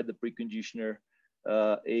inside the preconditioner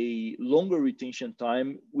a longer retention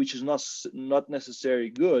time, which is not necessarily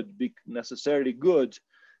good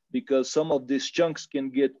because some of these chunks can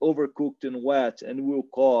get overcooked and wet and will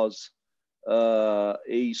cause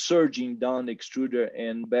a surging down extruder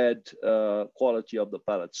and bad quality of the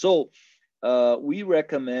pellet. So we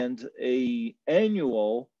recommend a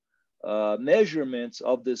annual measurements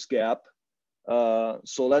of this gap.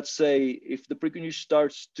 So let's say if the preconditioner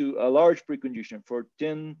starts to a large preconditioner for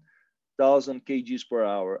 10,000 kgs per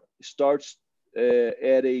hour starts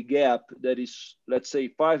at a gap that is, let's say,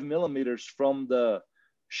 5 millimeters from the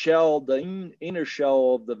shell, the inner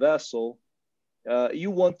shell of the vessel,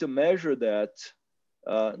 you want to measure that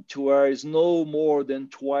to where it's no more than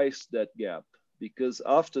twice that gap, because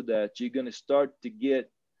after that you're going to start to get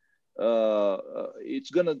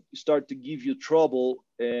it's going to start to give you trouble,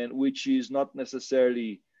 and which is not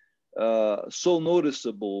necessarily so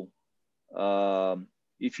noticeable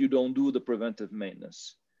if you don't do the preventive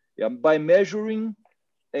maintenance. Yeah, by measuring,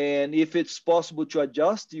 and if it's possible to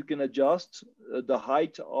adjust, you can adjust the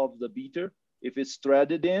height of the beater if it's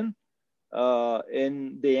threaded in,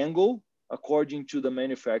 and the angle according to the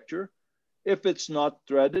manufacturer. If it's not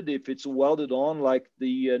threaded, if it's welded on like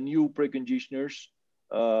the new preconditioners,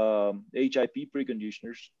 HIP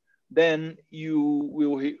preconditioners, then you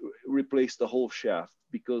will replace the whole shaft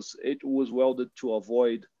because it was welded to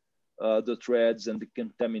avoid the threads and the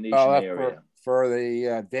contamination area. For the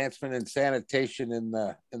advancement in sanitation in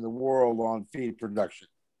the world on feed production.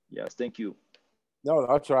 Yes, thank you. No,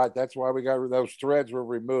 that's right. That's why we got those threads were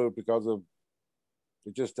removed, because of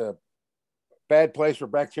it's just a bad place for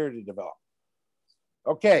bacteria to develop.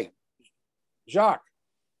 Okay, Jacques.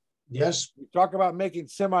 Yes. We talk about making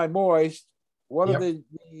semi-moist. What are the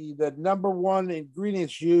number one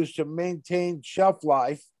ingredients used to maintain shelf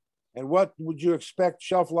life, and what would you expect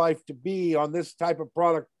shelf life to be on this type of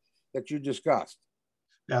product that you discussed?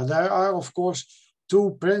 Yeah, there are of course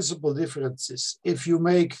two principal differences. If you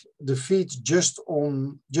make the feed just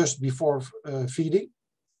before feeding,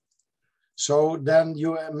 so then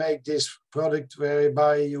you make this product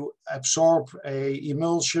whereby you absorb a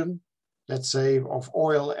emulsion, let's say of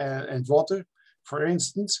oil and water, for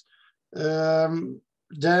instance,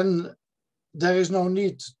 then there is no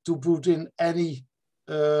need to put in any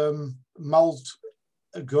mold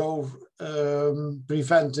growth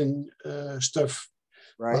preventing stuff.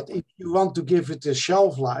 Right. But if you want to give it a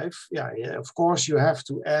shelf life, of course you have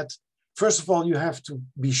to add, first of all, you have to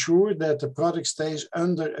be sure that the product stays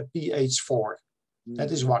under a pH 4.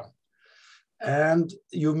 That is one. And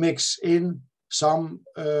you mix in some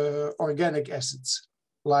organic acids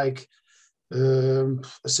like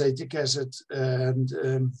acetic acid and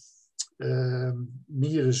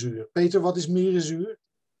mierenzuur. Peter, what is mierenzuur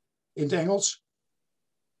in het Engels?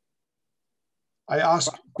 I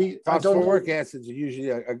asked. Phosphoric acids are usually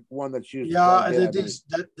a one that's used. Yeah,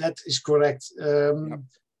 that is correct.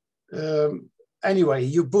 Anyway,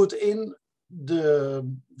 you put in the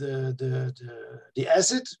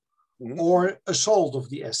acid or a salt of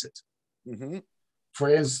the acid. For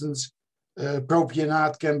instance,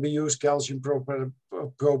 propionate can be used, calcium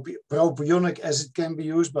propionic acid can be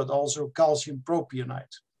used, but also calcium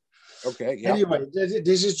propionate. Okay. Yeah. Anyway,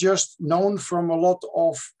 this is just known from a lot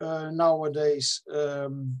of nowadays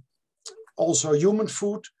also human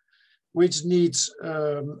food, which needs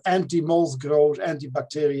anti-mold growth,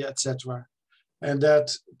 antibacteria, etc. And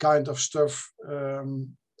that kind of stuff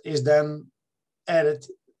is then added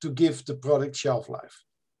to give the product shelf life.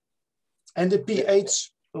 And the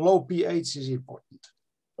pH, low pH is important.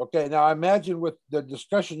 Okay, now I imagine with the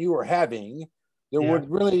discussion you were having, there would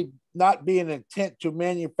really not be an intent to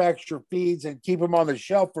manufacture feeds and keep them on the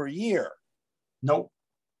shelf for a year. No.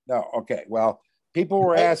 No, okay. Well, people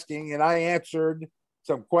were asking, and I answered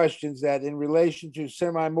some questions that in relation to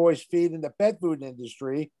semi-moist feed in the pet food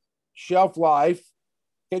industry, shelf life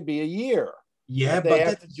could be a year. Yeah, they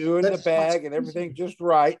have to do it in the bag and everything just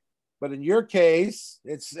right. But in your case,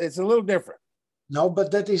 it's a little different. No,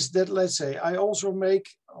 but that is that. Let's say I also make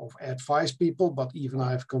or advise people, but even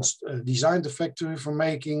I've designed a factory for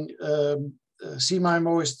making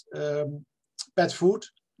semi-moist pet food.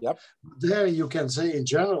 Yep. There you can say in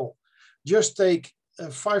general, just take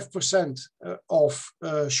 5% of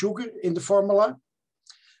sugar in the formula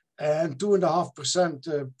and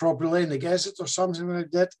 2.5% propylenic acid or something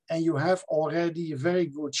like that, and you have already a very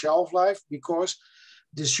good shelf life because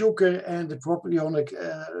the sugar and the propylenic,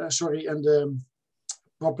 and the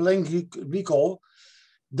propylene glycol,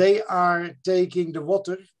 they are taking the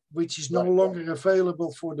water, which is no longer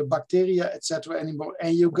available for the bacteria, etc. anymore,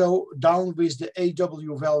 and you go down with the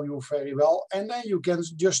AW value very well, and then you can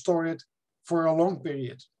just store it for a long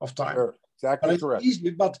period of time. Sure. Exactly correct. Easy,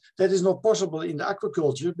 but that is not possible in the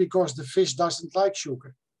aquaculture because the fish doesn't like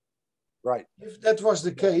sugar. Right. If that was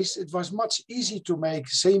the case, it was much easier to make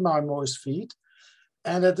semi-moist feed,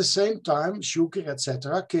 and at the same time, sugar,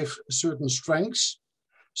 etc., give certain strengths.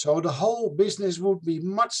 So the whole business would be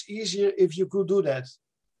much easier if you could do that.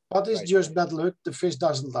 But it's just bad luck. The fish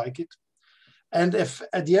doesn't like it. And if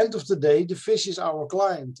at the end of the day, the fish is our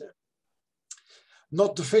client,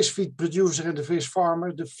 not the fish feed producer and the fish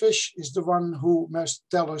farmer. The fish is the one who must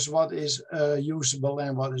tell us what is usable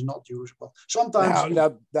and what is not usable. Sometimes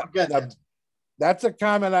that's a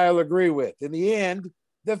comment I'll agree with. In the end,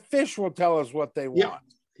 the fish will tell us what they want.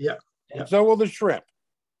 Yeah. And so will the shrimp.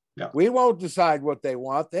 Yeah. We won't decide what they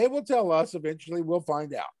want. They will tell us. Eventually, we'll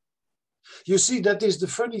find out. You see, that is the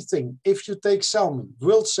funny thing. If you take salmon,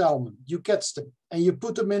 grilled salmon, you catch them and you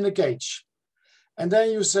put them in a cage. And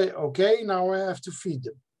then you say, okay, now I have to feed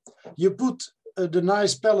them. You put the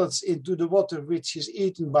nice pellets into the water, which is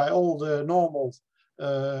eaten by all the normal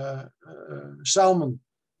salmon,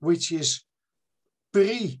 which is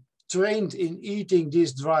pre-trained in eating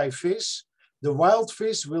this dry fish. The wild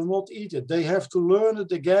fish will not eat it. They have to learn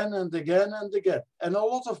it again and again and again. And a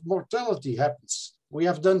lot of mortality happens. We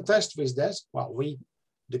have done tests with that. Well,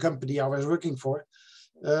 the company I was working for.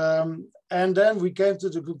 And then we came to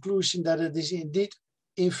the conclusion that it is indeed,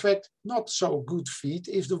 in fact, not so good feed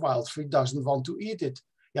if the wild feed doesn't want to eat it.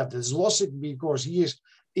 Yeah, that's logic because he is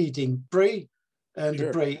eating prey, and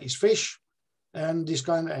the prey is fish, and this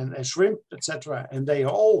kind of, and shrimp, etc. And they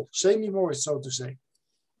are all semi-moist, so to say.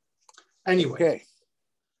 Anyway. Okay.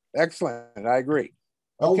 Excellent. I agree.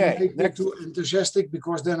 Okay. Don't make me too enthusiastic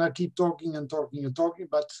because then I keep talking and talking and talking,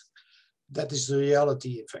 but that is the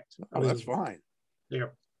reality, in fact. Oh, that's fine. Yeah.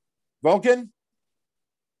 Volkan,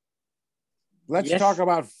 let's talk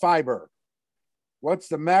about fiber. What's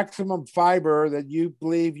the maximum fiber that you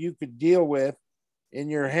believe you could deal with in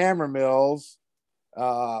your hammer mills?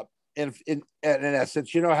 In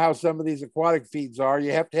essence, you know how some of these aquatic feeds are.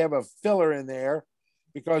 You have to have a filler in there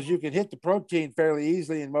because you can hit the protein fairly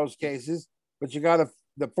easily in most cases, but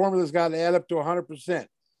the formula's got to add up to 100%.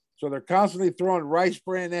 So they're constantly throwing rice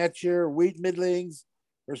bran at you, or wheat middlings,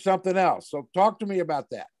 or something else. So talk to me about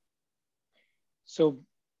that. So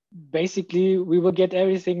basically, we will get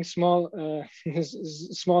everything small,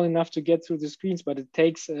 small enough to get through the screens, but it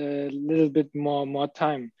takes a little bit more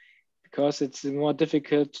time because it's more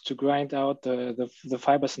difficult to grind out the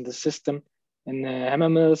fibers in the system. In the hammer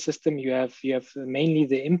mill system, you have mainly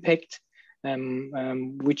the impact,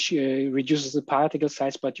 which reduces the particle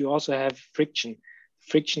size, but you also have friction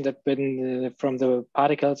that been from the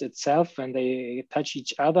particles itself when they touch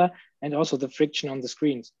each other, and also the friction on the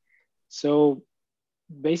screens. So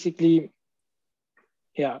basically,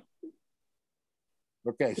 yeah.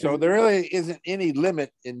 Okay, so there really isn't any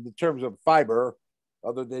limit in the terms of fiber,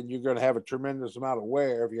 other than you're going to have a tremendous amount of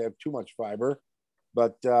wear if you have too much fiber.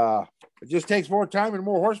 But it just takes more time and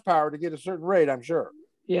more horsepower to get a certain rate, I'm sure.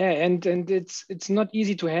 Yeah, and it's not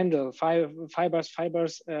easy to handle fibers.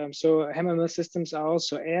 So hammer mill systems are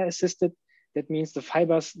also air assisted. That means the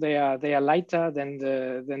fibers they are lighter than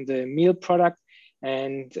the meal product,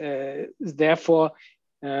 and therefore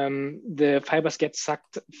the fibers get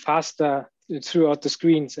sucked faster throughout the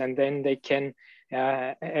screens, and then they can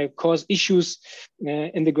cause issues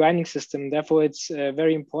in the grinding system. Therefore, it's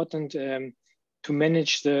very important to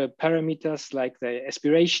manage the parameters like the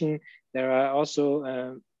aspiration. There are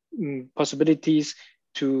also possibilities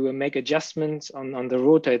to make adjustments on the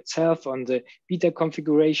rotor itself, on the beta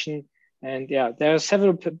configuration. And yeah, there are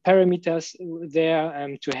several parameters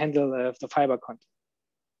there to handle the fiber content.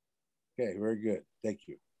 Okay, very good. Thank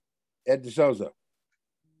you. Ed de Souza.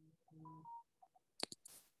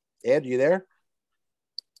 Ed, you there?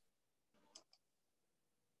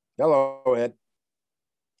 Hello, Ed.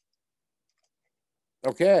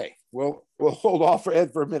 Okay, we'll hold off for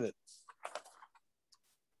Ed for a minute.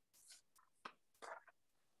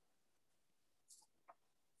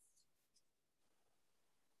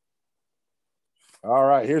 All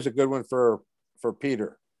right, here's a good one for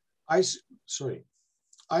Peter. Sorry.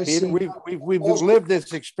 Peter, we've lived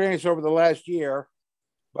this experience over the last year,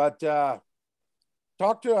 but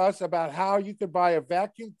talk to us about how you could buy a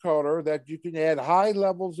vacuum coater that you can add high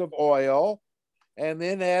levels of oil, and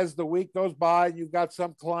then as the week goes by, you've got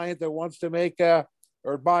some client that wants to make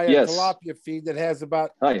or buy a tilapia feed that has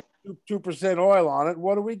about 2% oil on it.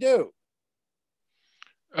 What do we do?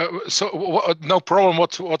 No problem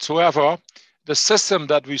whatsoever. The system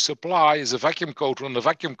that we supply is a vacuum coater. On the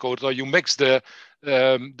vacuum coater, you mix the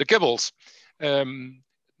kibbles.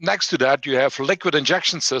 Next to that, you have liquid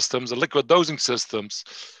injection systems and liquid dosing systems.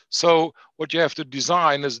 So what you have to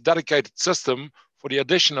design is a dedicated system for the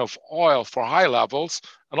addition of oil for high levels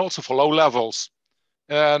and also for low levels.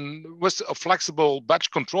 And with a flexible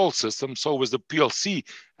batch control system, so with the PLC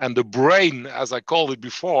and the brain, as I called it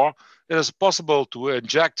before, it is possible to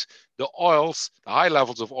inject the oils, the high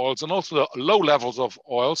levels of oils, and also the low levels of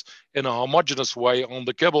oils in a homogeneous way on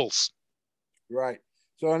the kibbles. Right.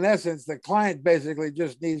 So in essence, the client basically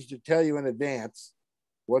just needs to tell you in advance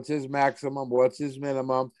what's his maximum, what's his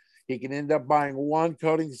minimum. He can end up buying one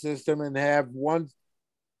coating system and have one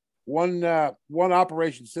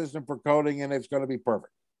operation system for coating, and it's going to be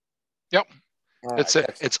perfect. Yep.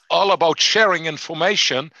 It's all about sharing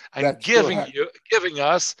information and giving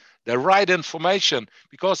us the right information,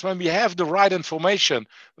 because when we have the right information,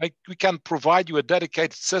 we can provide you a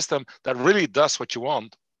dedicated system that really does what you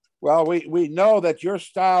want. Well, we know that your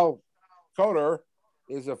style coater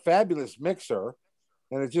is a fabulous mixer,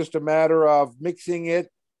 and it's just a matter of mixing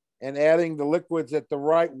it and adding the liquids at the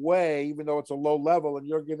right way, even though it's a low level, and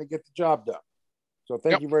you're going to get the job done. So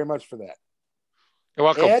thank you very much for that. You're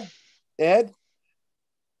welcome. Ed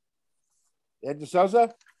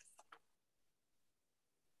Souza?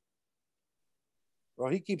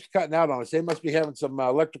 Well, he keeps cutting out on us. They must be having some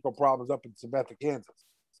electrical problems up in Sabetha, Kansas.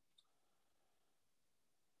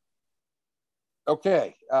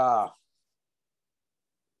 Okay.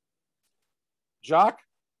 Jacques?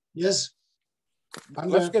 Yes.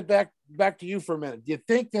 Let's get back to you for a minute. Do you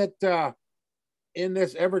think that in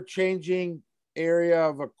this ever-changing area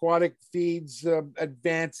of aquatic feeds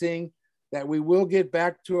advancing, that we will get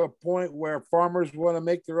back to a point where farmers want to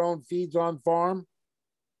make their own feeds on farm?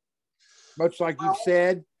 Much like you've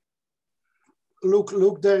said.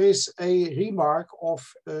 Look, there is a remark of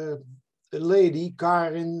a lady,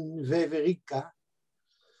 Kearns.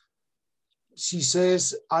 She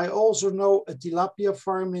says, I also know a tilapia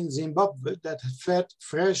farm in Zimbabwe that fed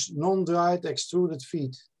fresh, non-dried extruded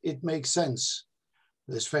feed. It makes sense.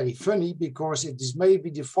 It's very funny because it is maybe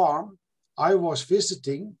the farm I was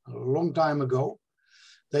visiting a long time ago.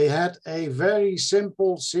 They had a very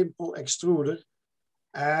simple extruder,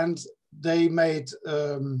 and they made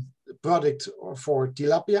a product for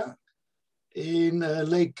tilapia in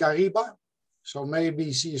Lake Kariba. So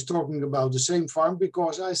maybe she is talking about the same farm,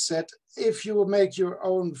 because I said, if you make your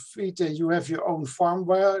own feed and you have your own farm,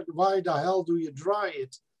 why the hell do you dry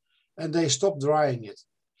it? And they stopped drying it.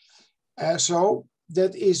 So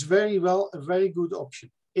that is very well a very good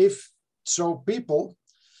option. If so, people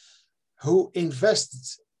who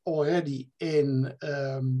invested already in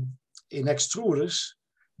extruders,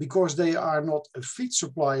 because they are not a feed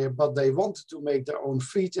supplier, but they wanted to make their own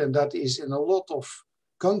feed, and that is in a lot of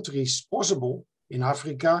countries possible, in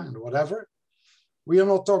Africa and whatever. We are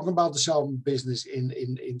not talking about the salmon business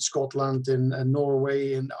in Scotland and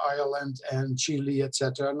Norway and Ireland and Chile,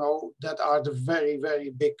 etc. No, that are the very,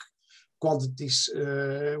 very big quantities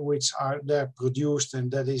which are there produced,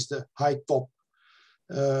 and that is the high top.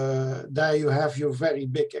 There you have your very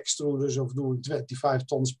big extruders of doing 25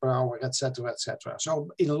 tons per hour, etc., etc.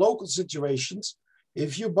 So in local situations,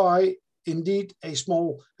 if you buy indeed a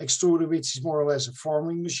small extruder, which is more or less a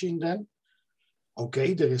farming machine, then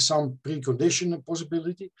okay, there is some precondition and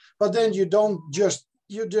possibility, but then you just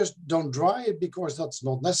don't dry it, because that's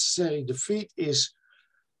not necessary. The feed is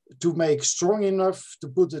to make strong enough to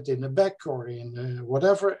put it in a bag or in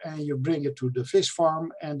whatever, and you bring it to the fish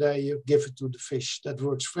farm, and you give it to the fish. That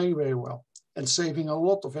works very, very well, and saving a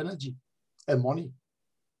lot of energy and money.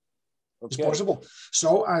 Okay. It's possible.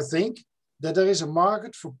 So I think that there is a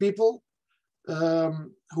market for people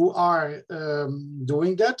who are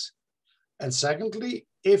doing that. And secondly,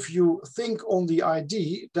 if you think on the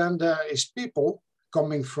idea, then there is people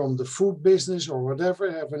coming from the food business or whatever,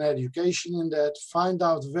 have an education in that, find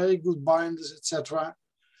out very good binders, etc.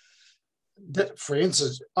 That, for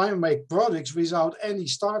instance, I make products without any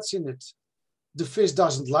starch in it. The fish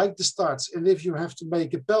doesn't like the starch, and if you have to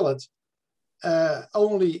make a pellet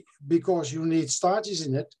only because you need starches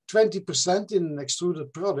in it, 20% in an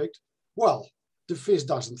extruded product, well, the fish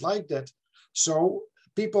doesn't like that. So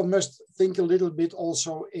people must think a little bit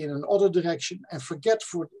also in another direction and forget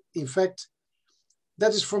in fact,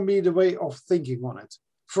 that is for me the way of thinking on it.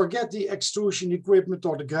 Forget the extrusion equipment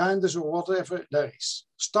or the grinders or whatever there is.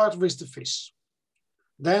 Start with the fish.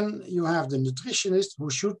 Then you have the nutritionist who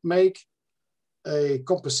should make a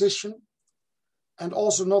composition and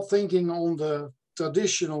also not thinking on the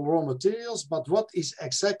traditional raw materials, but what is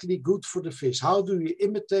exactly good for the fish? How do you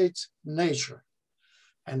imitate nature?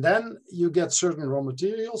 And then you get certain raw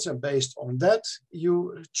materials, and based on that,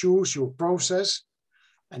 you choose your process.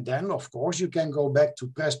 And then, of course, you can go back to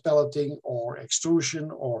press pelleting or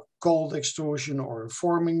extrusion or cold extrusion or a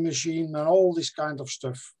forming machine and all this kind of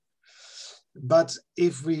stuff. But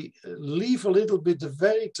if we leave a little bit the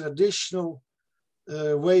very traditional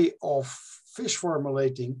way of feed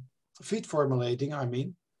formulating, I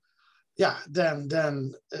mean, yeah,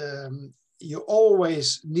 then you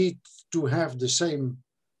always need to have the same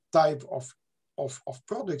type of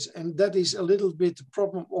products. And that is a little bit the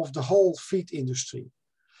problem of the whole feed industry.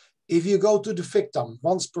 If you go to the FICTAM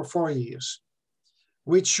once per 4 years,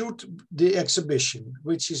 which should the exhibition,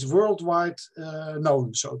 which is worldwide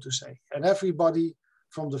known, so to say, and everybody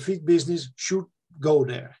from the feed business should go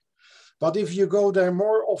there. But if you go there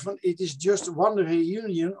more often, it is just one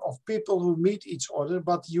reunion of people who meet each other,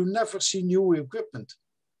 but you never see new equipment.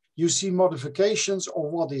 You see modifications of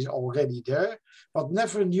what is already there, but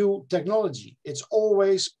never new technology. It's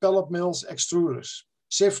always pellet mills, extruders,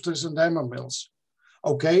 sifters and hammer mills.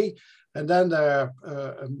 Okay, and then they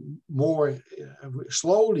more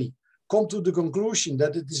slowly come to the conclusion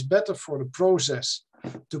that it is better for the process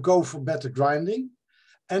to go for better grinding.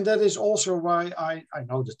 And that is also why I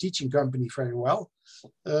know the Tietjen company very well.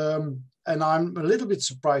 And I'm a little bit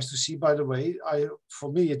surprised to see, by the way,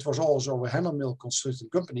 for me, it was also a hammer mill constructing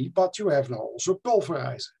company, but you have now also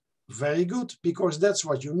pulverizer. Very good, because that's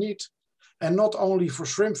what you need. And not only for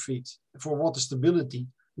shrimp feed, for water stability.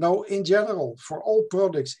 No, in general, for all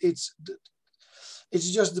products, it's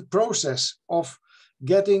just the process of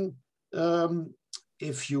getting,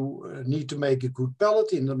 if you need to make a good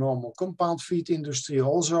pellet in the normal compound feed industry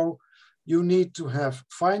also, you need to have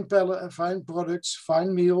fine products,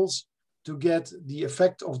 fine meals to get the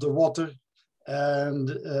effect of the water and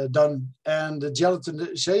done. And the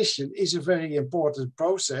gelatinization is a very important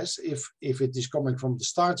process if it is coming from the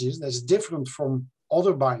starches. That's different from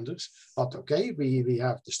other binders, but okay, we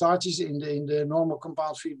have the starches in the normal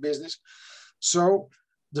compound feed business. So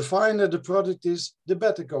the finer the product is, the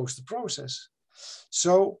better goes the process.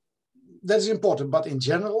 So that's important, but in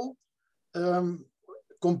general,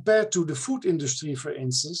 compared to the food industry, for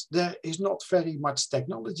instance, there is not very much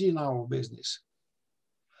technology in our business.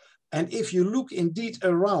 And if you look indeed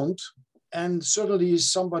around and suddenly is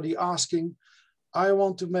somebody asking, I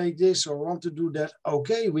want to make this or want to do that.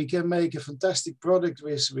 Okay, we can make a fantastic product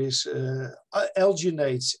with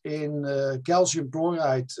alginates in calcium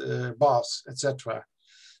chloride baths, etc.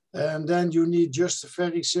 And then you need just a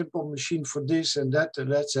very simple machine for this and that,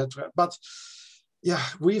 and etc. But yeah,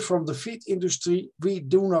 we from the feed industry, we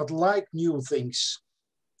do not like new things.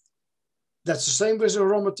 That's the same with the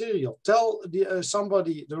raw material. Tell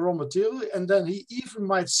somebody the raw material, and then he even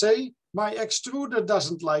might say, my extruder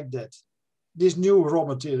doesn't like that. This new raw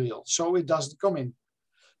material, so it doesn't come in,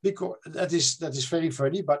 because that is very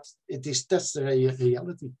funny, but that's the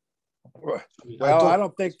reality. Well, I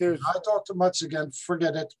don't think there's. I talk too much again.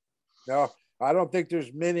 Forget it. No, I don't think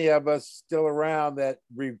there's many of us still around that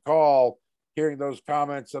recall hearing those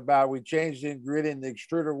comments about we changed the ingredient, the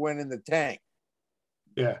extruder went in the tank.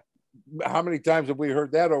 Yeah. How many times have we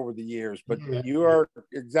heard that over the years? But you are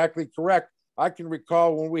exactly correct. I can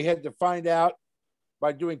recall when we had to find out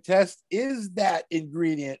by doing tests, is that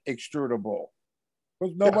ingredient extrudable?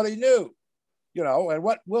 Because nobody knew, you know, and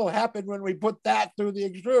what will happen when we put that through the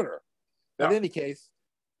extruder? But in any case,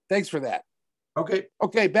 thanks for that. Okay.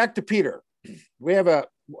 Okay, back to Peter. We have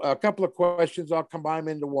a couple of questions. I'll combine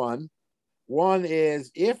them into one. One is,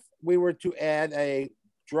 if we were to add a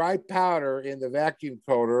dry powder in the vacuum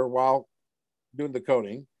coater while doing the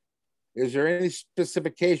coating, is there any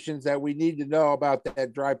specifications that we need to know about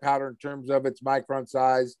that dry powder in terms of its micron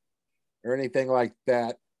size or anything like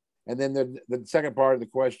that? And then the second part of the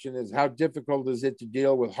question is, how difficult is it to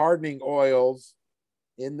deal with hardening oils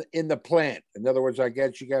in the plant? In other words, I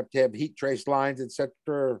guess you have to have heat trace lines, etc.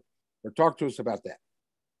 Or talk to us about that.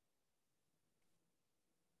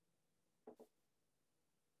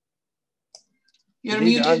 You're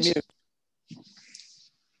muted.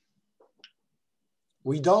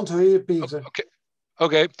 We don't hear you, Peter.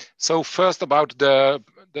 Okay. So first about the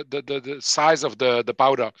size of the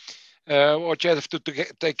powder. what you have to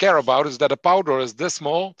take care about is that the powder is this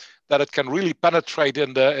small that it can really penetrate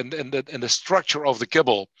in the structure of the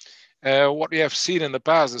kibble. What we have seen in the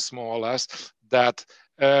past is more or less that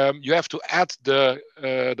you have to add the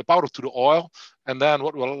powder to the oil, and then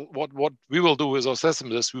what we will do with our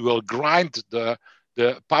system is we will grind the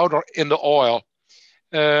powder in the oil.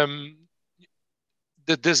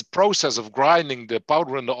 This process of grinding the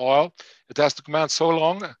powder in the oil, it has to command so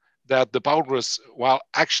long that the powder is, well,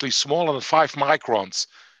 actually smaller than 5 microns.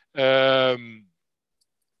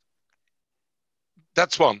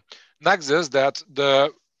 That's one. Next is that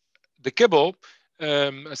the kibble,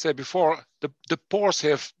 I said before, the pores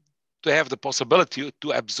have to have the possibility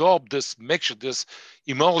to absorb this mixture, this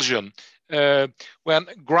emulsion. When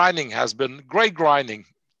grinding has been great grinding,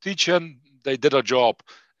 Tietjen, they did a job.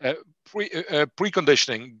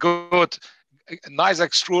 Preconditioning, good, nice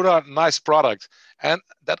extruder, nice product. And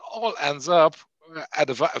that all ends up at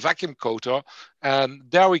a vacuum coater. And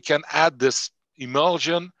there we can add this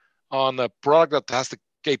emulsion on a product that has the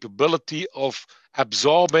capability of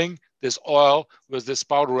absorbing this oil with this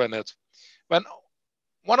powder in it. When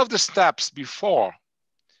one of the steps before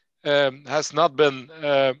has not been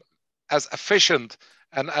as efficient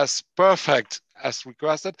and as perfect as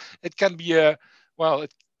requested, it can be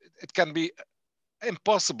it can be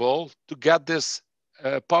impossible to get this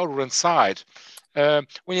powder inside.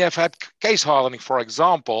 When you have had case hardening, for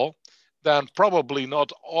example, then probably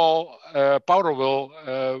not all powder will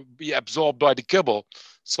be absorbed by the kibble.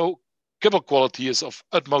 So kibble quality is of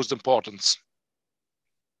utmost importance.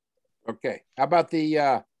 Okay. How about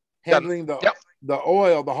the handling the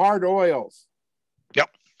oil, the hard oils? Yep.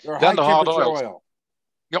 They're high temperature oil.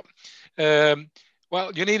 Yep.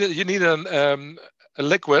 Well, you need a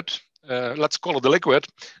liquid. Let's call it a liquid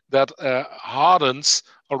that hardens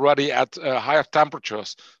already at higher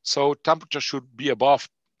temperatures. So temperature should be above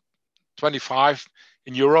 25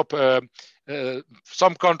 in Europe.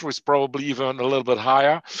 Some countries probably even a little bit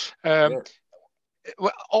higher. Sure.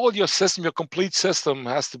 Well, all your system, your complete system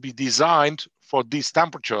has to be designed for these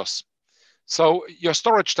temperatures. So your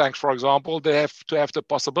storage tanks, for example, they have to have the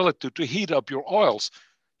possibility to heat up your oils,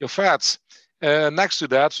 your fats. Next to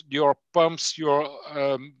that, your pumps, your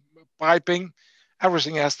piping,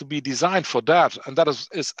 everything has to be designed for that. And that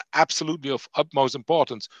is absolutely of utmost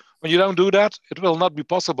importance. When you don't do that, it will not be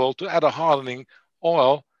possible to add a hardening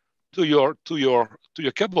oil to your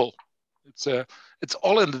kibble. It's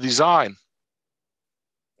all in the design.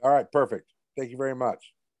 All right, perfect. Thank you very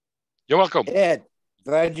much. You're welcome. Ed,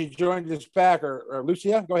 glad you joined us back. Or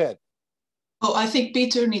Lucia, go ahead. Oh, I think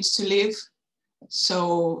Peter needs to leave.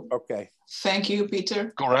 So okay. Thank you,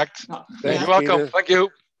 Peter. Correct. Thanks, You're welcome. Peter. Thank you.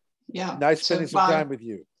 Yeah. Nice spending some time with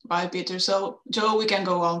you. Bye, Peter. So, Joe, we can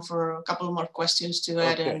go on for a couple more questions to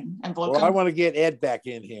Ed and Volkan. Well, I want to get Ed back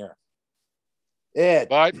in here. Ed.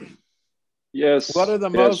 Bye. Yes. What are the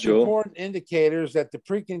most important indicators that the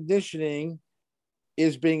preconditioning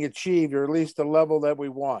is being achieved, or at least the level that we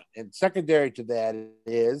want? And secondary to that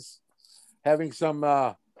is having some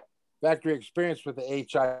factory experience with the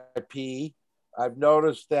HIP. I've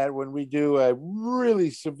noticed that when we do a really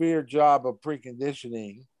severe job of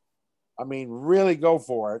preconditioning, I mean, really go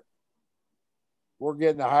for it, we're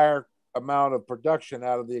getting a higher amount of production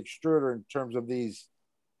out of the extruder in terms of these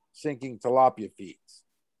sinking tilapia feeds.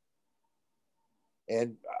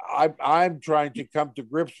 And I'm trying to come to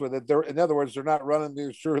grips with it. In other words, they're not running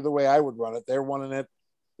the extruder the way I would run it. They're running it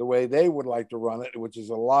the way they would like to run it, which is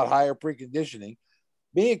a lot higher preconditioning.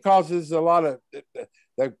 It causes a lot of,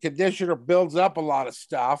 the conditioner builds up a lot of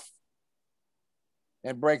stuff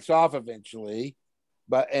and breaks off eventually.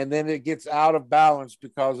 And then it gets out of balance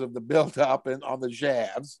because of the buildup on the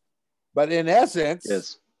shafts. But in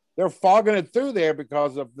essence, they're fogging it through there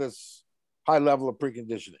because of this high level of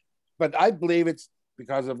preconditioning. But I believe it's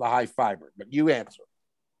because of the high fiber. But you answer.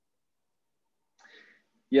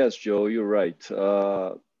 Yes, Joe, you're right.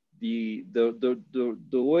 The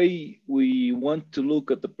way we want to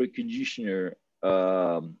look at the preconditioner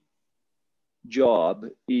job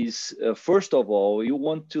is first of all, you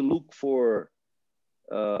want to look for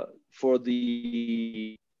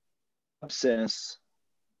the absence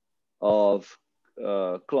of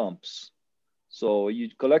clumps. So you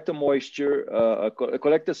collect a moisture,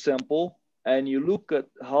 collect a sample, and you look at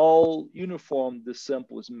how uniform the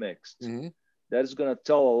sample is mixed. Mm-hmm. That is going to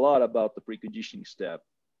tell a lot about the preconditioning step.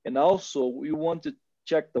 And also, we want to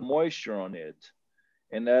check the moisture on it.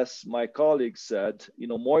 And as my colleague said,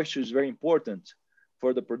 moisture is very important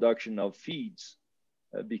for the production of feeds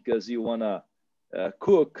because you want to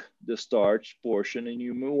cook the starch portion and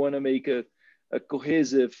you want to make a a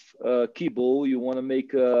cohesive kibble. You want to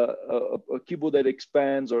make a kibble that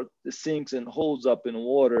expands or sinks and holds up in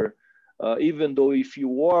water. Even though if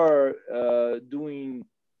you are doing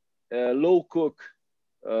low cook,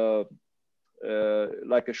 like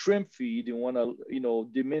a shrimp feed, you want to, you know,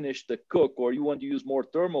 diminish the cook, or you want to use more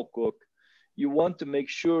thermal cook, you want to make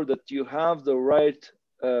sure that you have the right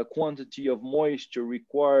quantity of moisture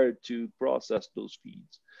required to process those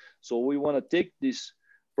feeds. So we want to take this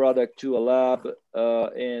product to a lab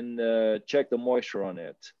and check the moisture on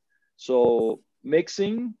it. So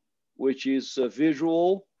mixing, which is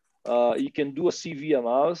visual, you can do a CV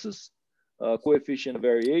analysis, coefficient of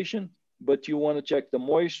variation, but you want to check the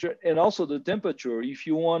moisture and also the temperature. If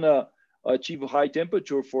you want to achieve a high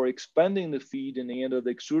temperature for expanding the feed in the end of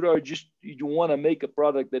the extruder, or just you want to make a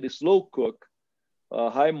product that is low cook,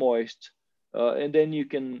 high moist, and then you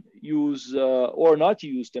can use or not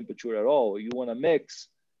use temperature at all. You want to mix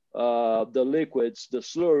the liquids, the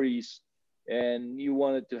slurries, and you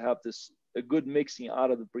want it to have this a good mixing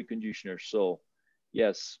out of the preconditioner. So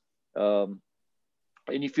yes, and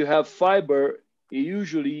if you have fiber,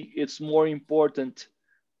 usually it's more important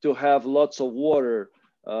to have lots of water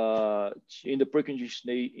in the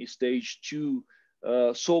preconditioning stage to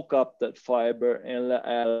soak up that fiber and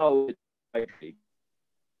allow it to hydrate.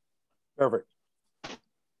 Perfect.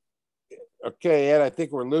 Okay, Ed, I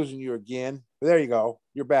think we're losing you again. There you go.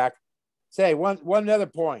 You're back. Say one other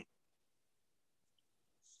point.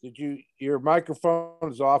 Your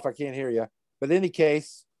microphone is off. I can't hear you. But in any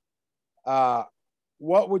case,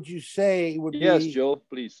 what would you say would yes, be Joe,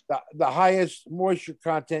 please. The highest moisture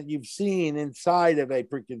content you've seen inside of a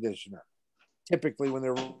preconditioner, typically when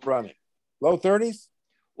they're running? Low 30s?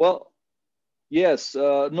 Well, yes.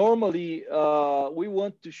 Normally, we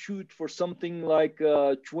want to shoot for something like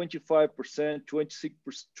 25%,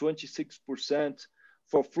 26%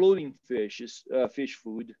 for floating fishes, fish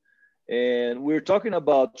food. And we're talking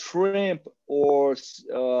about shrimp or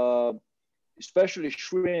especially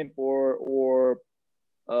shrimp or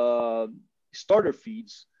starter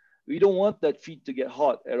feeds. We don't want that feed to get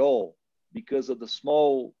hot at all because of the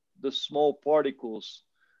small particles,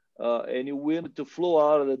 and you want it to flow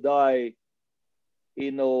out of the dye,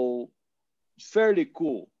 you know, fairly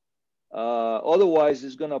cool. Otherwise,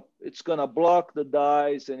 it's gonna block the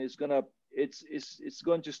dyes, and it's going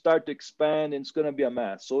to start to expand, and it's going to be a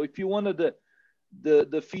mess. So if you wanted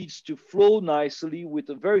the feeds to flow nicely with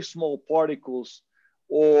the very small particles,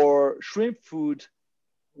 or shrimp food,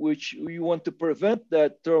 which you want to prevent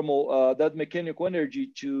that thermal, that mechanical energy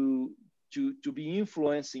to be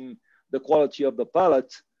influencing the quality of the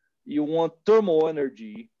pellet, you want thermal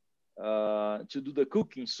energy to do the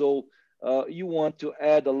cooking. So you want to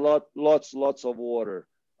add lots of water.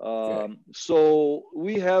 Okay. So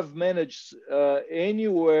we have managed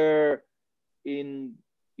anywhere in,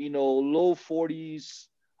 you know, low 40s,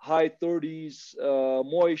 high 30s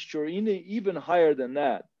moisture, even higher than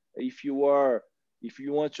that. If you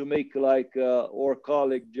want to make like our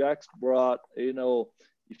colleague Jacques brought, you know,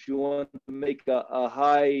 if you want to make a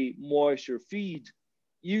high moisture feed,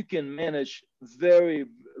 you can manage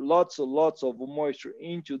lots of moisture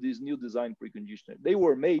into this new design preconditioner. They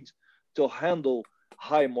were made to handle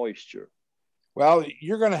high moisture. Well,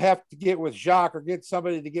 you're going to have to get with Jacques, or get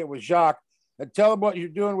somebody to get with Jacques and tell them what you're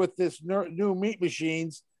doing with this new meat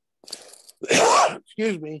machines.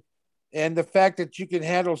 Excuse me. And the fact that you can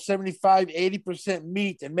handle 75, 80%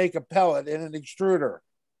 meat and make a pellet in an extruder.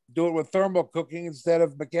 Do it with thermal cooking instead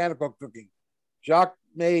of mechanical cooking. Jacques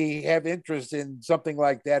may have interest in something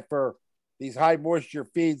like that for these high moisture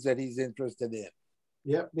feeds that he's interested in.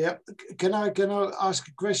 Yeah. Can I ask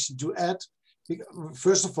a question to add?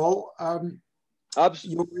 First of all,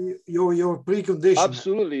 your preconditioner.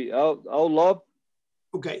 Absolutely, I'll love.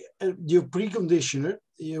 Okay, your preconditioner,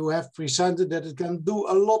 you have presented that it can do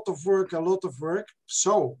a lot of work.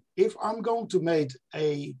 So if I'm going to make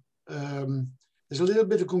there's a little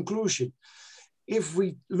bit of conclusion. If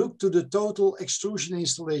we look to the total extrusion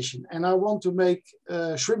installation, and I want to make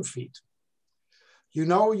shrimp feed, you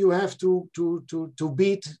know, you have to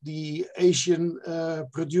beat the Asian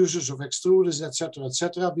producers of extruders,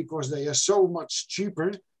 etc., because they are so much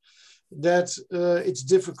cheaper that it's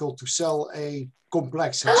difficult to sell a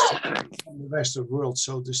complex extruder in the Western world,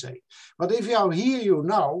 so to say. But if I hear you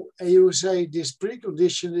now, and you say this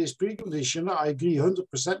precondition, I agree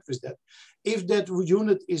 100% with that. If that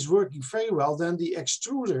unit is working very well, then the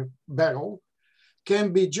extruder barrel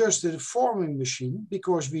can be just a forming machine,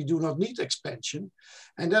 because we do not need expansion.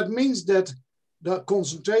 And that means that the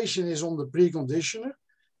concentration is on the preconditioner,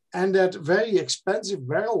 and that very expensive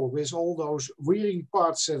barrel with all those wearing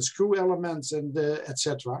parts and screw elements and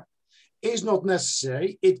etc. is not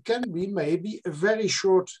necessary. It can be maybe a very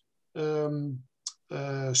short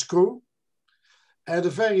screw and a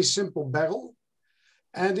very simple barrel.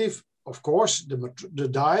 And if, of course, the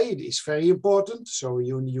die is very important, so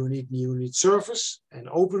you need surface and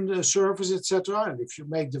open the surface, etc. And if you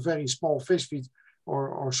make the very small fish feed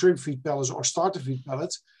or shrimp feed pellets or starter feed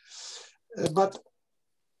pellets, but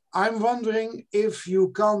I'm wondering if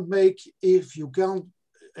you can't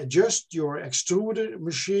adjust your extruder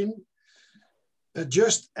machine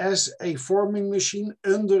just as a forming machine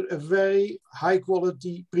under a very high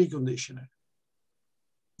quality preconditioner.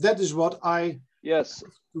 That is what I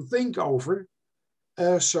to think over,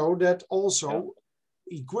 so that also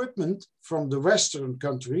equipment from the Western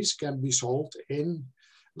countries can be sold in,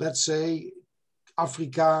 let's say,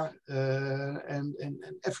 Africa and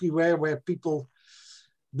everywhere where people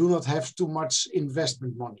do not have too much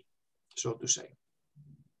investment money, so to say.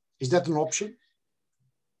 Is that an option?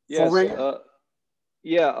 Yes.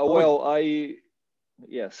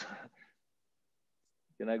 Yes.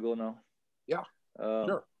 Can I go now? Yeah.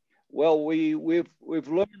 Sure. Well, we've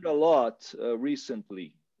learned a lot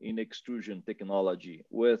recently in extrusion technology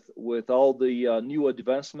with all the new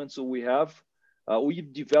advancements that we have.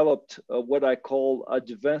 We've developed what I call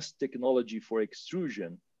advanced technology for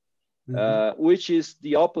extrusion, which is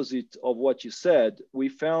the opposite of what you said. We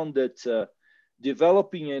found that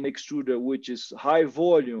developing an extruder which is high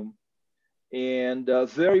volume and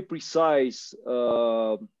very precise,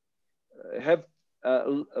 have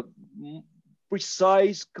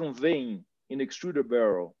precise conveying in extruder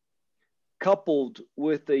barrel, coupled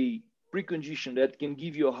with a precondition that can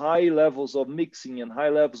give you high levels of mixing and high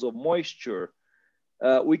levels of moisture,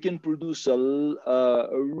 we can produce a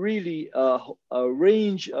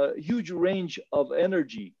huge range of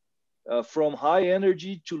energy, from high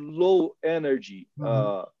energy to low energy,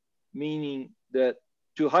 meaning that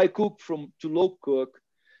to high cook to low cook,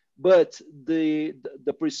 but the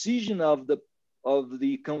precision of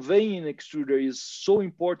the conveying extruder is so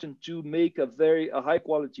important to make a high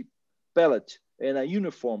quality pellet and a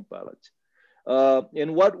uniform pellet.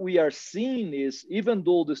 And what we are seeing is, even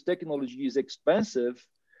though this technology is expensive,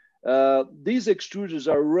 these extruders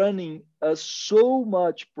are running so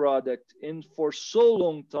much product and for so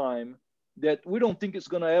long time that we don't think it's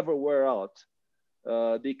going to ever wear out,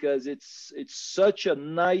 because it's such a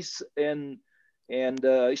nice and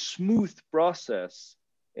smooth process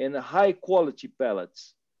and high quality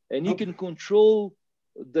pellets, and you can control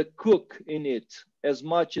the cook in it as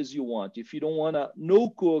much as you want. If you don't want to no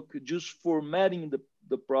cook, just formatting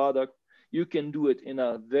the product, you can do it in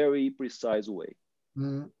a very precise way.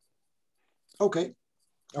 Okay.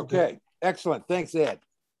 Excellent. Thanks, Ed.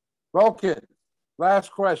 Volkan,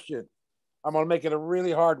 last question. I'm going to make it a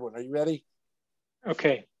really hard one. Are you ready?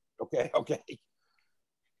 Okay.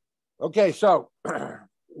 Okay, so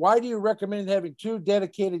why do you recommend having two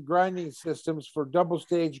dedicated grinding systems for double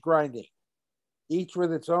stage grinding, each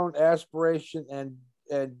with its own aspiration and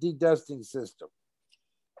dedusting system?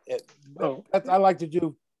 I like to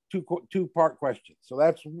do two-part questions. So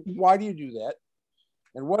that's why do you do that?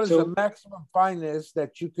 And what is the maximum fineness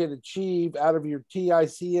that you can achieve out of your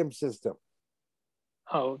TICM system?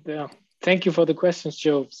 Thank you for the questions,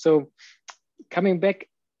 Joe. So coming back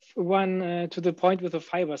to the point with the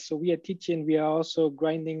fibers. So we at Tietjen, we are also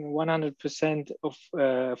grinding 100% of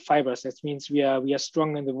fibers. That means we are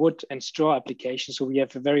strong in the wood and straw application. So we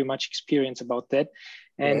have very much experience about that.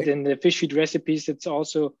 And in the fish feed recipes, it's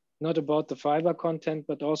also not about the fiber content,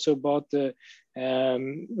 but also about the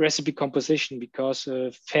recipe composition, because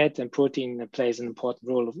fat and protein plays an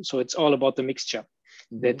important role. So it's all about the mixture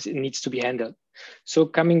that needs to be handled. So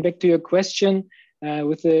coming back to your question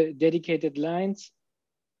with the dedicated lines,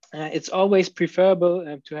 it's always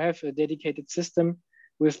preferable to have a dedicated system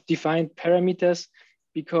with defined parameters,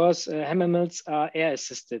 because hammer mills are air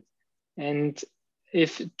assisted. And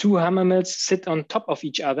if two hammer mills sit on top of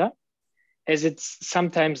each other, as it's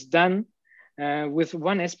sometimes done with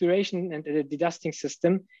one aspiration and a dedusting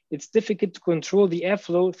system, it's difficult to control the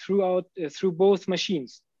airflow through both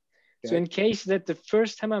machines. Okay. So in case that the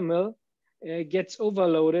first hammer mill gets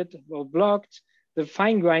overloaded or blocked, the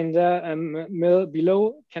fine grinder mill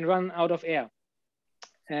below can run out of air.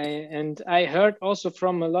 And I heard also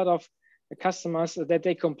from a lot of customers that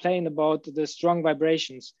they complain about the strong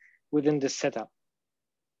vibrations within the setup.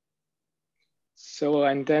 So,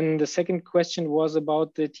 and then the second question was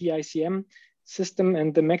about the TICM system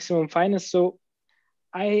and the maximum fineness. So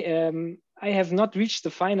I have not reached the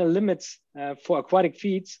final limits for aquatic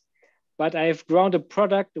feeds, but I have ground a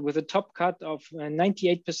product with a top cut of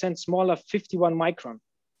 98% smaller, 51 micron.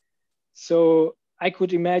 So I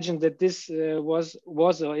could imagine that this was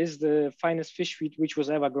or is the finest fish feed which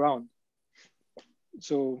was ever ground.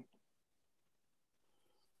 So,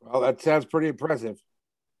 well, that sounds pretty impressive.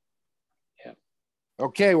 Yeah.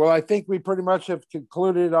 Okay, well, I think we pretty much have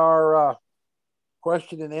concluded our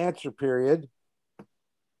question and answer period.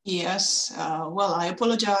 Yes, well, I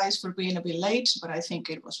apologize for being a bit late, but I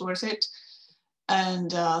think it was worth it.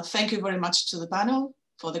 And thank you very much to the panel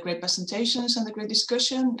for the great presentations and the great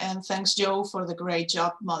discussion. And thanks, Joe, for the great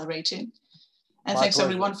job moderating. And thanks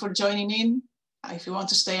everyone for joining in. If you want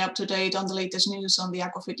to stay up to date on the latest news on the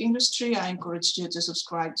aquafeed industry, I encourage you to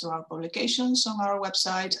subscribe to our publications on our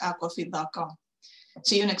website, aquafeed.com.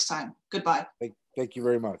 See you next time. Goodbye. Thank you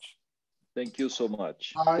very much. Thank you so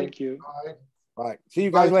much. Bye. thank you. Bye. Bye. See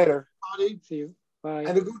you guys later. See you. Bye.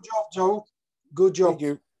 And a good job, Joe. Good job. Thank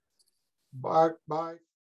you. Bye. Bye.